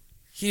well,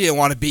 he didn't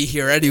want to be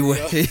here anyway.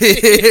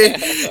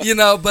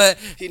 But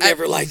he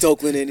never liked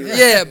Oakland anyway.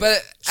 Yeah,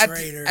 but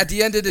Traitor. at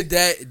the end of the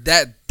day,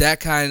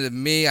 that kind of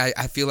me, I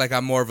feel like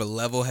I'm more of a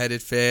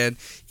level-headed fan,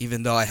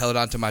 even though I held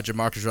on to my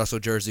Jamarcus Russell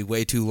jersey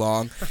way too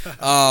long.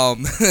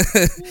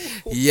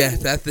 Yeah,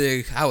 that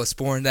thing, I was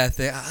sporting that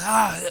thing.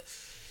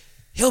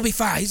 He'll be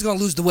fine. He's gonna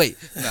lose the weight.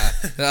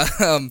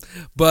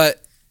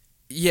 But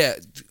yeah,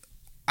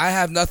 I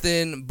have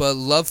nothing but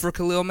love for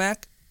Khalil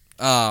Mack.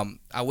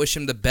 I wish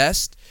him the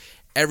best.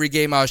 Every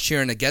game I was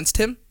cheering against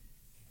him,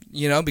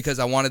 because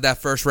I wanted that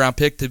first-round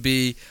pick to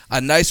be a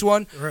nice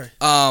one. Right.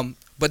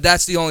 But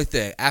that's the only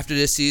thing. After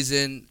this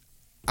season,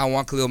 I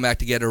want Khalil Mack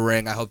to get a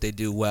ring. I hope they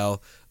do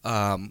well.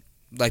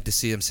 Like to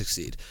see him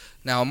succeed.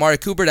 Now, Amari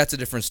Cooper, that's a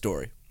different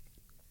story.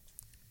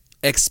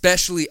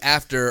 Especially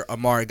after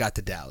Amari got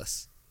to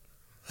Dallas.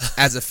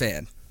 As a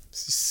fan.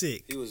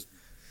 Sick. He was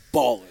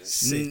balling.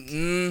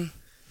 Sick.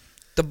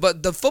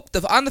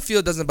 The on the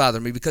field doesn't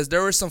bother me because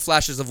there were some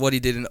flashes of what he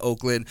did in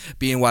Oakland,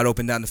 being wide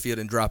open down the field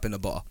and dropping the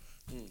ball.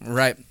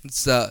 Right.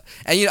 So,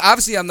 and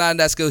obviously I'm not in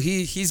that skill.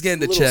 He's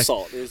getting the check.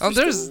 Salt.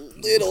 There's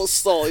little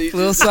salt.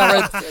 Little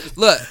salt. Right.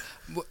 Look,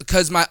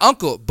 because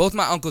both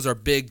my uncles are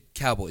big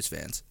Cowboys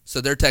fans, so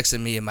they're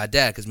texting me and my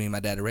dad because me and my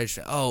dad are Raiders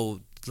fans.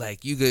 Oh,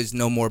 like you guys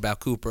know more about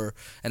Cooper,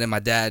 and then my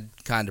dad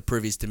kind of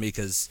privies to me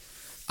because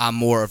I'm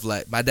more of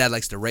like my dad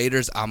likes the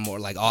Raiders. I'm more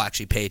like I'll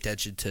actually pay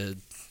attention to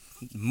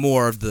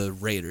more of the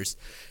Raiders.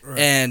 Right.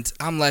 And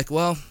I'm like,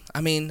 well,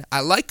 I mean, I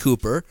like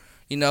Cooper.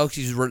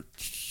 He's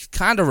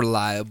kind of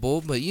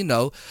reliable, but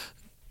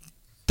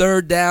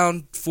third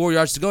down, 4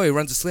 yards to go, he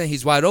runs a slant,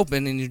 he's wide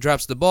open, and he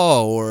drops the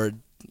ball. Or,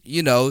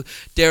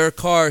 Derek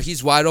Carr,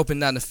 he's wide open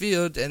down the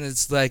field, and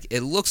it's like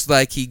it looks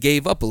like he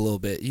gave up a little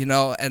bit,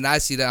 And I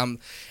see that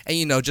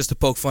just to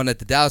poke fun at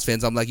the Dallas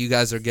fans, I'm like, you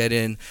guys are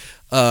getting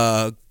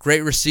a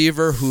great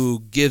receiver who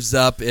gives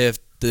up if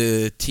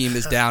the team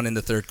is down in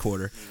the third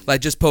quarter.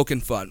 Like, just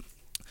poking fun.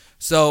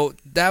 So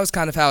that was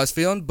kind of how I was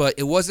feeling, but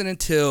it wasn't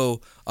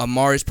until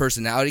Amari's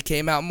personality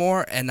came out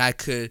more, and I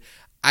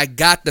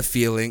got the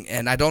feeling,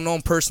 and I don't know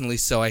him personally,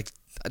 so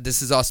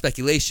this is all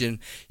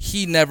speculation.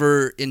 He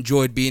never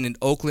enjoyed being in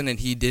Oakland, and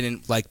he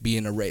didn't like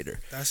being a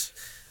Raider.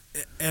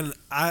 And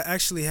I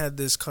actually had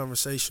this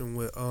conversation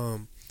with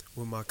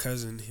my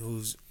cousin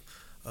who's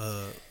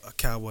a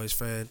Cowboys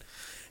fan,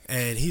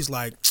 and he's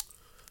like,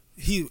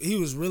 he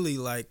was really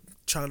like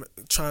trying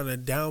to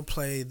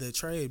downplay the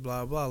trade,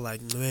 blah blah.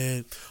 Like,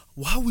 man,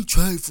 why we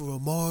trade for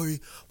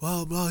Amari?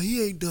 Blah blah.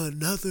 He ain't done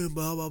nothing.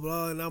 Blah blah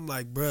blah. And I'm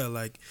like, bruh,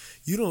 like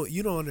you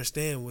don't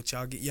understand what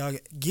y'all get. Y'all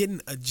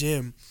getting a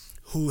gem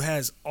who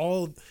has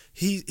all.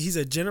 He's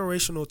a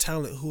generational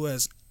talent who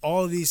has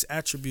all these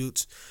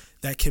attributes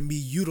that can be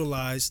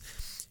utilized.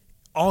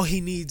 All he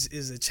needs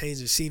is a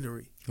change of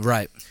scenery.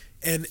 Right.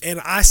 And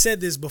I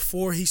said this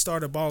before he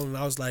started balling.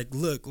 I was like,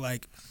 look,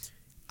 like.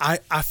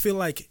 I feel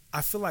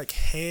like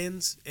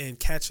hands and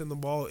catching the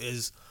ball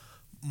is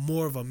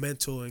more of a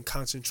mental and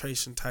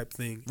concentration type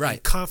thing, right?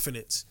 And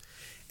confidence,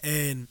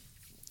 and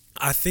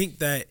I think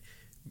that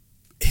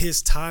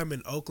his time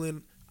in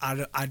Oakland,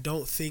 I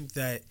don't think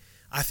that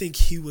I think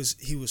he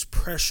was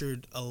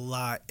pressured a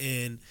lot,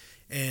 and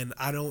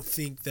I don't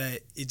think that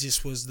it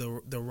just was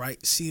the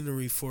right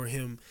scenery for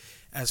him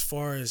as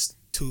far as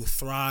to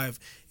thrive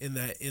in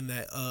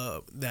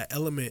that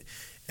element,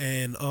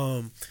 and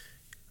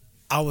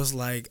I was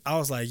like,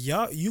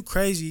 y'all, you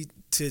crazy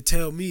to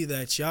tell me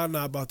that y'all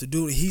not about to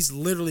do it. He's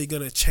literally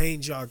gonna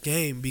change y'all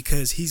game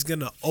because he's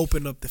gonna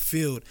open up the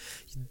field.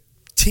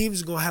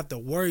 Teams are gonna have to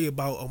worry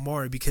about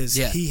Amari because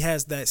he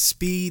has that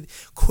speed,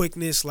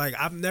 quickness. Like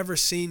I've never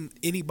seen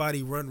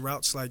anybody run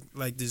routes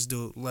like this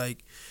dude.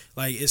 Like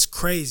it's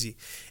crazy.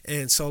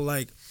 And so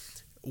like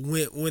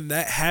when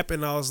that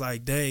happened, I was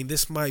like, dang,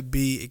 this might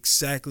be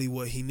exactly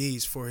what he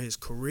needs for his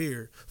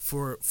career.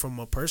 From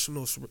a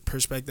personal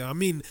perspective, I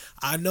mean,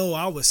 I know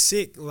I was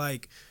sick,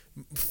 like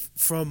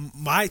from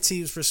my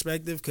team's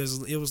perspective,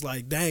 because it was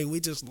like, dang, we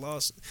just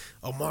lost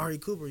Amari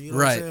Cooper, you know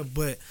what I'm saying?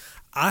 But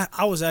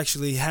I was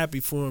actually happy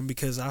for him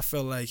because I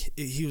felt like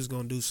he was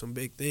going to do some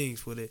big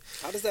things with it.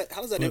 How does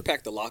that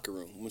impact the locker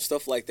room when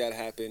stuff like that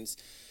happens?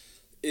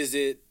 Does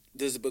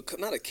it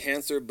become not a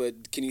cancer,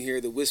 but can you hear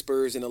the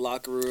whispers in the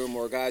locker room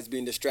or guys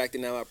being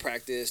distracted now at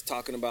practice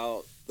talking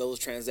about those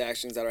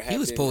transactions that are happening? He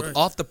was pulled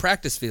off the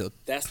practice field.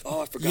 I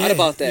forgot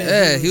about that.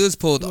 Yeah, he was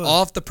pulled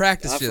off the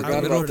practice field.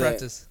 forgot Middle about of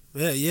practice.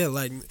 Yeah,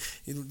 like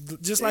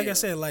just like I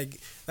said, like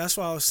that's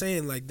why I was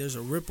saying, like there's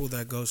a ripple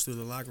that goes through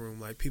the locker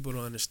room. Like people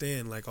don't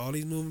understand, like all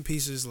these moving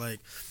pieces. Like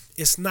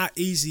it's not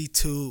easy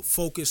to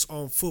focus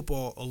on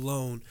football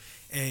alone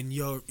and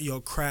your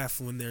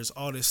craft when there's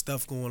all this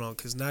stuff going on.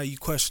 Because now you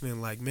questioning,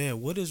 like,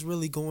 man, what is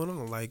really going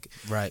on? Like,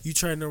 you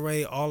trying to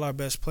rate all our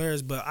best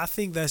players, but I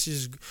think that's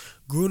just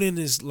Gruden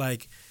is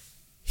like.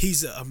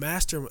 He's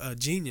a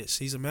genius.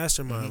 He's a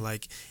mastermind. Mm-hmm.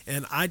 Like,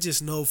 and I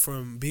just know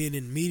from being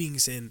in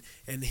meetings and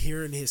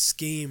hearing his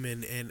scheme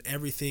and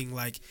everything,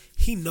 like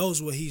he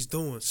knows what he's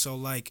doing. So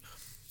like,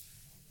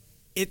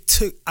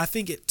 I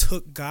think it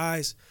took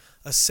guys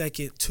a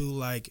second to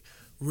like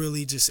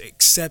really just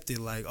accept it.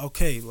 Like,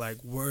 okay,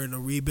 like we're in a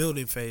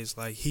rebuilding phase.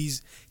 Like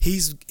he's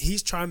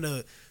trying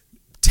to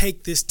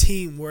take this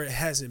team where it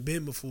hasn't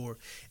been before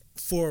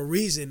for a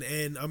reason.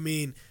 And I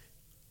mean,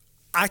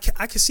 I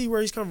can see where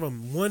he's coming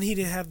from. One, he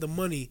didn't have the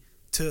money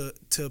to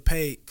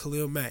pay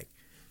Khalil Mack.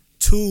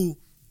 Two,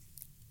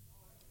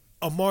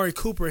 Amari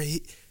Cooper,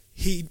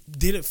 he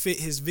didn't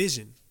fit his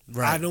vision.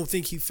 Right. I don't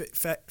think he fit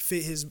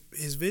his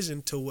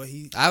vision to what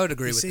he. I would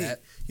agree with seen. that.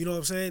 You know what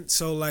I'm saying?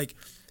 So like,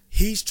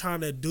 he's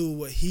trying to do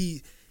what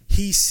he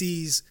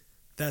sees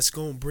that's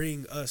gonna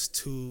bring us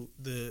to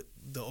the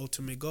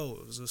ultimate goal.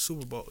 It was a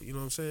Super Bowl. You know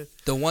what I'm saying?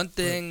 The one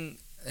thing.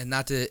 And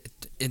not to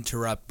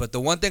interrupt, but the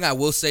one thing I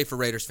will say for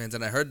Raiders fans,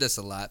 and I heard this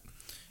a lot,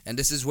 and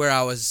this is where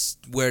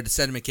the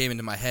sentiment came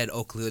into my head,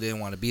 Oakland didn't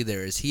want to be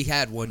there, is he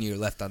had 1 year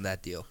left on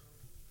that deal.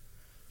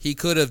 He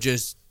could have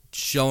just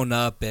shown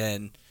up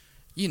and,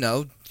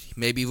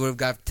 maybe he would have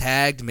got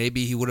tagged,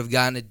 maybe he would have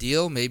gotten a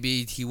deal,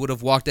 maybe he would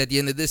have walked at the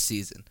end of this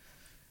season.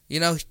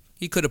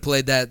 He could have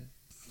played out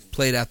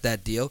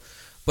that deal.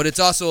 But it's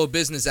also a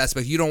business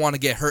aspect. You don't want to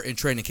get hurt in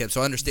training camp,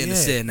 so I understand the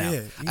sin now.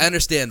 Yeah. I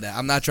understand that.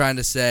 I'm not trying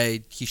to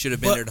say he should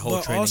have been there the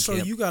whole training camp. But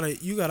also,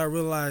 you gotta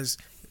realize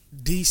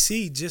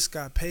DC just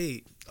got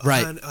paid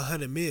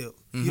 $100 million.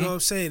 Mm-hmm. You know what I'm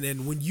saying?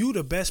 And when you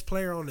the best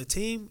player on the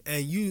team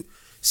and you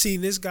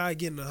seeing this guy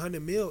getting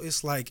 $100 million,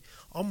 it's like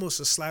almost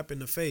a slap in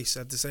the face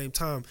at the same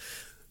time.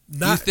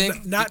 Not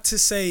to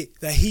say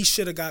that he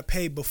should have got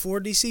paid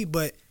before DC,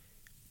 but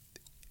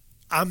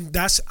I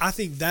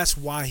think that's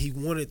why he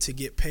wanted to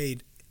get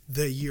paid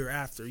the year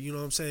after, you know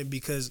what I'm saying?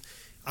 Because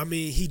I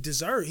mean, he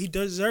deserved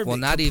well, it.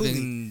 Not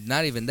completely.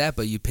 not even that,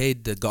 but you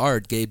paid the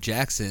guard Gabe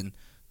Jackson.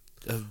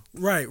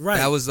 Right.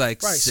 That was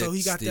like right. So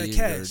he got that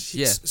cash.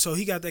 So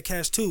he got that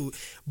cash too.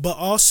 But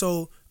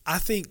also, I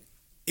think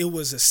it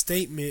was a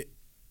statement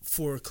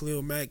for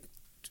Khalil Mack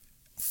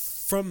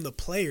from the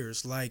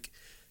players. Like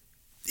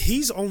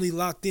he's only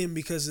locked in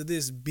because of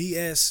this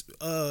BS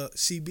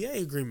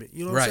CBA agreement.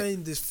 You know what I'm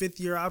saying? This 5th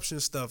year option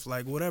stuff,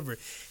 like whatever.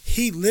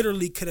 He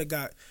literally could have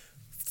got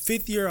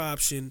 5th year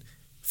option,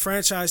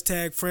 franchise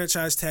tag.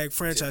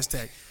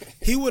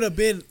 He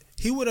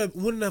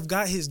wouldn't have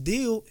got his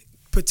deal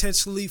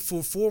potentially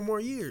for 4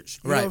 more years.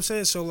 You know what I'm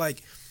saying? So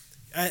like,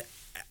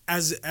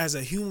 as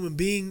a human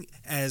being,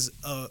 as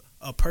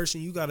a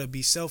person, you gotta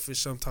be selfish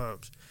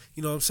sometimes.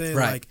 You know what I'm saying?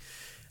 Right. Like,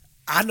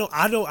 I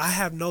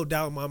have no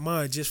doubt in my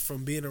mind just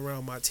from being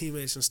around my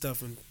teammates and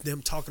stuff and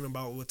them talking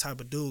about what type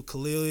of dude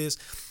Khalil is.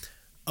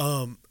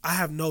 I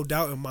have no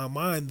doubt in my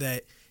mind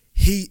that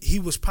he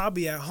was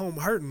probably at home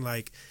hurting.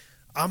 Like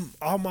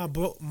all my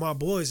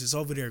boys is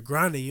over there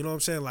grinding. You know what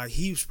I'm saying? Like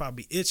he was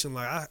probably itching.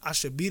 Like I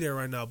should be there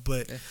right now.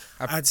 But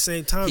at the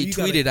same time, he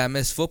tweeted, "I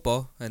miss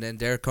football," and then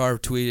Derek Carr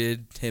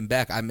tweeted him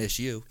back, "I miss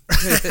you."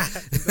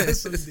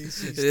 That's some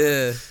DC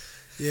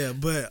stuff. Yeah.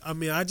 But I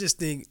mean, I just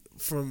think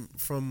from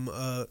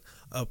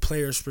a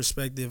player's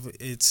perspective,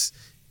 it's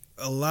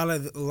a lot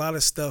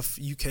of stuff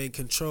you can't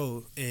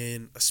control,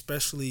 and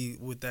especially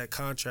with that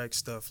contract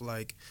stuff,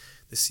 like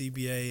the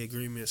CBA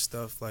agreement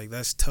stuff, like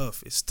that's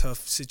tough. It's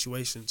tough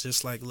situation,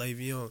 just like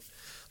Le'Veon.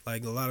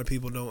 Like a lot of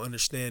people don't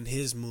understand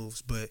his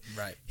moves, but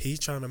he's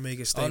trying to make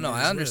a statement. Oh no,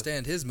 I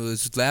understand his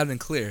moves loud and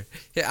clear.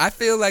 Yeah, I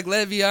feel like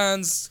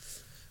Le'Veon's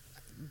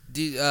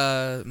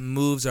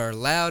moves are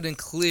loud and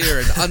clear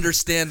and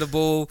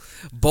understandable,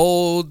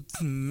 bold,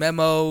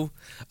 memo.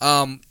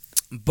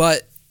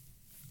 But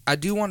I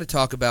do want to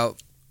talk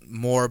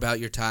more about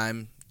your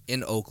time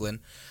in Oakland.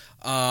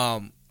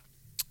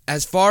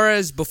 As far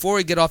as, before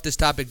we get off this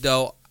topic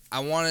though,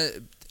 I want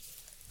to,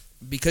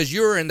 because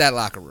you were in that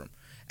locker room,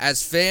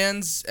 as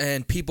fans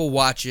and people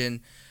watching,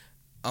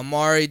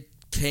 Amari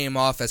came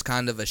off as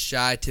kind of a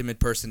shy, timid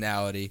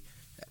personality.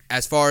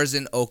 as far as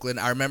in Oakland,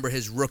 I remember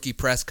his rookie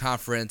press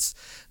conference.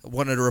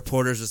 One of the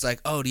reporters was like,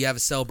 "Oh, do you have a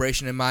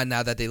celebration in mind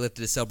now that they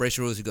lifted the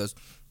celebration rules?" He goes,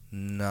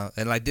 "No,"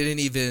 and like didn't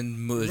even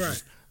move. Right.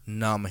 Just,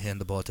 no, I'm gonna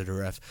hand the ball to the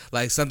ref,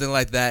 like something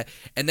like that.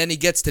 And then he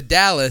gets to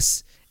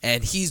Dallas,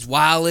 and he's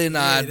wilding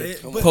on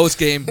post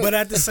game. But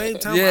at the same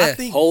time, Yeah. I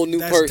think Whole new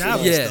that's person.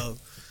 Dallas, Yeah. though.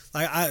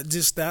 Like I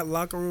just that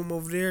locker room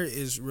over there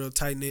is real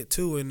tight knit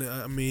too, and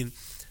I mean,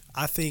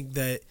 I think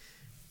that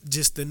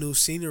just the new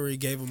scenery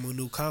gave him a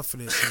new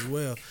confidence as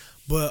well.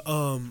 But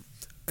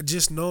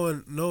just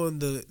knowing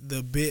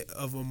the bit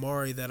of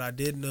Amari that I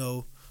did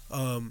know,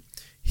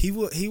 he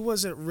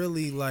wasn't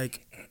really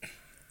like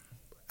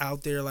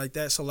out there like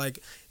that. So like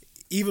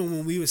even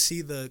when we would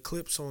see the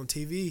clips on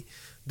TV,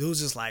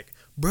 dudes just like,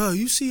 bro,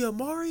 you see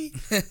Amari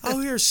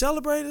out here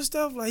celebrating and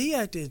stuff? Like he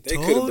acting They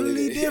couldn't totally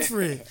believe it.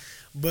 different.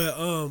 But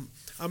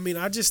I mean,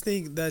 I just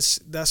think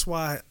that's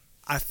why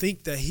I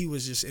think that he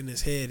was just in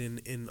his head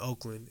in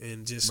Oakland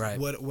and just Right.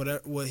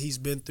 what he's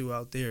been through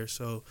out there.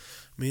 So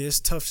I mean, it's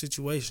a tough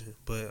situation.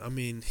 But I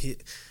mean,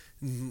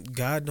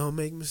 God don't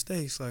make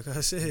mistakes. Like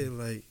I said,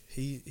 like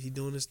he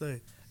doing his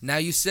thing. Now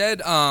you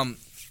said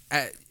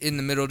in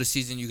the middle of the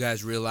season you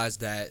guys realized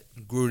that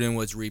Gruden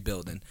was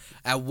rebuilding.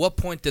 At what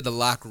point did the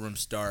locker room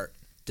start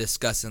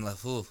discussing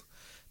like, "Ooh,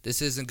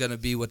 this isn't going to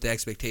be what the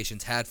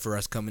expectations had for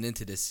us coming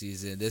into this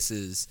season.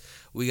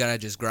 We got to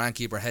just grind,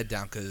 keep our head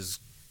down because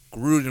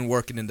Gruden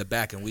working in the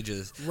back and we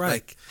just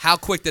like how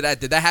quick did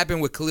that happen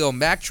with Khalil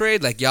Mack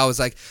trade? Like y'all was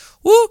like,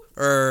 woo,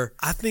 or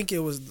I think it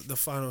was the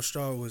final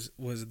straw was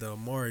the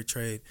Amari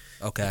trade.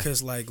 Okay.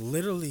 Because like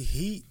literally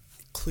he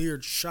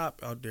cleared shop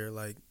out there.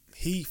 Like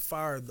he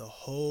fired the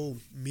whole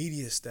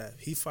media staff.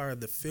 He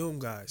fired the film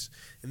guys.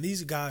 And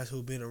these guys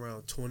who've been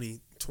around 20,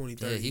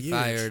 30 years. he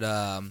fired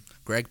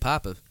Greg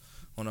Papa,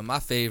 one of my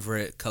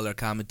favorite color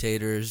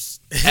commentators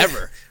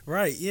ever.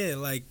 Right, yeah,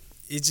 like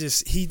he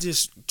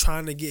just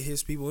trying to get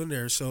his people in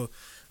there. So,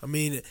 I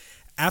mean,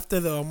 after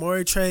the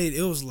Amari trade,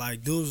 it was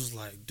like,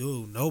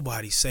 dude,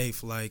 nobody's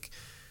safe. Like,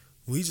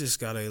 we just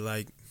gotta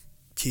like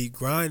keep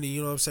grinding.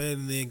 You know what I'm saying?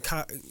 And then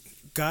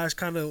guys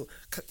kind of,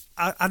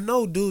 I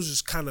know dudes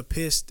was kind of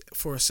pissed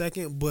for a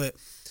second, but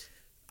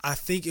I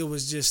think it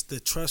was just the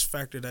trust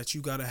factor that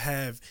you gotta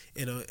have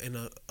in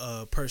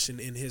a person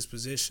in his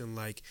position.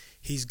 Like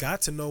he's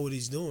got to know what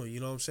he's doing. You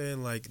know what I'm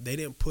saying? Like they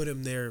didn't put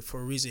him there for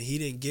a reason. He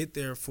didn't get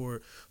there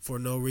for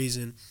no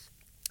reason.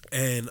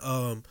 And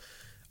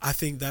I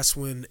think that's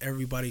when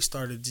everybody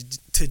started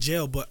to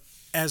gel. But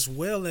as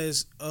well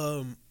as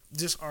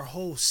just our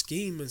whole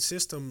scheme and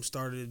system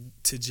started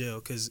to gel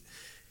because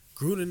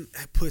Gruden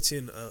puts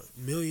in a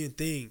million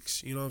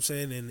things, you know what I'm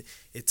saying, and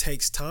it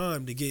takes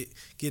time to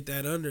get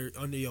that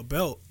under your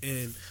belt.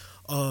 And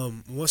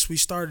once we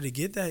started to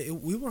get that,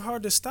 we were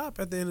hard to stop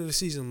at the end of the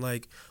season.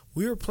 Like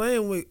we were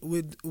playing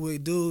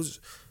with dudes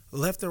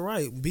left and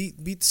right,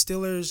 beat the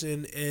Steelers,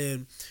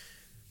 and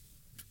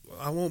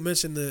I won't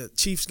mention the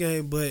Chiefs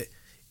game, but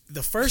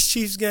the first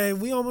Chiefs game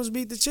we almost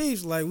beat the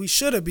Chiefs. Like we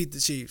should have beat the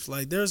Chiefs.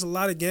 Like there's a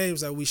lot of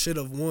games that we should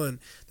have won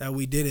that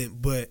we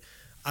didn't, but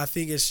I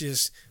think it's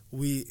just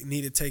we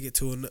need to take it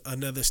to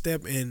another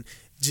step, and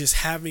just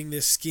having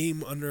this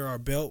scheme under our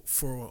belt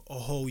for a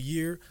whole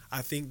year,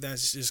 I think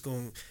that's just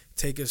going to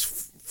take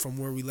us from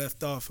where we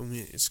left off, and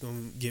it's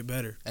going to get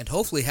better. And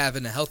hopefully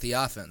having a healthy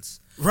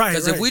offense. Right,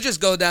 Because if we just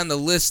go down the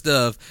list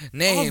of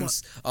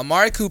names,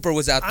 Amari Cooper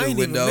was out the window. I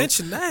didn't even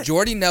mention that.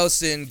 Jordy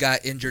Nelson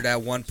got injured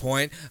at one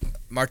point.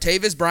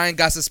 Martavis Bryant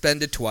got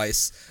suspended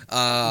twice. We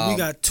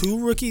got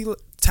two rookie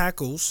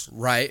tackles.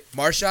 Right.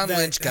 Marshawn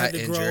Lynch got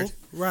injured.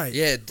 Right.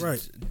 Yeah.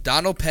 Right.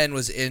 Donald Penn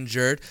was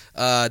injured.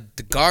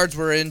 The guards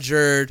were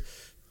injured.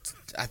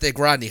 I think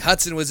Rodney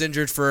Hudson was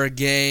injured for a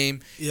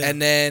game. Yeah.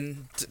 And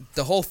then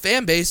the whole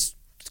fan base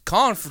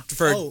calling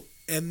for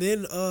and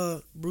then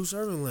Bruce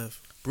Irvin left.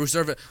 Bruce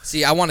Irvin.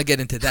 See, I want to get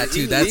into that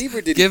too. Did he leave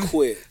or did he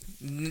quit?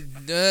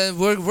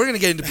 We're gonna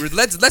get into Bruce.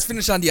 Let's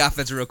finish on the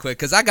offense real quick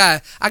because I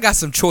got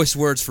some choice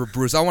words for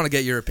Bruce. I want to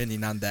get your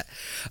opinion on that.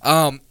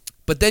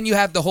 But then you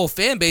have the whole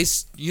fan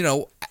base.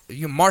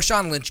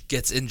 Marshawn Lynch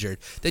gets injured.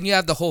 Then you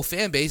have the whole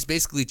fan base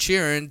basically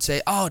cheering,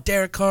 say, "Oh,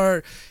 Derek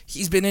Carr,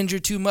 he's been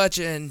injured too much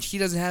and he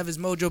doesn't have his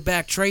mojo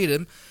back. Trade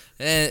him."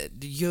 And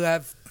you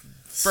have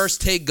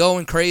First Take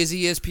going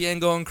crazy, ESPN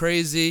going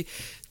crazy.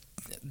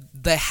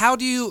 How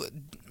do you,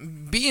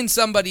 being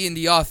somebody in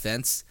the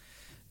offense?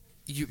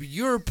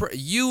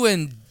 You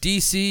and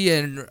DC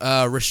and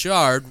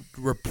Rashard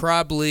were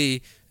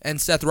probably, and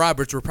Seth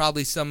Roberts were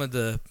probably some of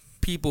the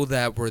people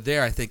that were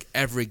there, I think,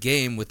 every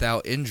game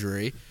without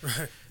injury.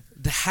 Right.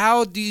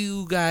 How do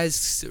you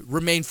guys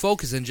remain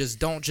focused and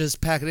don't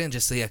just pack it in,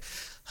 just say,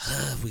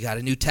 we got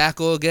a new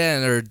tackle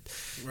again? Or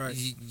Right.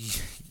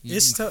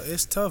 It's tough.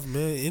 It's tough,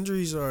 man.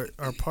 Injuries are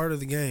part of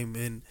the game,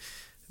 and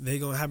they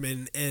gonna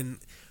happen. And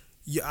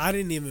I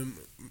didn't even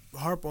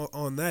harp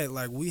on that.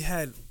 Like we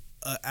had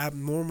an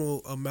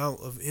abnormal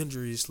amount of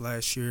injuries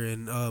last year,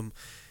 and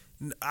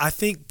I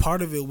think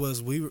part of it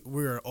was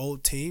we're an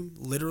old team,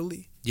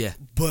 literally. Yeah.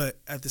 But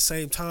at the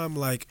same time,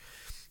 like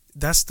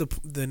that's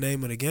the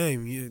name of the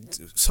game.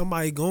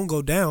 Somebody gonna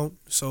go down,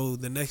 so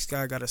the next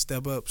guy got to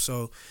step up.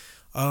 So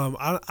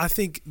I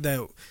think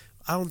that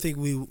I don't think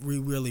we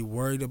really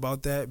worried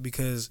about that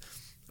because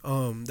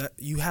that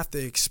you have to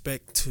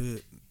expect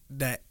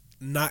that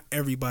not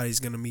everybody's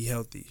gonna be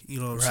healthy. You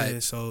know what I'm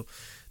saying? So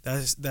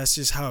that's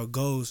just how it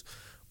goes.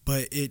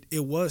 But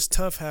it was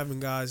tough having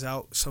guys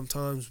out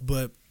sometimes.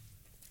 But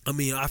I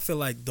mean, I feel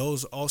like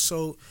those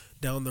also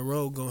down the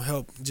road gonna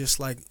help, just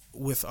like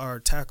with our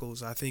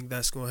tackles. I think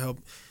that's gonna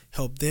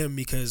help them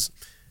because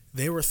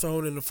they were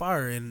thrown in the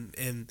fire,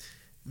 and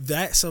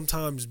that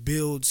sometimes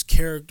builds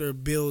character,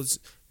 builds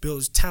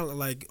talent,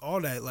 like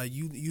all that. Like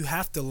you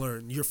have to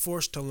learn. You're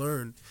forced to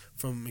learn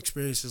from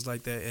experiences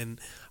like that, and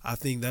I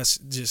think that's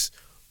just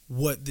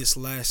what this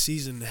last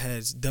season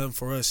has done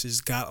for us.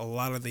 Is got a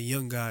lot of the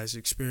young guys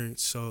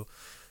experience. So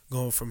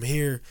going from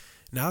here,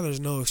 now there's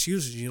no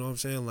excuses. You know what I'm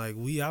saying? Like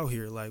we out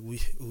here, like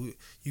we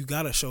you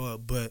gotta show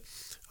up. But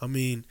I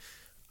mean,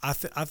 I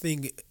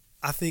think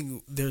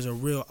there's a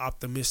real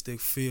optimistic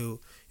feel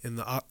in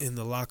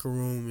the locker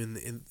room and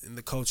in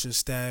the coaching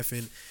staff,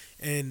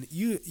 and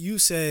you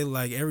say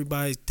like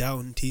everybody's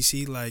doubting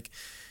TC. Like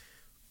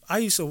I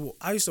used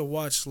to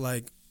watch,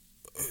 like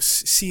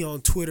see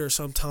on Twitter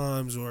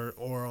sometimes or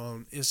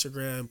on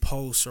Instagram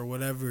posts or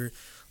whatever,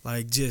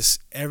 like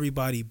just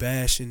everybody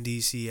bashing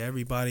DC.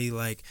 Everybody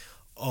like,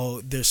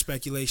 oh, there's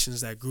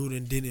speculations that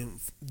Gruden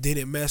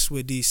didn't mess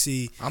with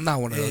DC. I'm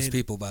not one of those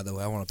people, by the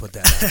way. I want to put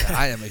that out there.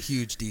 I am a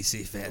huge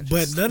DC fan.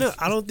 But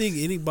I don't think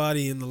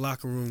anybody in the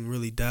locker room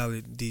really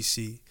doubted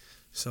DC.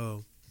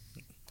 So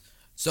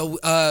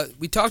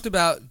we talked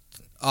about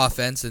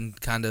offense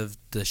and kind of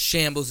the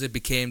shambles it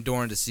became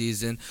during the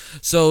season.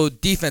 So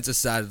defensive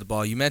side of the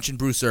ball, you mentioned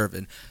Bruce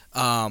Irvin.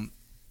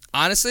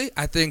 Honestly,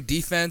 I think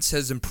defense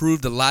has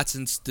improved a lot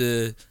since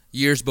the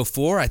years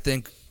before. I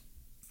think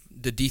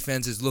the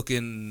defense is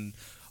looking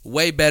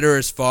way better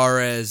as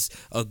far as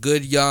a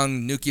good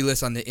young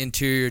nucleus on the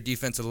interior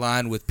defensive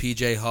line with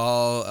P.J.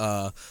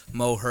 Hall,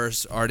 Mo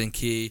Hurst, Arden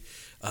Key.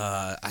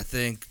 I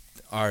think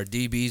our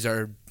DBs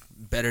are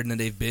better than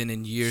they've been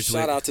in years.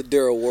 Shout out to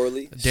Daryl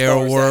Worley.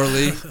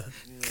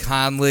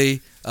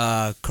 Conley,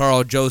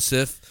 Carl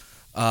Joseph.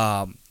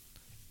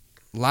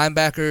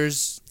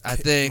 Linebackers, I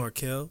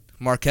think.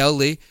 Markel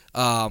Lee.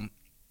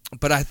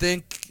 But I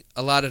think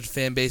a lot of the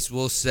fan base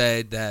will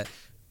say that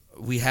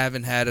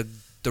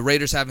the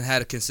Raiders haven't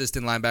had a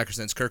consistent linebacker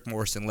since Kirk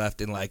Morrison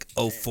left in like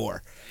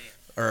 04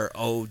 or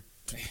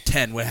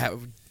 010.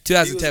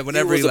 2010,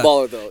 whenever he left. He was a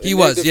baller, though. He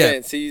was,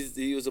 defense,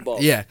 he was a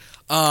baller. Yeah.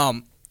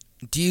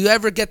 Do you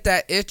ever get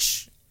that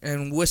itch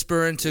and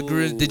whisper into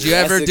Gruden? Did you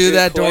ever do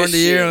that during the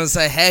year and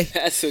say, hey,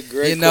 that's a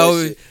great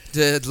question.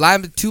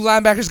 The two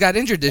linebackers got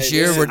injured this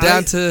year. We're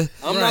down to.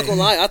 I'm not gonna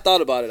lie. I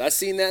thought about it. I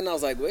seen that and I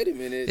was like, wait a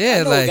minute.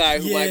 I know a guy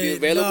who might be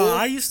available. No,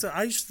 I used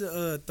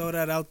to throw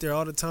that out there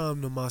all the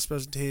time to my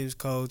special teams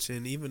coach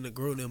and even to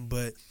Gruden,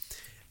 but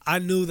I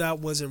knew that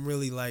wasn't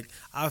really like.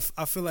 I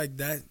feel like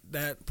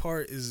that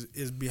part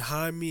is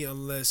behind me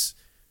unless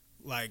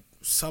like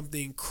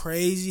something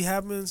crazy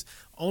happens.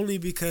 Only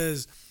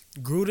because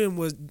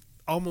Gruden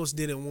almost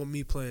didn't want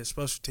me playing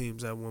special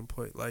teams at one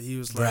point. Like he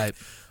was like, right.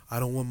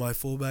 I don't want my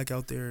fullback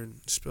out there in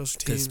special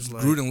teams.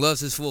 Like, Gruden loves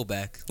his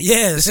fullback.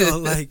 Yeah,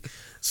 so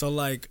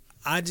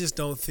I just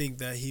don't think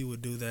that he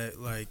would do that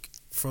like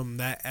from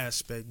that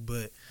aspect.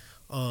 But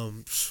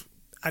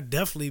I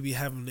definitely be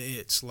having the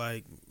itch,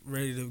 like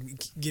ready to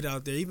get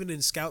out there, even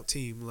in scout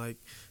team, like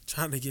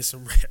trying to get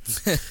some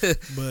reps.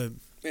 But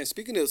man,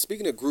 speaking of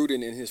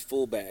Gruden and his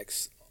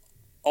fullbacks,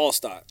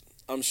 Allstott.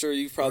 I'm sure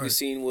you've probably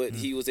seen what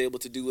he was able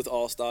to do with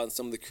Allstott and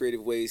some of the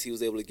creative ways he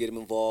was able to get him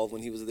involved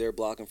when he was there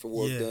blocking for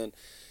work done.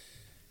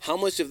 How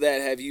much of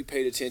that have you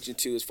paid attention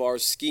to as far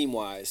as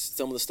scheme-wise,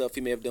 some of the stuff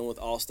he may have done with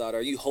Allstott?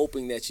 Are you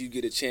hoping that you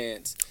get a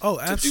chance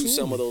to do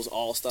some of those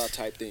Allstott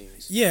type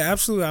things? Yeah,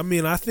 absolutely. I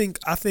mean, I think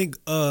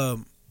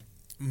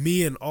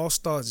me and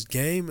Allstott's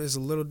game is a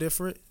little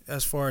different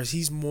as far as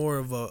he's more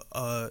of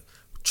a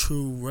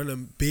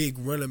true big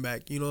running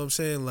back. You know what I'm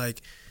saying?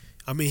 Like,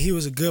 I mean, he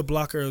was a good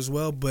blocker as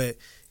well, but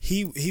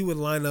he would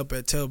line up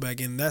at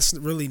tailback, and that's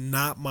really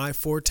not my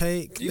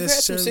forte. You had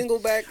some single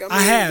back.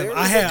 I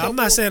have. I'm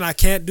not saying I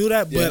can't do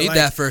that, but you need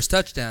that first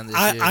touchdown this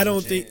year. I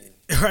don't think.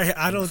 Right,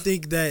 I don't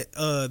think that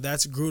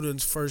that's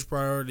Gruden's first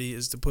priority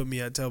is to put me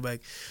at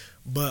tailback,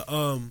 but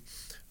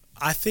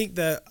I think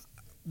that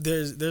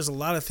there's a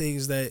lot of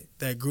things that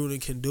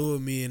Gruden can do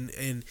with me,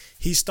 and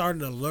he's starting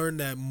to learn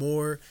that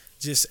more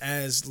just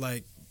as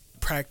like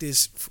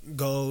practice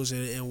goes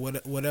and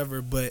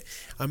whatever. But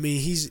I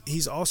mean,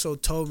 he's also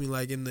told me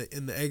like in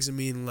the exit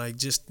meeting, like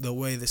just the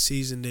way the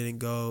season didn't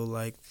go,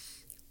 like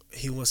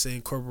he wants to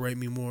incorporate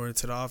me more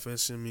into the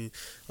offense. I mean,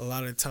 a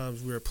lot of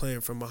times we were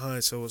playing from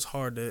behind, so it was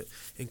hard to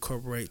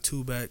incorporate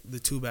the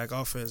two back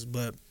offense.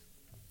 But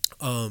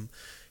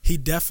he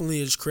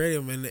definitely is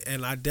creative,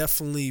 and I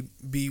definitely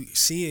be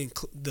seeing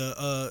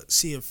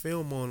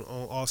film on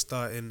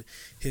Allstott and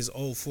his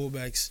old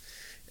fullbacks,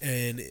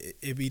 and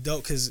it'd be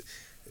dope because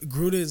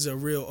Gruden's a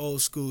real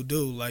old school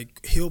dude.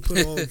 Like, he'll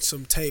put on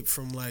some tape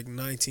from like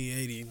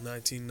 1980,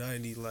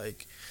 1990.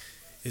 Like,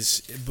 I'm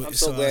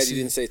so glad you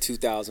didn't say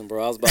 2000,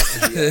 bro. I was about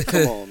to be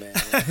come on, man.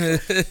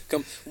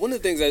 Come. One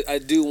of the things I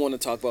do want to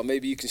talk about,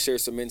 maybe you can share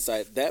some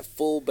insight, that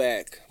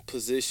fullback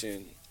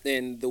position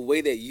and the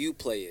way that you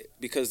play it,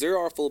 because there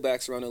are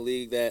fullbacks around the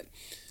league that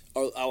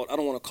are, I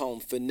don't want to call them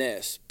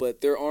finesse,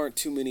 but there aren't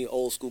too many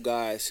old school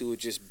guys who would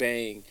just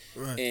bang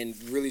and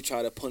really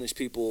try to punish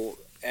people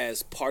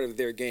as part of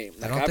their game.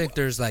 Like, I don't think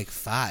there's like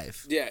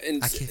 5. Yeah,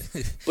 and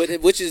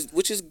which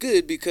is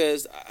good,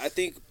 because I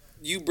think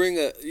you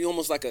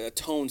almost like a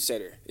tone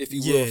setter, if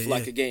you will, for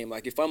like a game.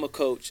 Like, if I'm a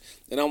coach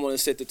and I want to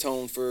set the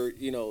tone for,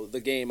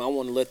 the game, I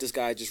want to let this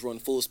guy just run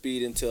full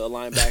speed into a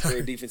linebacker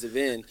or defensive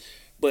end.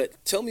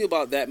 But tell me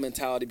about that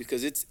mentality,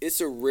 because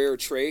it's a rare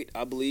trait,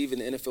 I believe, in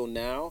the NFL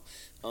now.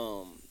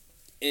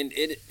 And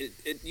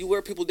you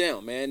wear people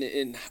down, man.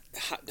 And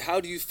how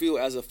do you feel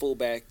as a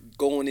fullback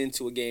going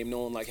into a game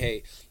knowing, like,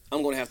 hey,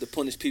 I'm going to have to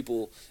punish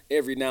people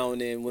every now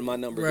and then when my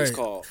number gets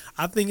called?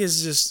 I think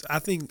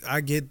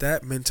I get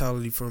that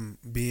mentality from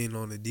being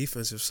on the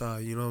defensive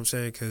side, you know what I'm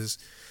saying? Because,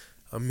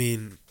 I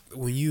mean,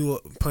 when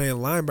you playing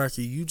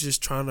linebacker, you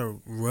just trying to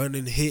run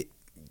and hit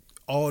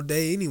all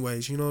day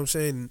anyways, you know what I'm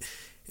saying?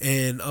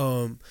 And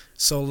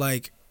so,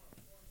 like,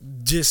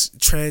 just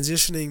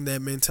transitioning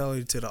that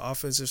mentality to the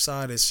offensive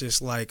side, it's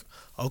just like,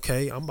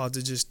 okay, I'm about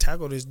to just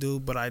tackle this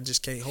dude, but I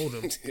just can't hold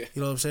him. You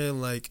know what I'm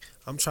saying? Like,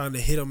 I'm trying to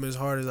hit him as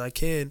hard as I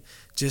can,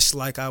 just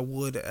like I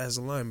would as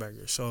a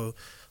linebacker. So,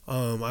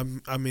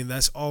 I mean,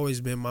 that's always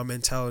been my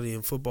mentality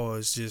in football,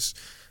 is just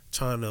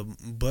trying to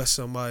bust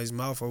somebody's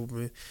mouth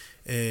open.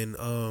 And,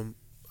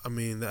 I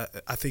mean,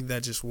 I think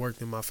that just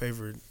worked in my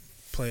favor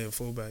playing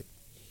fullback.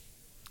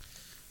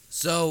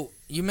 So,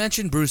 you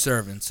mentioned Bruce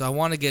Irvin, so I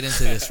want to get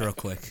into this real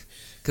quick,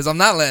 because I'm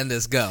not letting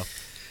this go.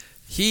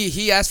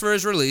 He asked for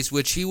his release,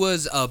 which he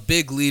was a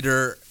big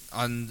leader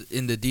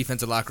in the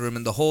defensive locker room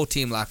and the whole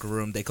team locker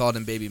room. They called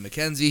him Baby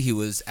McKenzie. He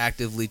was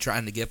actively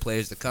trying to get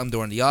players to come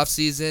during the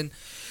offseason.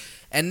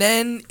 And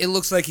then it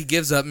looks like he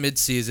gives up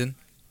midseason.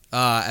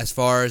 As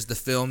far as the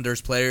film,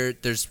 there's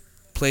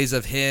plays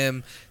of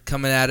him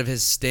coming out of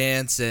his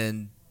stance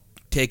and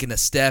taking a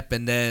step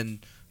and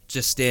then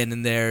just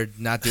standing there,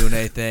 not doing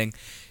anything.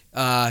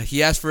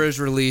 He asked for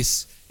his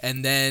release,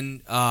 and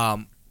then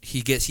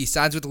he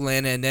signs with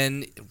Atlanta, and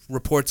then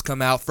reports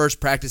come out. First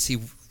practice, he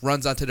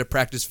runs onto the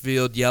practice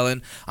field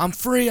yelling, "I'm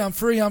free, I'm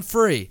free, I'm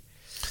free."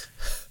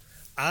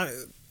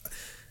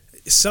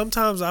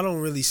 Sometimes I don't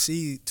really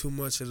see too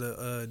much of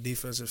the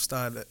defensive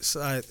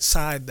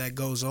side that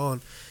goes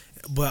on,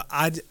 but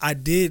I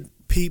did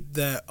peep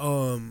that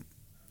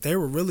they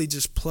were really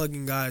just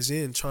plugging guys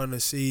in, trying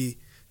to see.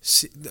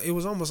 It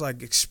was almost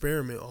like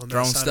experiment on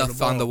throwing that side stuff of the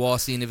ball. on the wall,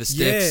 seeing if it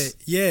sticks.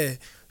 Yeah.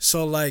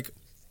 So, like,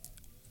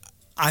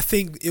 I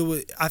think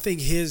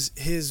his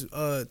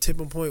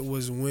tipping point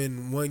was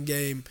when one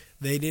game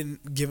they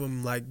didn't give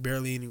him like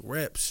barely any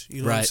reps.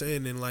 You know what I'm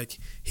saying? And like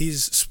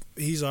he's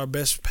our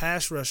best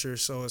pass rusher,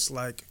 so it's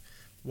like,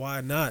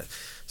 why not?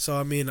 So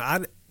I mean,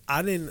 I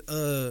didn't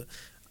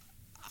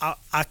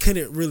I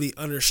couldn't really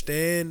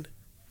understand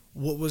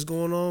what was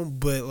going on,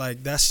 but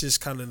like that's just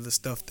kind of the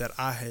stuff that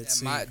I had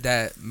seen.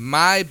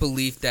 My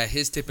belief that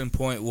his tipping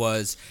point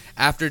was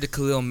after the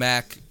Khalil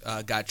Mack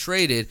got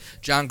traded,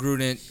 John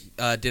Gruden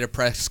did a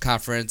press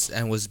conference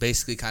and was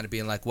basically kind of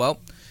being like, well,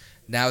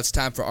 now it's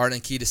time for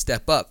Arden Key to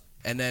step up.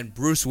 And then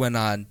Bruce went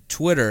on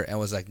Twitter and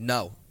was like,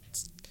 no,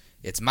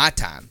 it's my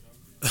time.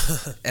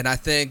 And I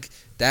think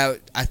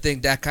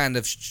that kind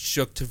of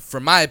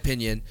from my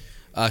opinion,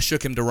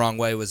 shook him the wrong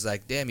way. Was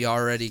like, damn, you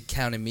already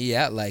counted me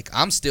out. Like,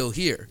 I'm still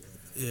here.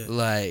 Yeah.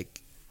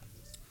 Like,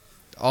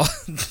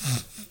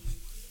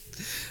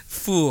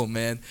 fool,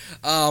 man.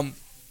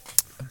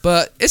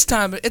 But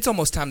it's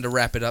almost time to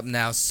wrap it up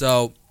now.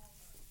 So,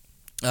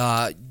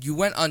 you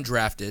went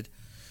undrafted.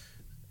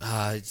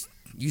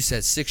 You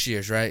said 6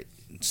 years, right?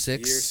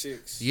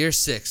 6? Year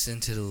 6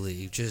 into the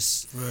league.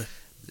 Just right.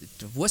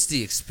 What's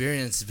the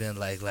experience been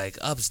like? Like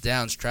ups,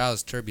 downs,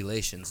 trials,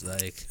 turbulations.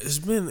 Like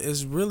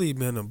it's really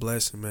been a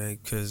blessing, man.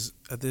 Because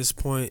at this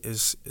point,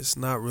 it's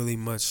not really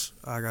much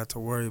I got to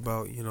worry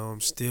about. You know,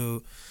 I'm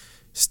still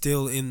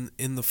in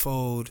the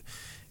fold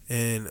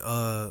and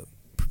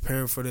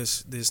preparing for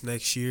this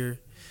next year.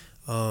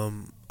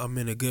 I'm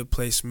in a good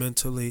place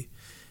mentally,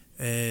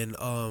 and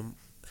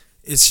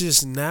it's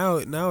just now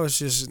it's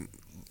just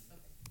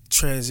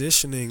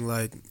transitioning.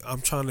 Like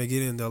I'm trying to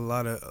get into a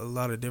lot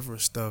of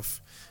different stuff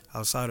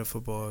outside of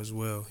football as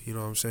well, you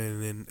know what I'm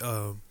saying? And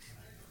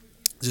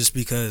just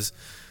because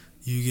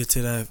you get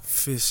to that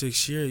 5th,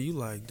 6th year, you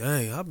like,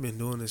 dang, I've been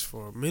doing this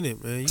for a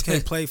minute, man. You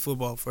can't play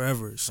football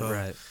forever. So,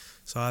 right.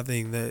 So I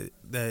think that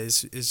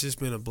it's just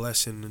been a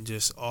blessing, and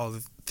just all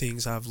the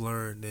things I've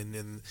learned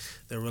and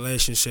the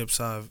relationships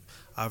I've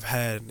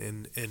had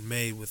and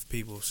made with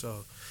people.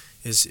 So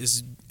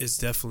it's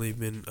definitely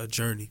been a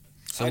journey.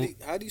 So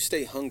how do you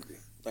stay hungry?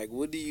 Like,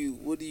 what do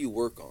you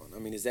work on? I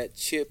mean, is that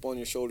chip on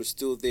your shoulder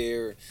still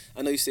there?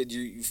 I know you said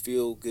you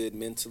feel good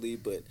mentally,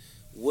 but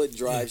what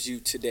drives you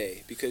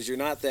today? Because you're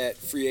not that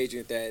free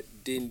agent that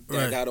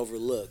got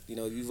overlooked. You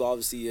know, you've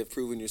obviously have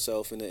proven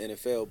yourself in the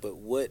NFL, but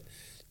what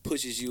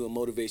pushes you and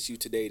motivates you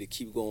today to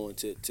keep going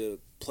to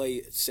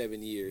play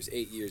 7 years,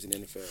 8 years in the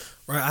NFL?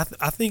 Right.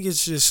 I think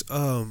it's just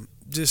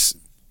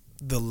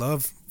the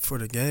love for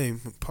the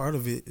game. Part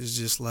of it is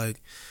just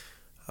like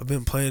I've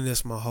been playing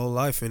this my whole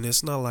life, and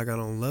it's not like I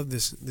don't love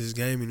this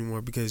game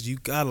anymore, because you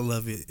gotta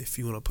love it if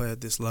you want to play at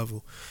this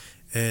level.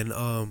 And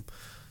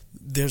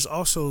there's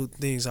also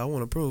things I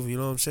want to prove. You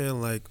know what I'm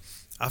saying? Like,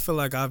 I feel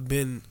like I've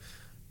been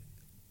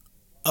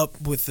up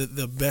with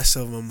the best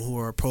of them who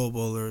are Pro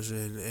Bowlers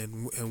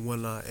and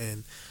whatnot,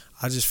 and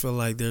I just feel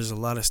like there's a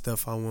lot of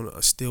stuff I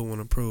still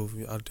want to prove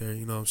out there.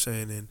 You know what I'm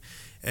saying?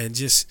 And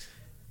just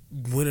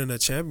winning a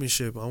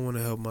championship, I want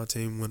to help my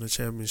team win a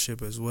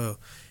championship as well,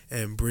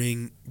 and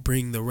bring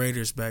the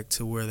Raiders back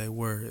to where they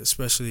were,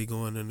 especially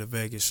going into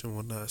Vegas and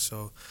whatnot.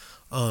 So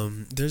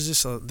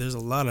there's a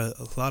lot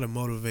of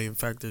motivating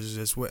factors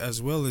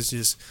as well as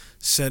just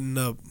setting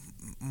up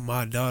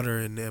my daughter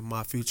and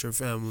my future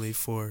family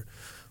for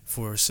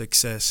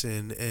success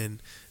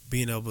and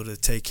being able to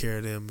take care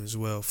of them as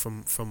well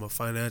from a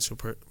financial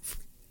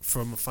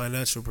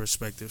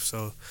perspective.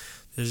 So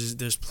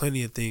there's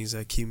plenty of things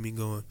that keep me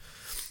going,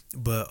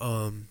 but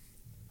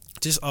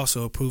just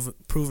also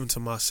proving to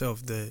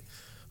myself that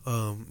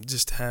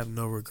just have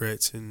no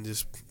regrets and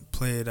just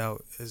play it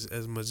out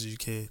as much as you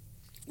can.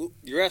 Well,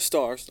 you're at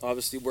Stars,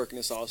 obviously working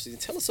this offseason.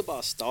 Tell us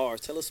about Stars.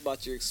 Tell us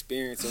about your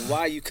experience and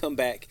why you come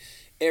back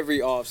every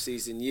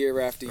offseason, year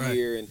after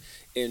year,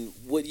 and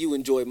what you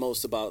enjoy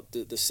most about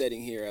the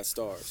setting here at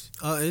Stars.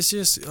 It's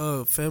just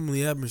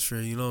family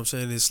atmosphere. You know what I'm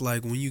saying? It's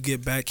like when you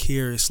get back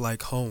here, it's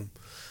like home.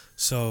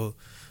 So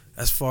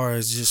as far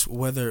as just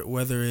whether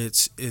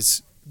it's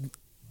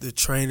the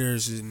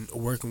trainers and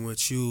working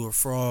with you or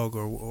Frog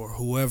or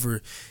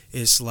whoever,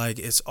 it's like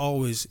it's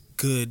always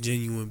good,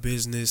 genuine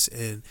business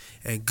and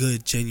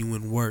good,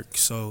 genuine work.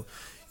 So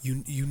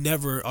you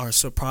never are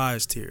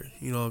surprised here.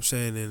 You know what I'm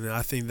saying? And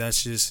I think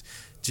that's just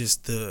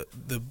the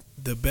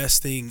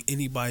best thing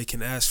anybody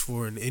can ask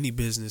for in any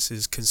business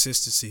is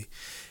consistency.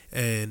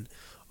 And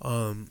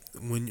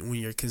when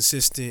you're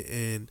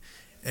consistent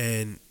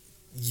and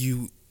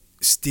you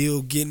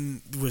still getting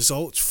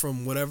results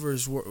from whatever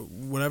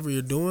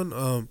you're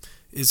doing,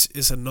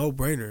 it's a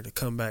no-brainer to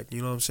come back.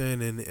 You know what I'm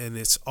saying? And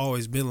it's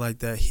always been like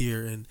that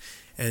here,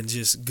 and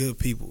just good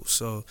people.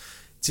 So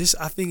just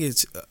I think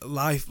it's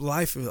life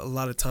a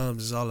lot of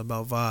times is all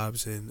about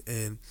vibes,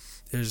 and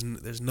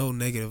there's no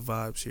negative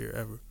vibes here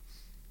ever.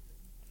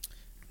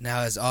 Now,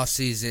 as off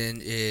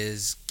season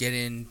is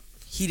getting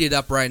heated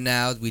up right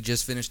now, we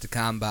just finished the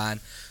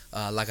combine.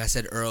 Like I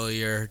said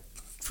earlier,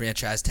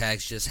 franchise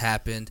tags just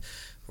happened.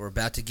 We're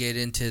about to get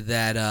into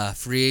that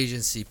free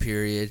agency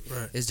period.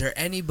 Right. Is there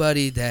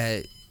anybody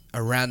that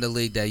around the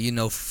league that you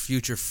know,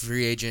 future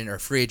free agent or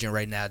free agent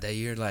right now, that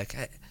you're like,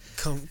 hey,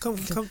 come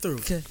through,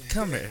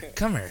 come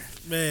here,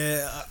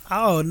 man?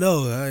 I don't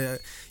know.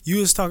 You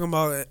was talking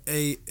about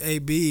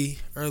AB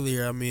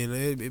earlier. I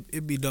mean,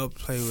 it'd be dope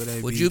to play with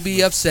AB. Would you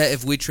be upset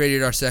if we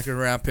traded our second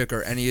round pick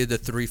or any of the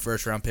 3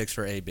 first round picks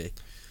for AB?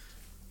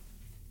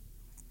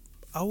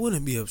 I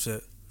wouldn't be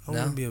upset. I No?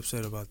 wouldn't be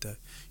upset about that.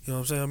 You know what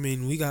I'm saying? I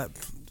mean, we got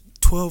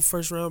 12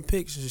 first-round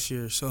picks this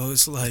year, so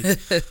it's like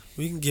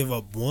we can give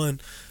up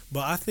one.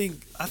 But I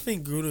think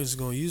Gruden's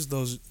going to use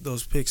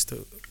those picks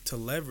to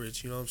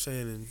leverage, you know what I'm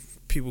saying, and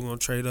people going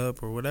to trade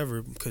up or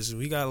whatever, because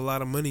we got a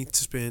lot of money to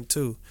spend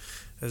too,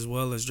 as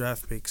well as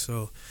draft picks.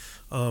 So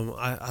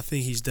I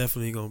think he's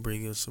definitely going to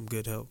bring in some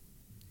good help.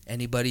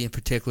 Anybody in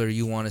particular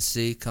you want to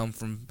see come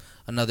from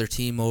another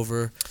team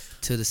over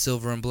to the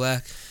silver and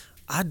black?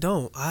 I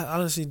don't. I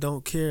honestly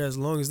don't care as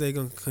long as they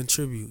going to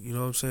contribute. You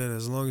know what I'm saying?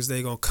 As long as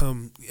they going to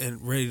come and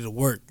ready to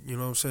work. You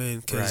know what I'm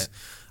saying? Because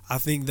I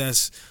think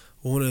that's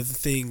one of the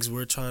things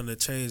we're trying to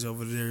change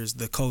over there is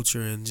the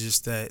culture, and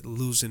just that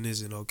losing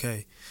isn't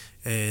okay.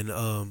 And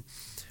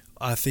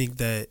I think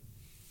that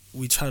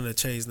we trying to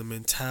change the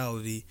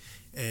mentality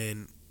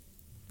and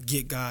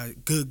get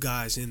good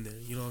guys in there.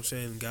 You know what I'm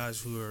saying? Guys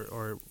who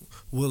are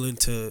willing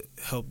to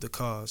help the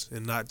cause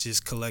and not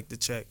just collect the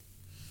check.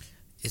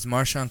 Is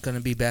Marshawn going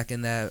to be back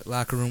in that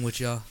locker room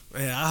with y'all?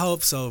 Man, I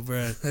hope so,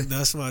 bro.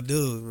 That's my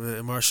dude,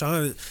 man.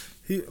 Marshawn,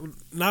 he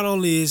not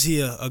only is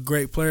he a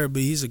great player,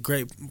 but he's a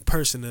great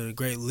person and a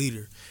great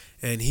leader.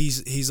 And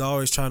he's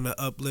always trying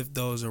to uplift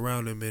those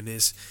around him. And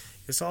it's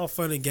all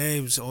fun and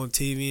games on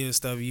TV and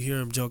stuff. You hear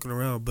him joking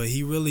around, but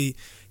he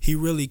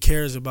really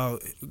cares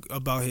about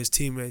his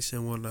teammates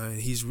and whatnot.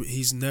 And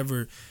he's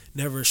never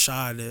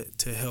shy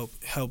to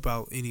help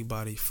out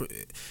anybody,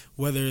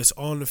 whether it's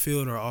on the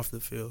field or off the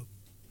field.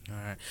 All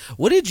right.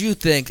 What did you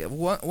think?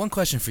 One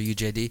question for you,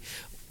 JD.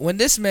 When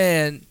this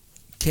man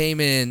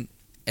came in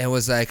and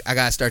was like, I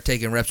got to start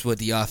taking reps with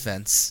the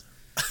offense,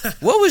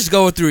 what was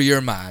going through your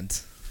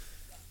mind?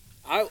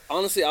 I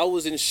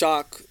was in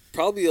shock,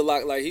 probably a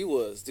lot like he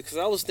was, because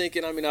I was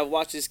thinking, I mean, I've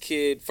watched this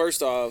kid,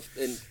 first off,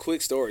 and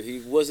quick story, he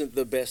wasn't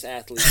the best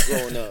athlete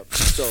growing up.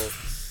 So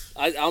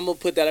I'm gonna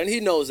put that, and he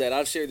knows that.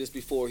 I've shared this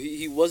before.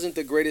 He wasn't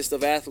the greatest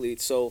of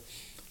athletes, so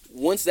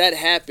once that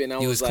happened, I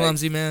He was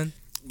clumsy, man.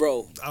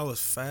 bro. I was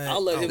fat.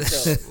 I'll let him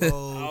tell it.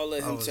 I'll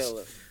let him tell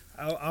it.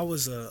 I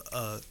was a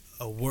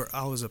work.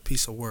 I was a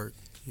piece of work.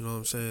 You know what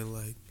I'm saying?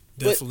 Like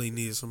definitely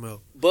needed some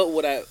help. But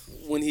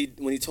when he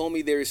told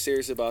me they were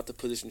serious about the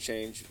position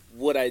change,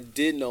 what I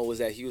did know was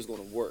that he was going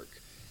to work.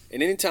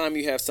 And anytime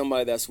you have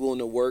somebody that's willing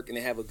to work and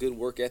they have a good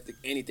work ethic,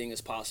 anything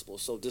is possible.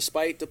 So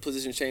despite the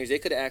position change, they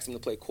could have asked him to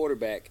play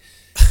quarterback.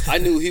 I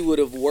knew he would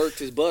have worked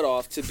his butt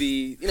off to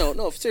be,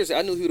 no, seriously,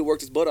 I knew he would have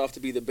worked his butt off to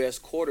be the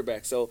best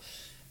quarterback. So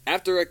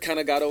after I kind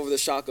of got over the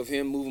shock of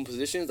him moving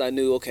positions, I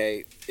knew,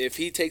 okay, if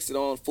he takes it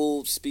on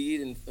full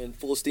speed and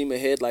full steam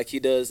ahead like he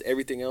does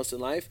everything else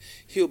in life,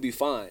 he'll be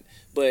fine.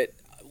 But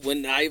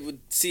when I would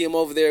see him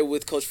over there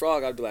with Coach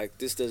Frog, I'd be like,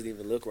 this doesn't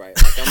even look right.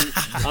 Like,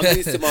 I'm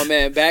used to my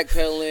man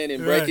backpedaling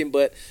and breaking,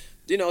 but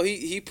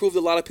he proved a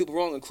lot of people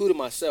wrong, including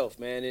myself,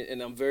 man,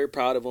 and I'm very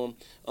proud of him.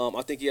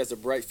 I think he has a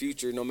bright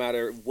future no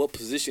matter what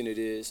position it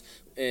is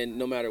and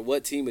no matter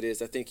what team it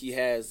is. I think he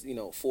has,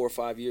 4 or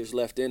 5 years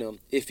left in him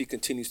if he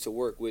continues to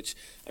work, which,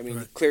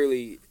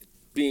 clearly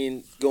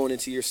going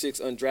into year 6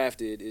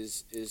 undrafted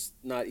is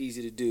not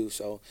easy to do.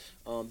 So,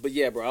 but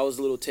yeah, bro, I was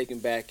a little taken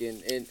back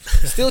and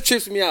still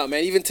trips me out,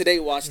 man. Even today,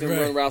 watching him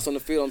run routes on the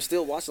field, I'm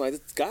still watching like,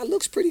 this guy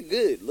looks pretty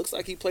good. Looks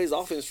like he plays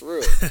offense for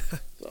real.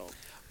 So.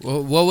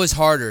 Well, what was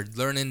harder,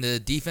 learning the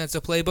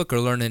defensive playbook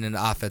or learning an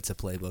offensive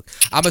playbook?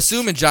 I'm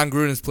assuming John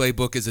Gruden's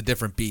playbook is a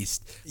different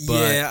beast.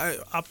 But Yeah,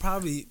 I'll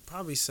probably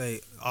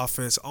say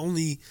offense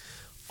only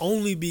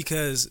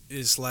because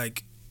it's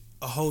like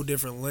a whole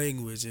different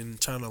language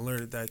and trying to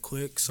learn it that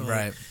quick.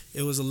 So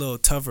it was a little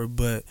tougher.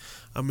 But,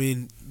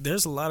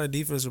 there's a lot of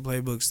defensive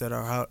playbooks that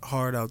are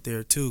hard out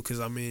there too because,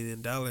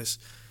 in Dallas,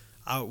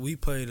 we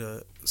played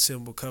a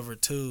simple cover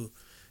 2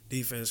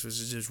 defense, which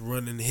is just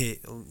run and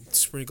hit,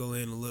 sprinkle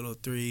in a little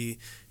 3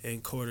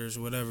 and quarters,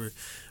 whatever.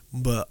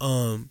 But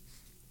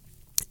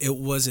it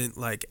wasn't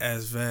like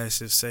as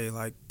vast as say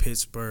like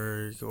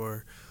Pittsburgh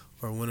or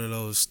one of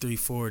those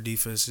 3-4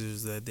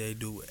 defenses that they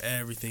do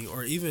everything,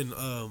 or even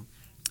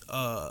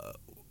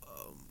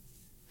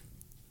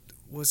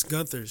what's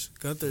Gunther's?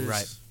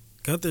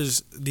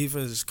 Gunther's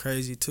defense is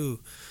crazy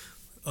too.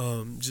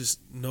 Just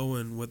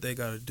knowing what they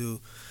got to do,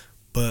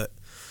 but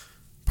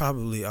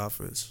probably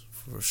offense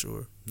for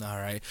sure. All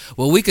right.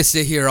 Well, we could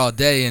sit here all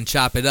day and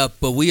chop it up,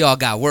 but we all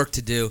got work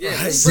to do. Yeah,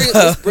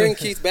 let's bring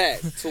Keith back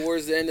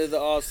towards the end of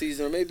the off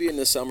season, or maybe in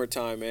the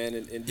summertime, man.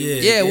 And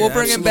we'll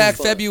bring him back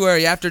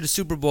February after the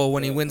Super Bowl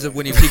when he wins it,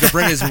 when he can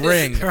bring his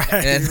ring.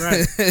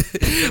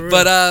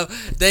 But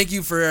thank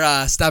you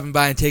for stopping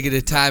by and taking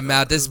the time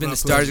out. This has been the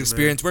Stars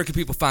Experience. Man. Where can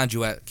people find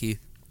you at, Keith?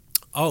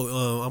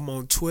 I'm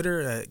on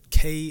Twitter at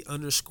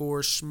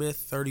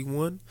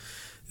K_Smith31.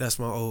 That's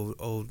my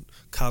old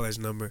college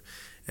number.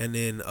 And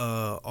then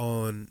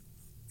on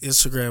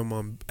Instagram,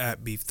 I'm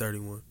at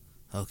Beef31.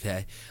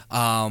 Okay.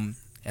 And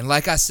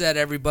like I said,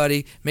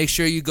 everybody, make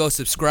sure you go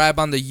subscribe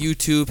on the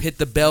YouTube. Hit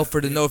the bell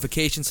for the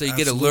notification so you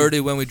get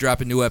alerted when we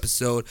drop a new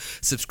episode.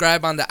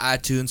 Subscribe on the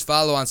iTunes.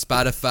 Follow on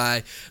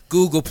Spotify,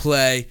 Google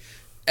Play,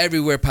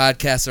 everywhere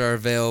podcasts are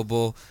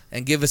available.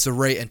 And give us a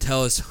rate and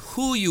tell us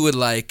who you would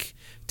like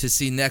to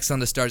see next on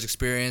the Stars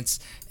Experience.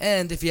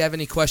 And if you have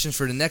any questions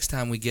for the next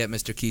time we get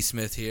Mr. Keith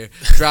Smith here,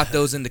 drop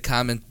those in the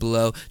comments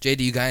below. JD,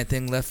 you got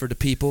anything left for the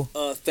people?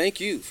 Thank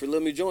you for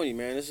letting me join you,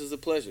 man. This is a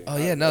pleasure. Oh,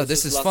 yeah, no,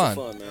 this is fun. Lots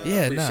of fun, man.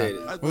 Yeah, I appreciate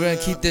it. We're going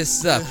to keep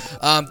this up.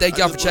 Thank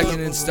y'all for checking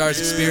in Stars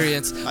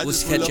Experience. We'll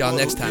catch y'all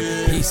next time.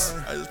 Peace.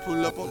 I just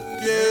pull up on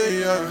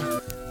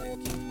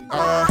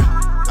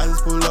I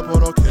just pull up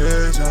on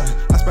occasion.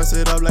 I spice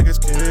it up like it's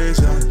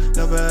Cajun.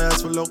 Never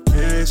ask for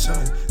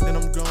location. Then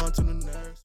I'm gone.